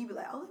grown-ups and you be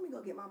like, oh, let me go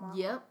get my mama.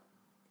 Yep.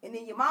 And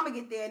then your mama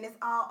get there and it's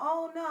all,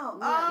 oh, no.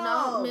 Yeah,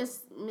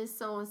 no, Miss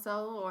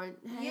So-and-so or,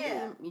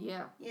 hey.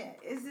 Yeah. Yeah.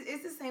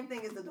 It's the same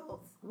thing as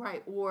adults.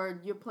 Right. Or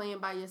you're playing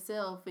by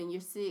yourself and you're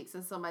 6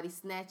 and somebody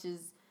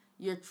snatches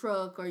your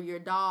truck or your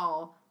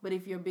doll. But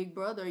if your big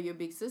brother or your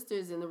big sister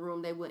is in the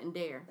room, they wouldn't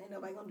dare. Ain't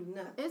nobody gonna do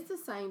nothing. It's the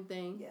same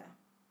thing. Yeah.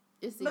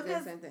 It's the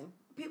exact same thing.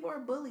 People are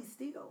bullies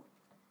still.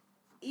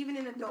 Even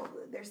in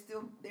adulthood, they're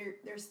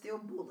still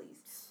bullies.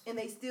 And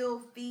they still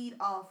feed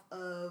off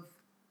of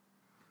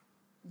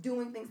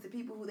doing things to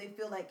people who they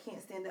feel like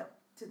can't stand up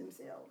to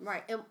themselves.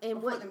 Right.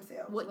 And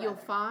what you'll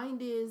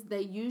find is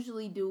they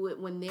usually do it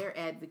when their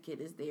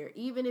advocate is there,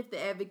 even if the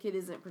advocate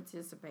isn't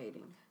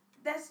participating.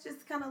 That's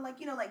just kind of like,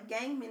 like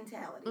gang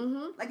mentality.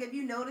 Mm-hmm. Like if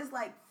you notice,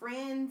 like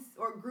friends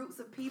or groups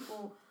of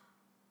people,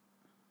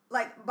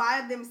 like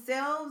by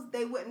themselves,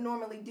 they wouldn't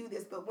normally do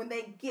this. But when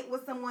they get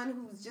with someone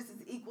who's just as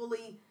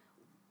equally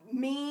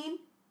mean,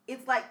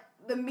 it's like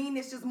the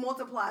meanness just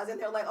multiplies.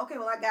 And they're like, okay,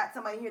 well, I got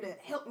somebody here to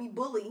help me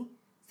bully.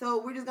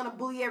 So we're just going to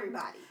bully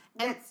everybody.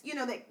 That's,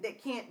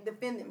 that can't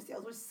defend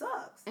themselves, which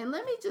sucks. And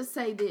let me just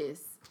say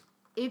this.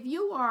 If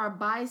you are a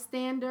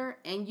bystander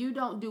and you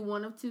don't do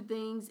one of two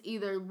things,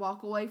 either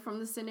walk away from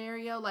the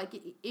scenario. Like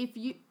if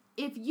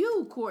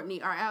you,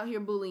 Courtney, are out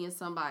here bullying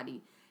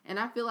somebody and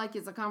I feel like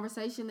it's a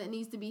conversation that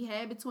needs to be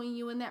had between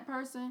you and that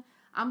person,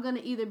 I'm going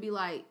to either be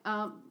like,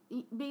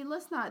 B,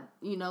 let's not,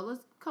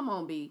 come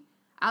on, B.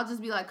 I'll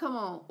just be like, come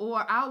on.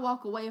 Or I'll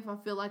walk away if I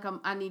feel like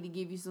I need to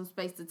give you some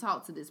space to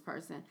talk to this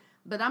person.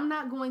 But I'm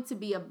not going to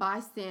be a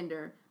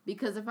bystander,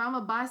 because if I'm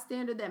a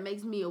bystander, that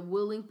makes me a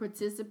willing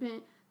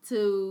participant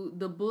to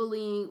the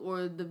bullying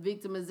or the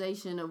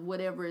victimization of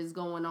whatever is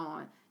going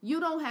on. You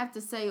don't have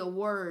to say a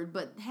word,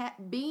 but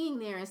being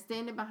there and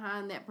standing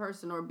behind that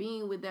person or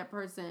being with that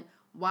person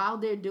while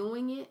they're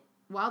doing it,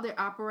 while they're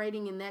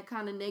operating in that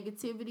kind of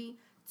negativity,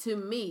 to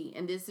me,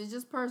 and this is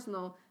just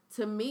personal,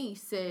 to me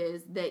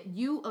says that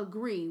you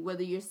agree,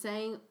 whether you're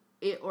saying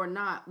it or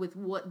not, with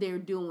what they're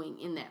doing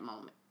in that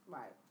moment.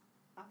 Right.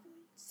 I feel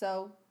you.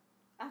 So,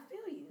 I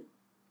feel you.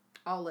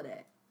 All of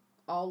that.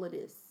 All of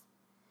this.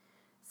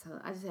 So,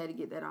 I just had to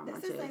get that on my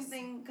chest. That's the same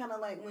thing, kind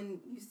of like when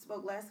you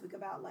spoke last week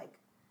about, like,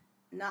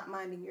 not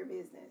minding your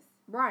business.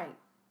 Right.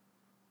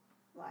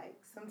 Like,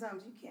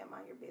 sometimes you can't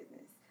mind your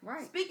business.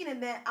 Right. Speaking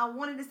of that, I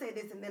wanted to say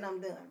this and then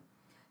I'm done.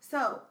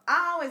 So,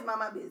 I always mind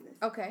my business.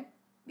 Okay.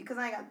 Because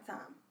I ain't got the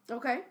time.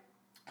 Okay.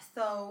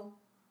 So,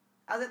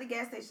 I was at the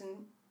gas station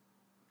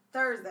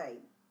Thursday,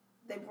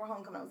 day before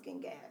homecoming. I was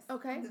getting gas.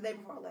 Okay. The day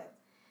before I left.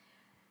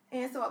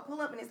 And so I pull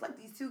up and it's like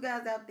these two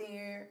guys out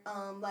there,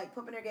 like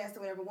pumping their gas or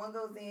whatever. One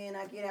goes in,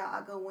 I get out,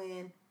 I go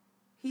in.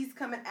 He's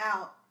coming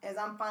out as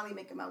I'm finally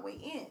making my way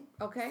in.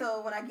 Okay.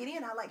 So when I get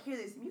in, I like hear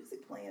this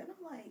music playing, and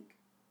I'm like,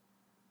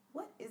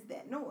 what is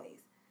that noise?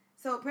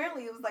 So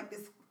apparently it was like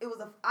this, it was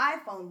an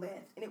iPhone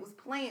left, and it was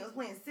playing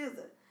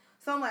SZA.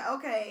 So I'm like,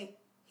 okay,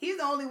 he's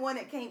the only one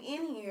that came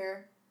in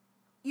here,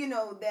 you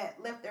know,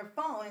 that left their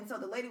phone. And so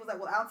the lady was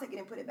like, well, I'll take it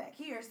and put it back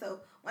here.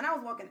 So when I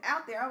was walking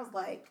out there, I was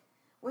like,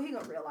 well, he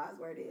gonna realize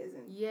where it is.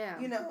 And,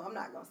 you know, I'm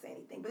not gonna say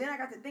anything. But then I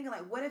got to thinking,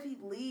 like, what if he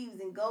leaves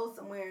and goes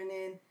somewhere and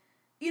then,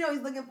 you know,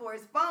 he's looking for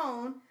his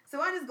phone.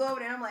 So I just go over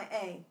there and I'm like,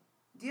 hey,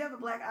 do you have a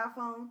black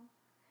iPhone?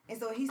 And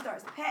so he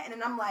starts patting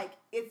and I'm like,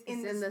 it's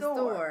in the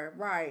store.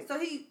 Right. So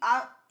he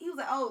was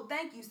like, oh,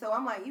 thank you. So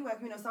I'm like, you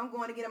welcome, you know, so I'm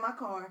going to get in my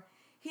car.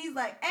 He's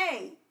like,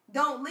 hey,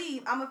 don't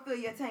leave. I'm gonna fill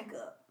your tank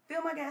up.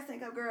 Fill my gas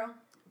tank up, girl.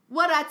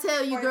 What I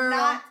tell you,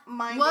 girl?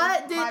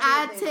 What did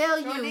I tell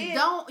you?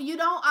 You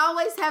don't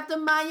always have to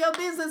mind your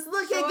business.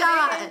 Look at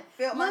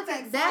God. Look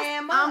at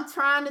that. I'm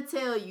trying to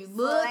tell you.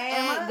 Look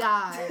at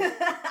God.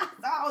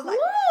 So I was like,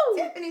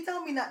 Tiffany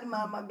told me not to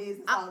mind my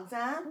business all the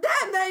time.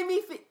 That made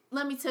me feel.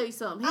 Let me tell you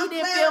something. He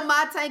didn't fill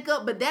my tank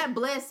up, but that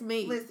blessed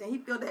me. Listen, he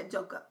filled that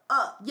joker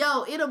up.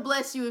 Yo, it'll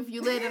bless you if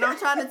you let it. I'm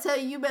trying to tell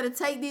you, you better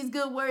take these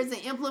good words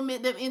and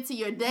implement them into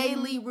your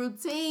daily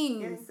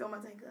routines. Yeah, he filled my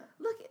tank up.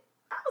 Look at.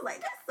 I was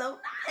like, that's so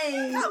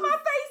nice. Got my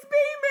face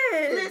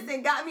beaming.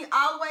 Listen, got me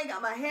all the way,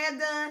 got my hair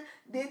done,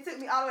 then took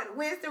me all the way to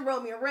Winston,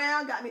 rolled me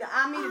around, got me to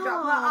Ami to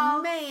drop her off.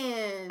 Oh,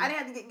 man. I didn't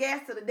have to get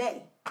gas till the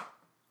day.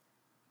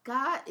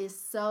 God is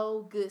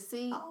so good.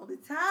 See? All the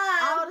time.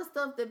 All the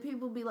stuff that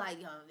people be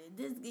like, yo,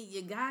 this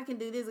your God can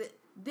do this.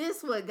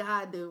 This what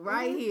God do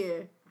right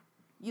here.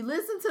 You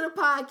listen to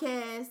the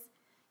podcast,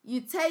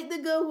 you take the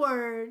good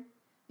word,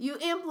 you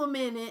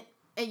implement it,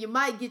 and you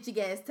might get your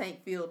gas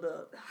tank filled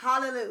up.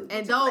 Hallelujah.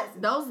 And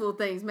those little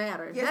things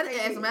matter.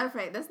 Yes, As a matter of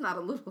fact, that's not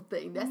a little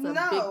thing. That's a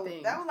big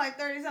thing. That was like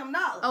 $30-something.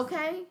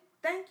 Okay.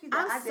 Thank you.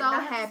 I'm so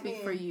happy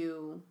for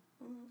you.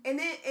 And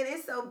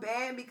it's so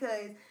bad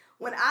because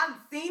when I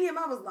seen him,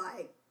 I was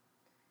like,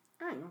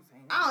 I ain't gonna say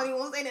that. I don't even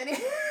want to say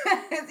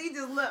that because he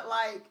just looked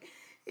like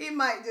he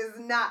might just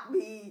not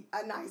be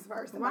a nice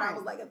person. Right. But I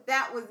was like, if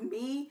that was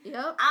me,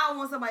 I don't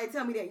want somebody to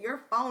tell me that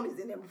your phone is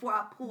in there before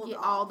I pull it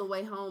off. All the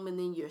way home and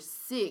then you're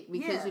sick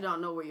because you don't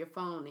know where your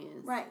phone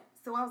is. Right.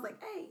 So I was like,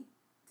 hey,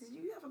 did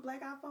you have a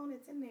black iPhone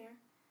that's in there?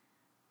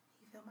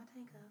 He filled my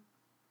tank up.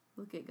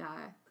 Look at God.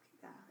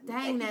 Look at God.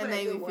 Dang, that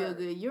made me feel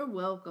good. You're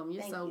welcome.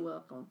 You're so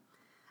welcome.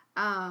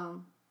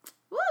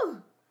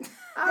 Woo.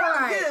 All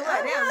right.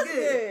 That was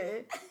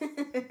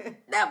good.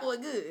 That boy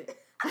good.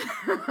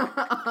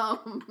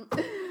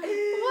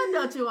 What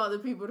don't you want the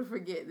people to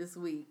forget this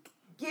week?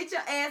 Get your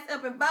ass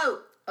up and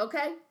vote.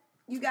 Okay.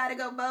 You got to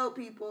go vote,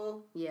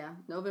 people. Yeah.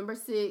 November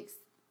 6th.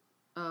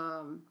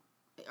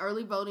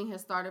 Early voting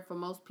has started for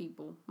most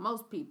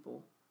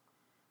people.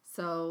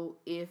 So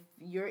if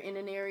you're in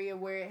an area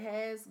where it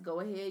has, go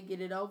ahead, get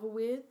it over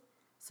with.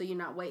 So you're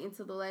not waiting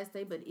till the last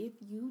day. But if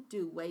you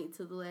do wait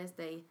until the last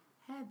day,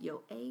 have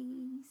your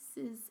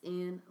aces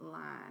in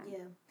line.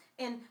 Yeah.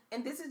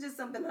 And this is just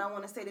something that I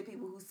want to say to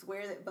people who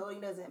swear that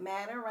voting doesn't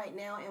matter. Right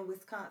now in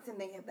Wisconsin,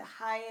 they have the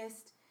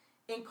highest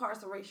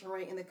incarceration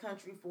rate in the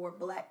country for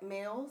black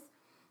males.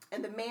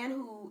 And the man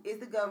who is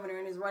the governor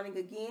and is running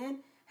again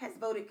has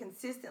voted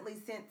consistently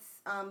since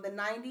the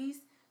 90s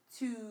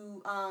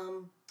to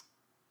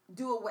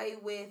do away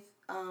with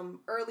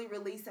early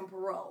release and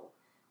parole,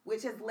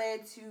 which has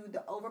led to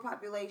the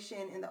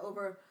overpopulation and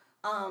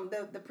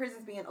the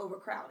prisons being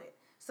overcrowded.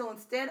 So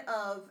instead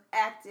of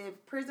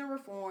active prison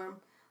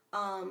reform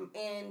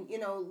and, you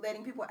know,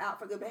 letting people out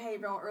for good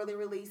behavior on early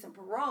release and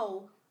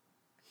parole,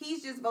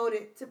 he's just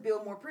voted to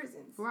build more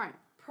prisons. Right.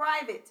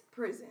 Private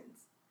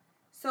prisons.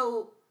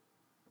 So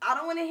I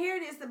don't want to hear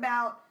this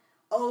about,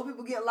 oh,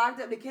 people get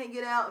locked up, they can't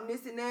get out, and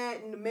this and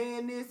that, and the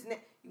man this and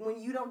that, when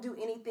you don't do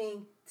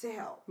anything to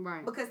help.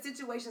 Right. Because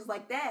situations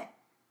like that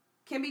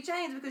can be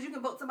changed because you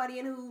can vote somebody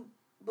in who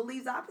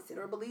believes opposite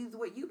or believes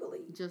what you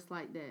believe. Just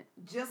like that.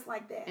 Just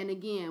like that. And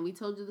again, we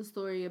told you the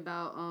story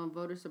about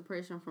voter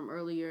suppression from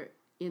earlier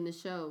in the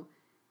show.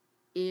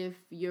 If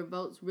your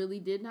votes really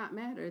did not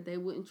matter, they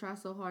wouldn't try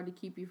so hard to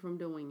keep you from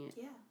doing it.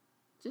 Yeah.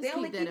 Just they keep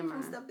only that keep in you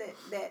mind. from stuff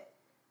that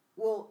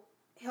will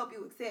help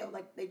you excel.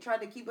 Like, they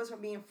tried to keep us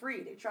from being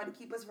free. They tried to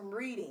keep us from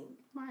reading.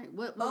 Right.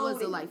 What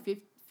was it, like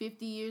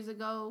 50 years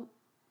ago?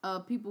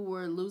 People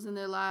were losing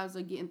their lives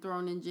or getting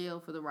thrown in jail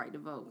for the right to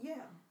vote.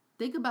 Yeah.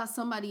 Think about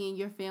somebody in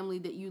your family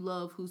that you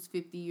love who's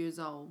 50 years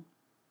old.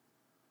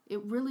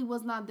 It really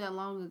was not that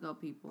long ago,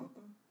 people.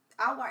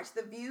 I watched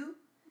The View.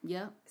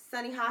 Yep.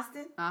 Sunny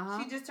Hostin.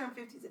 Uh-huh. She just turned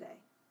 50 today.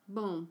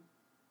 Boom.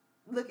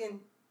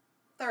 Looking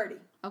 30.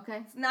 Okay.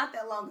 It's not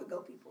that long ago,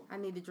 people. I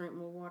need to drink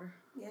more water.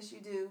 Yes, you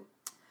do.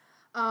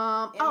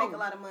 And make a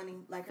lot of money.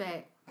 Like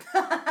fact.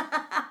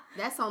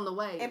 That's on the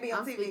way. And be on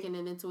I'm TV. speaking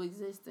it into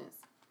existence.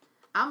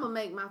 I'm going to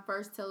make my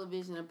first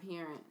television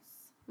appearance.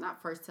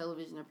 Not first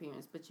television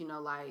appearance, but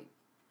like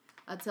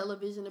a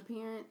television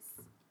appearance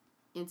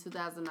in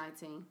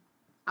 2019.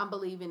 I'm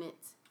believing it.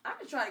 I'm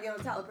just trying to get on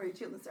the Tyler Perry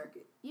chilling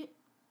circuit. Yeah.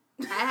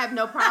 I have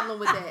no problem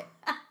with that.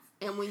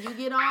 And when you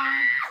get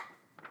on,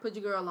 put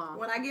your girl on.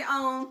 When I get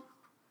on,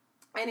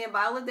 and then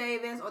Viola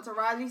Davis or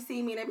Taraji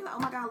see me, and they be like, oh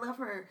my God, I love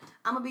her.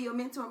 I'm going to be your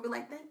mentor and be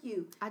like, thank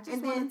you. I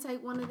just want to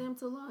take one of them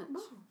to lunch.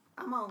 Boom,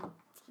 I'm on.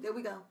 There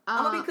we go.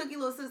 I'm going to be Cookie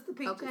Little Sister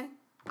Peaches. Okay.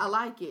 I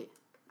like it.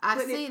 I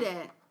see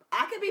that.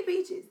 I could be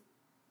Peaches.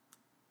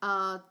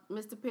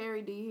 Mr.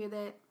 Perry, do you hear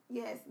that?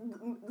 Yes.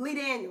 Lee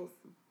Daniels.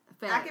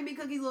 Fact. I can be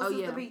Cookie Little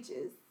Sister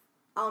Peaches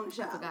on the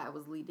show. I forgot it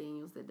was Lee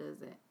Daniels that does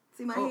that.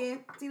 See my head?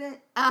 See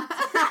that?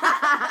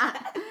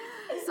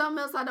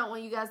 Something else I don't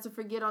want you guys to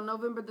forget, on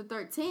November the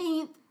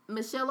 13th,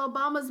 Michelle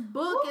Obama's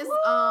book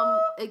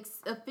is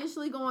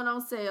officially going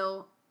on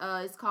sale.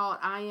 It's called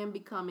I Am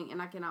Becoming,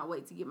 and I cannot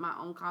wait to get my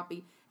own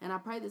copy. And I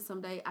pray that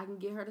someday I can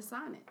get her to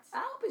sign it. I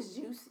hope it's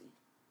juicy.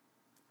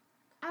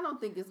 I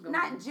don't think it's going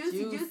to be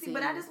juicy,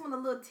 but I just want a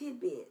little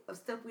tidbit of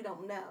stuff we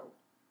don't know.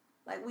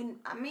 Like, we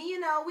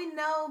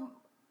know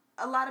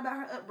a lot about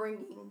her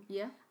upbringing.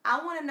 Yeah. I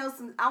want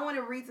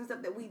to read some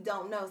stuff that we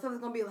don't know.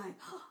 Something's going to be like,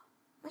 oh,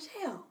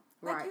 Michelle.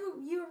 Like, right.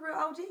 You're a real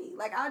OG.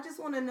 Like, I just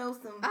want to know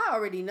some. I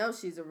already know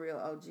she's a real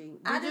OG.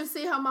 Did you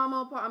see her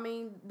mama,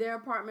 their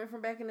apartment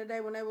from back in the day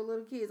when they were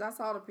little kids? I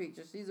saw the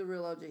picture. She's a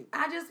real OG.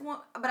 I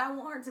want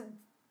her to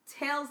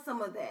tell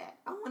some of that.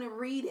 I want to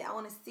read it. I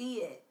want to see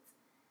it.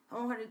 I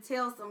want her to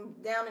tell some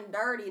down and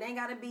dirty. It ain't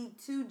got to be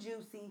too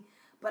juicy,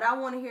 but I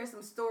want to hear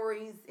some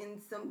stories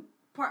in some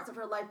parts of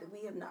her life that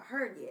we have not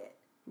heard yet.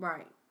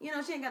 Right.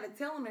 She ain't got to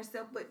tell them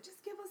herself, but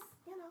just give us,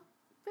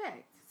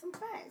 facts. Some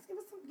facts. Give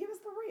us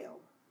the real.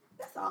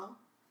 That's all.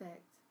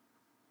 Facts.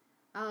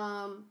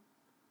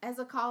 As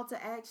a call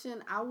to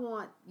action, I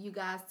want you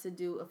guys to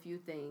do a few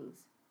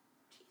things.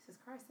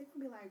 Jesus Christ, they're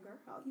gonna be like, girl,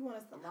 you want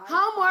us to like,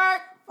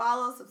 homework,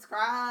 follow,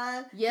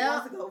 subscribe, yeah, you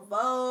want us to go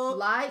vote,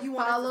 like, you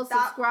follow,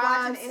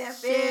 subscribe,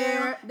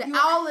 share,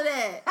 all of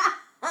that.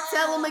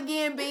 Tell them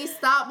again, B,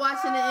 stop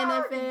watching the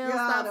NFL,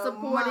 stop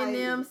supporting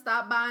them,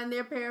 stop buying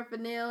their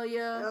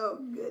paraphernalia. Oh,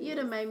 goodness. You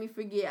done made me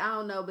forget. I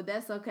don't know, but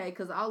that's okay,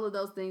 because all of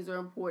those things are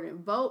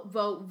important. Vote.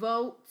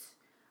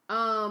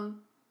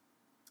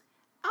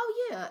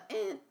 Oh yeah,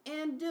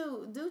 and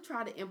do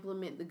try to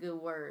implement the good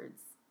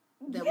words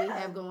that we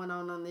have going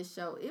on this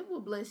show. It will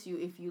bless you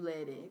if you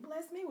let it. He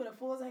blessed me with a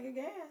full tank of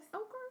gas.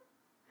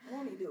 Okay.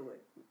 Won't he do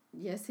it?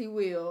 Yes, he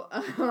will.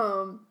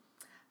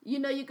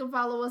 You can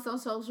follow us on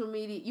social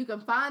media. You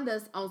can find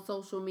us on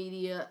social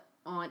media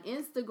on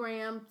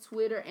Instagram,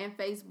 Twitter, and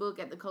Facebook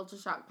at the Culture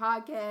Shock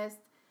Podcast.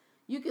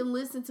 You can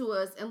listen to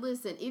us, and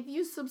listen, if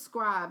you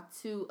subscribe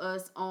to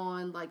us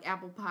on like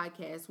Apple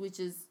Podcasts, which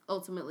is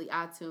ultimately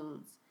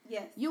iTunes,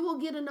 yes, you will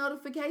get a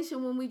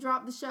notification when we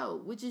drop the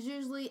show, which is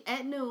usually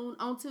at noon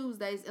on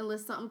Tuesdays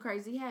unless something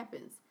crazy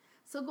happens.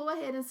 So go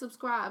ahead and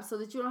subscribe so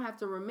that you don't have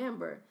to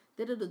remember,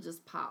 that it'll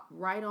just pop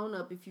right on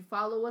up. If you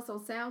follow us on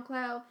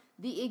SoundCloud,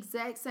 the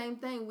exact same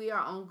thing. We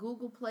are on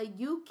Google Play.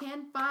 You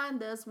can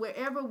find us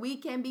wherever we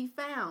can be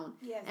found.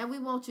 Yes. And we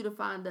want you to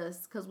find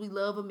us because we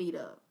love a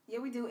meetup. Yeah,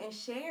 we do. And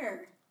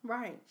share.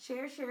 Right.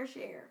 Share. Fact.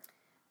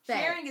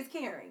 Sharing is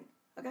caring.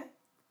 Okay?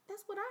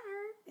 That's what I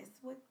heard.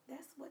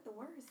 That's what the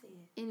word said.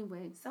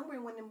 Anyway. Somewhere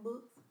in one of them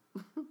books.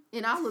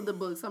 In all of the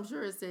books, I'm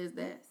sure it says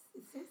that.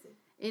 Yes, it says it.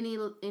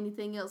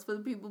 Anything else for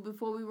the people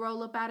before we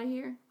roll up out of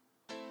here?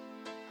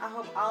 I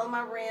hope all of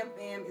my Ram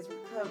fam is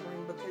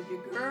recovering because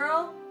your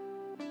girl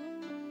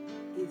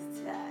is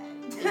tired.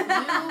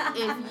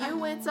 If you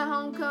went to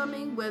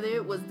homecoming, whether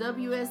it was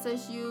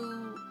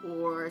WSSU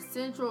or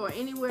Central or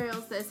anywhere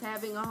else that's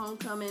having a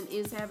homecoming,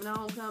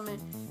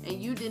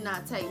 and you did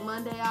not take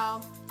Monday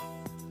off,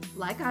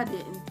 like I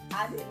didn't.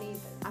 I didn't either.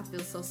 I feel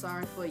so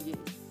sorry for you.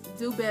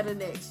 Do better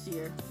next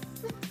year.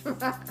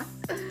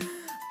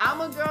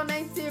 I'm a girl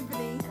named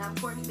Tiffany. And I'm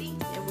Cortney B.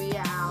 And we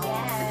out.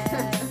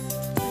 Yes.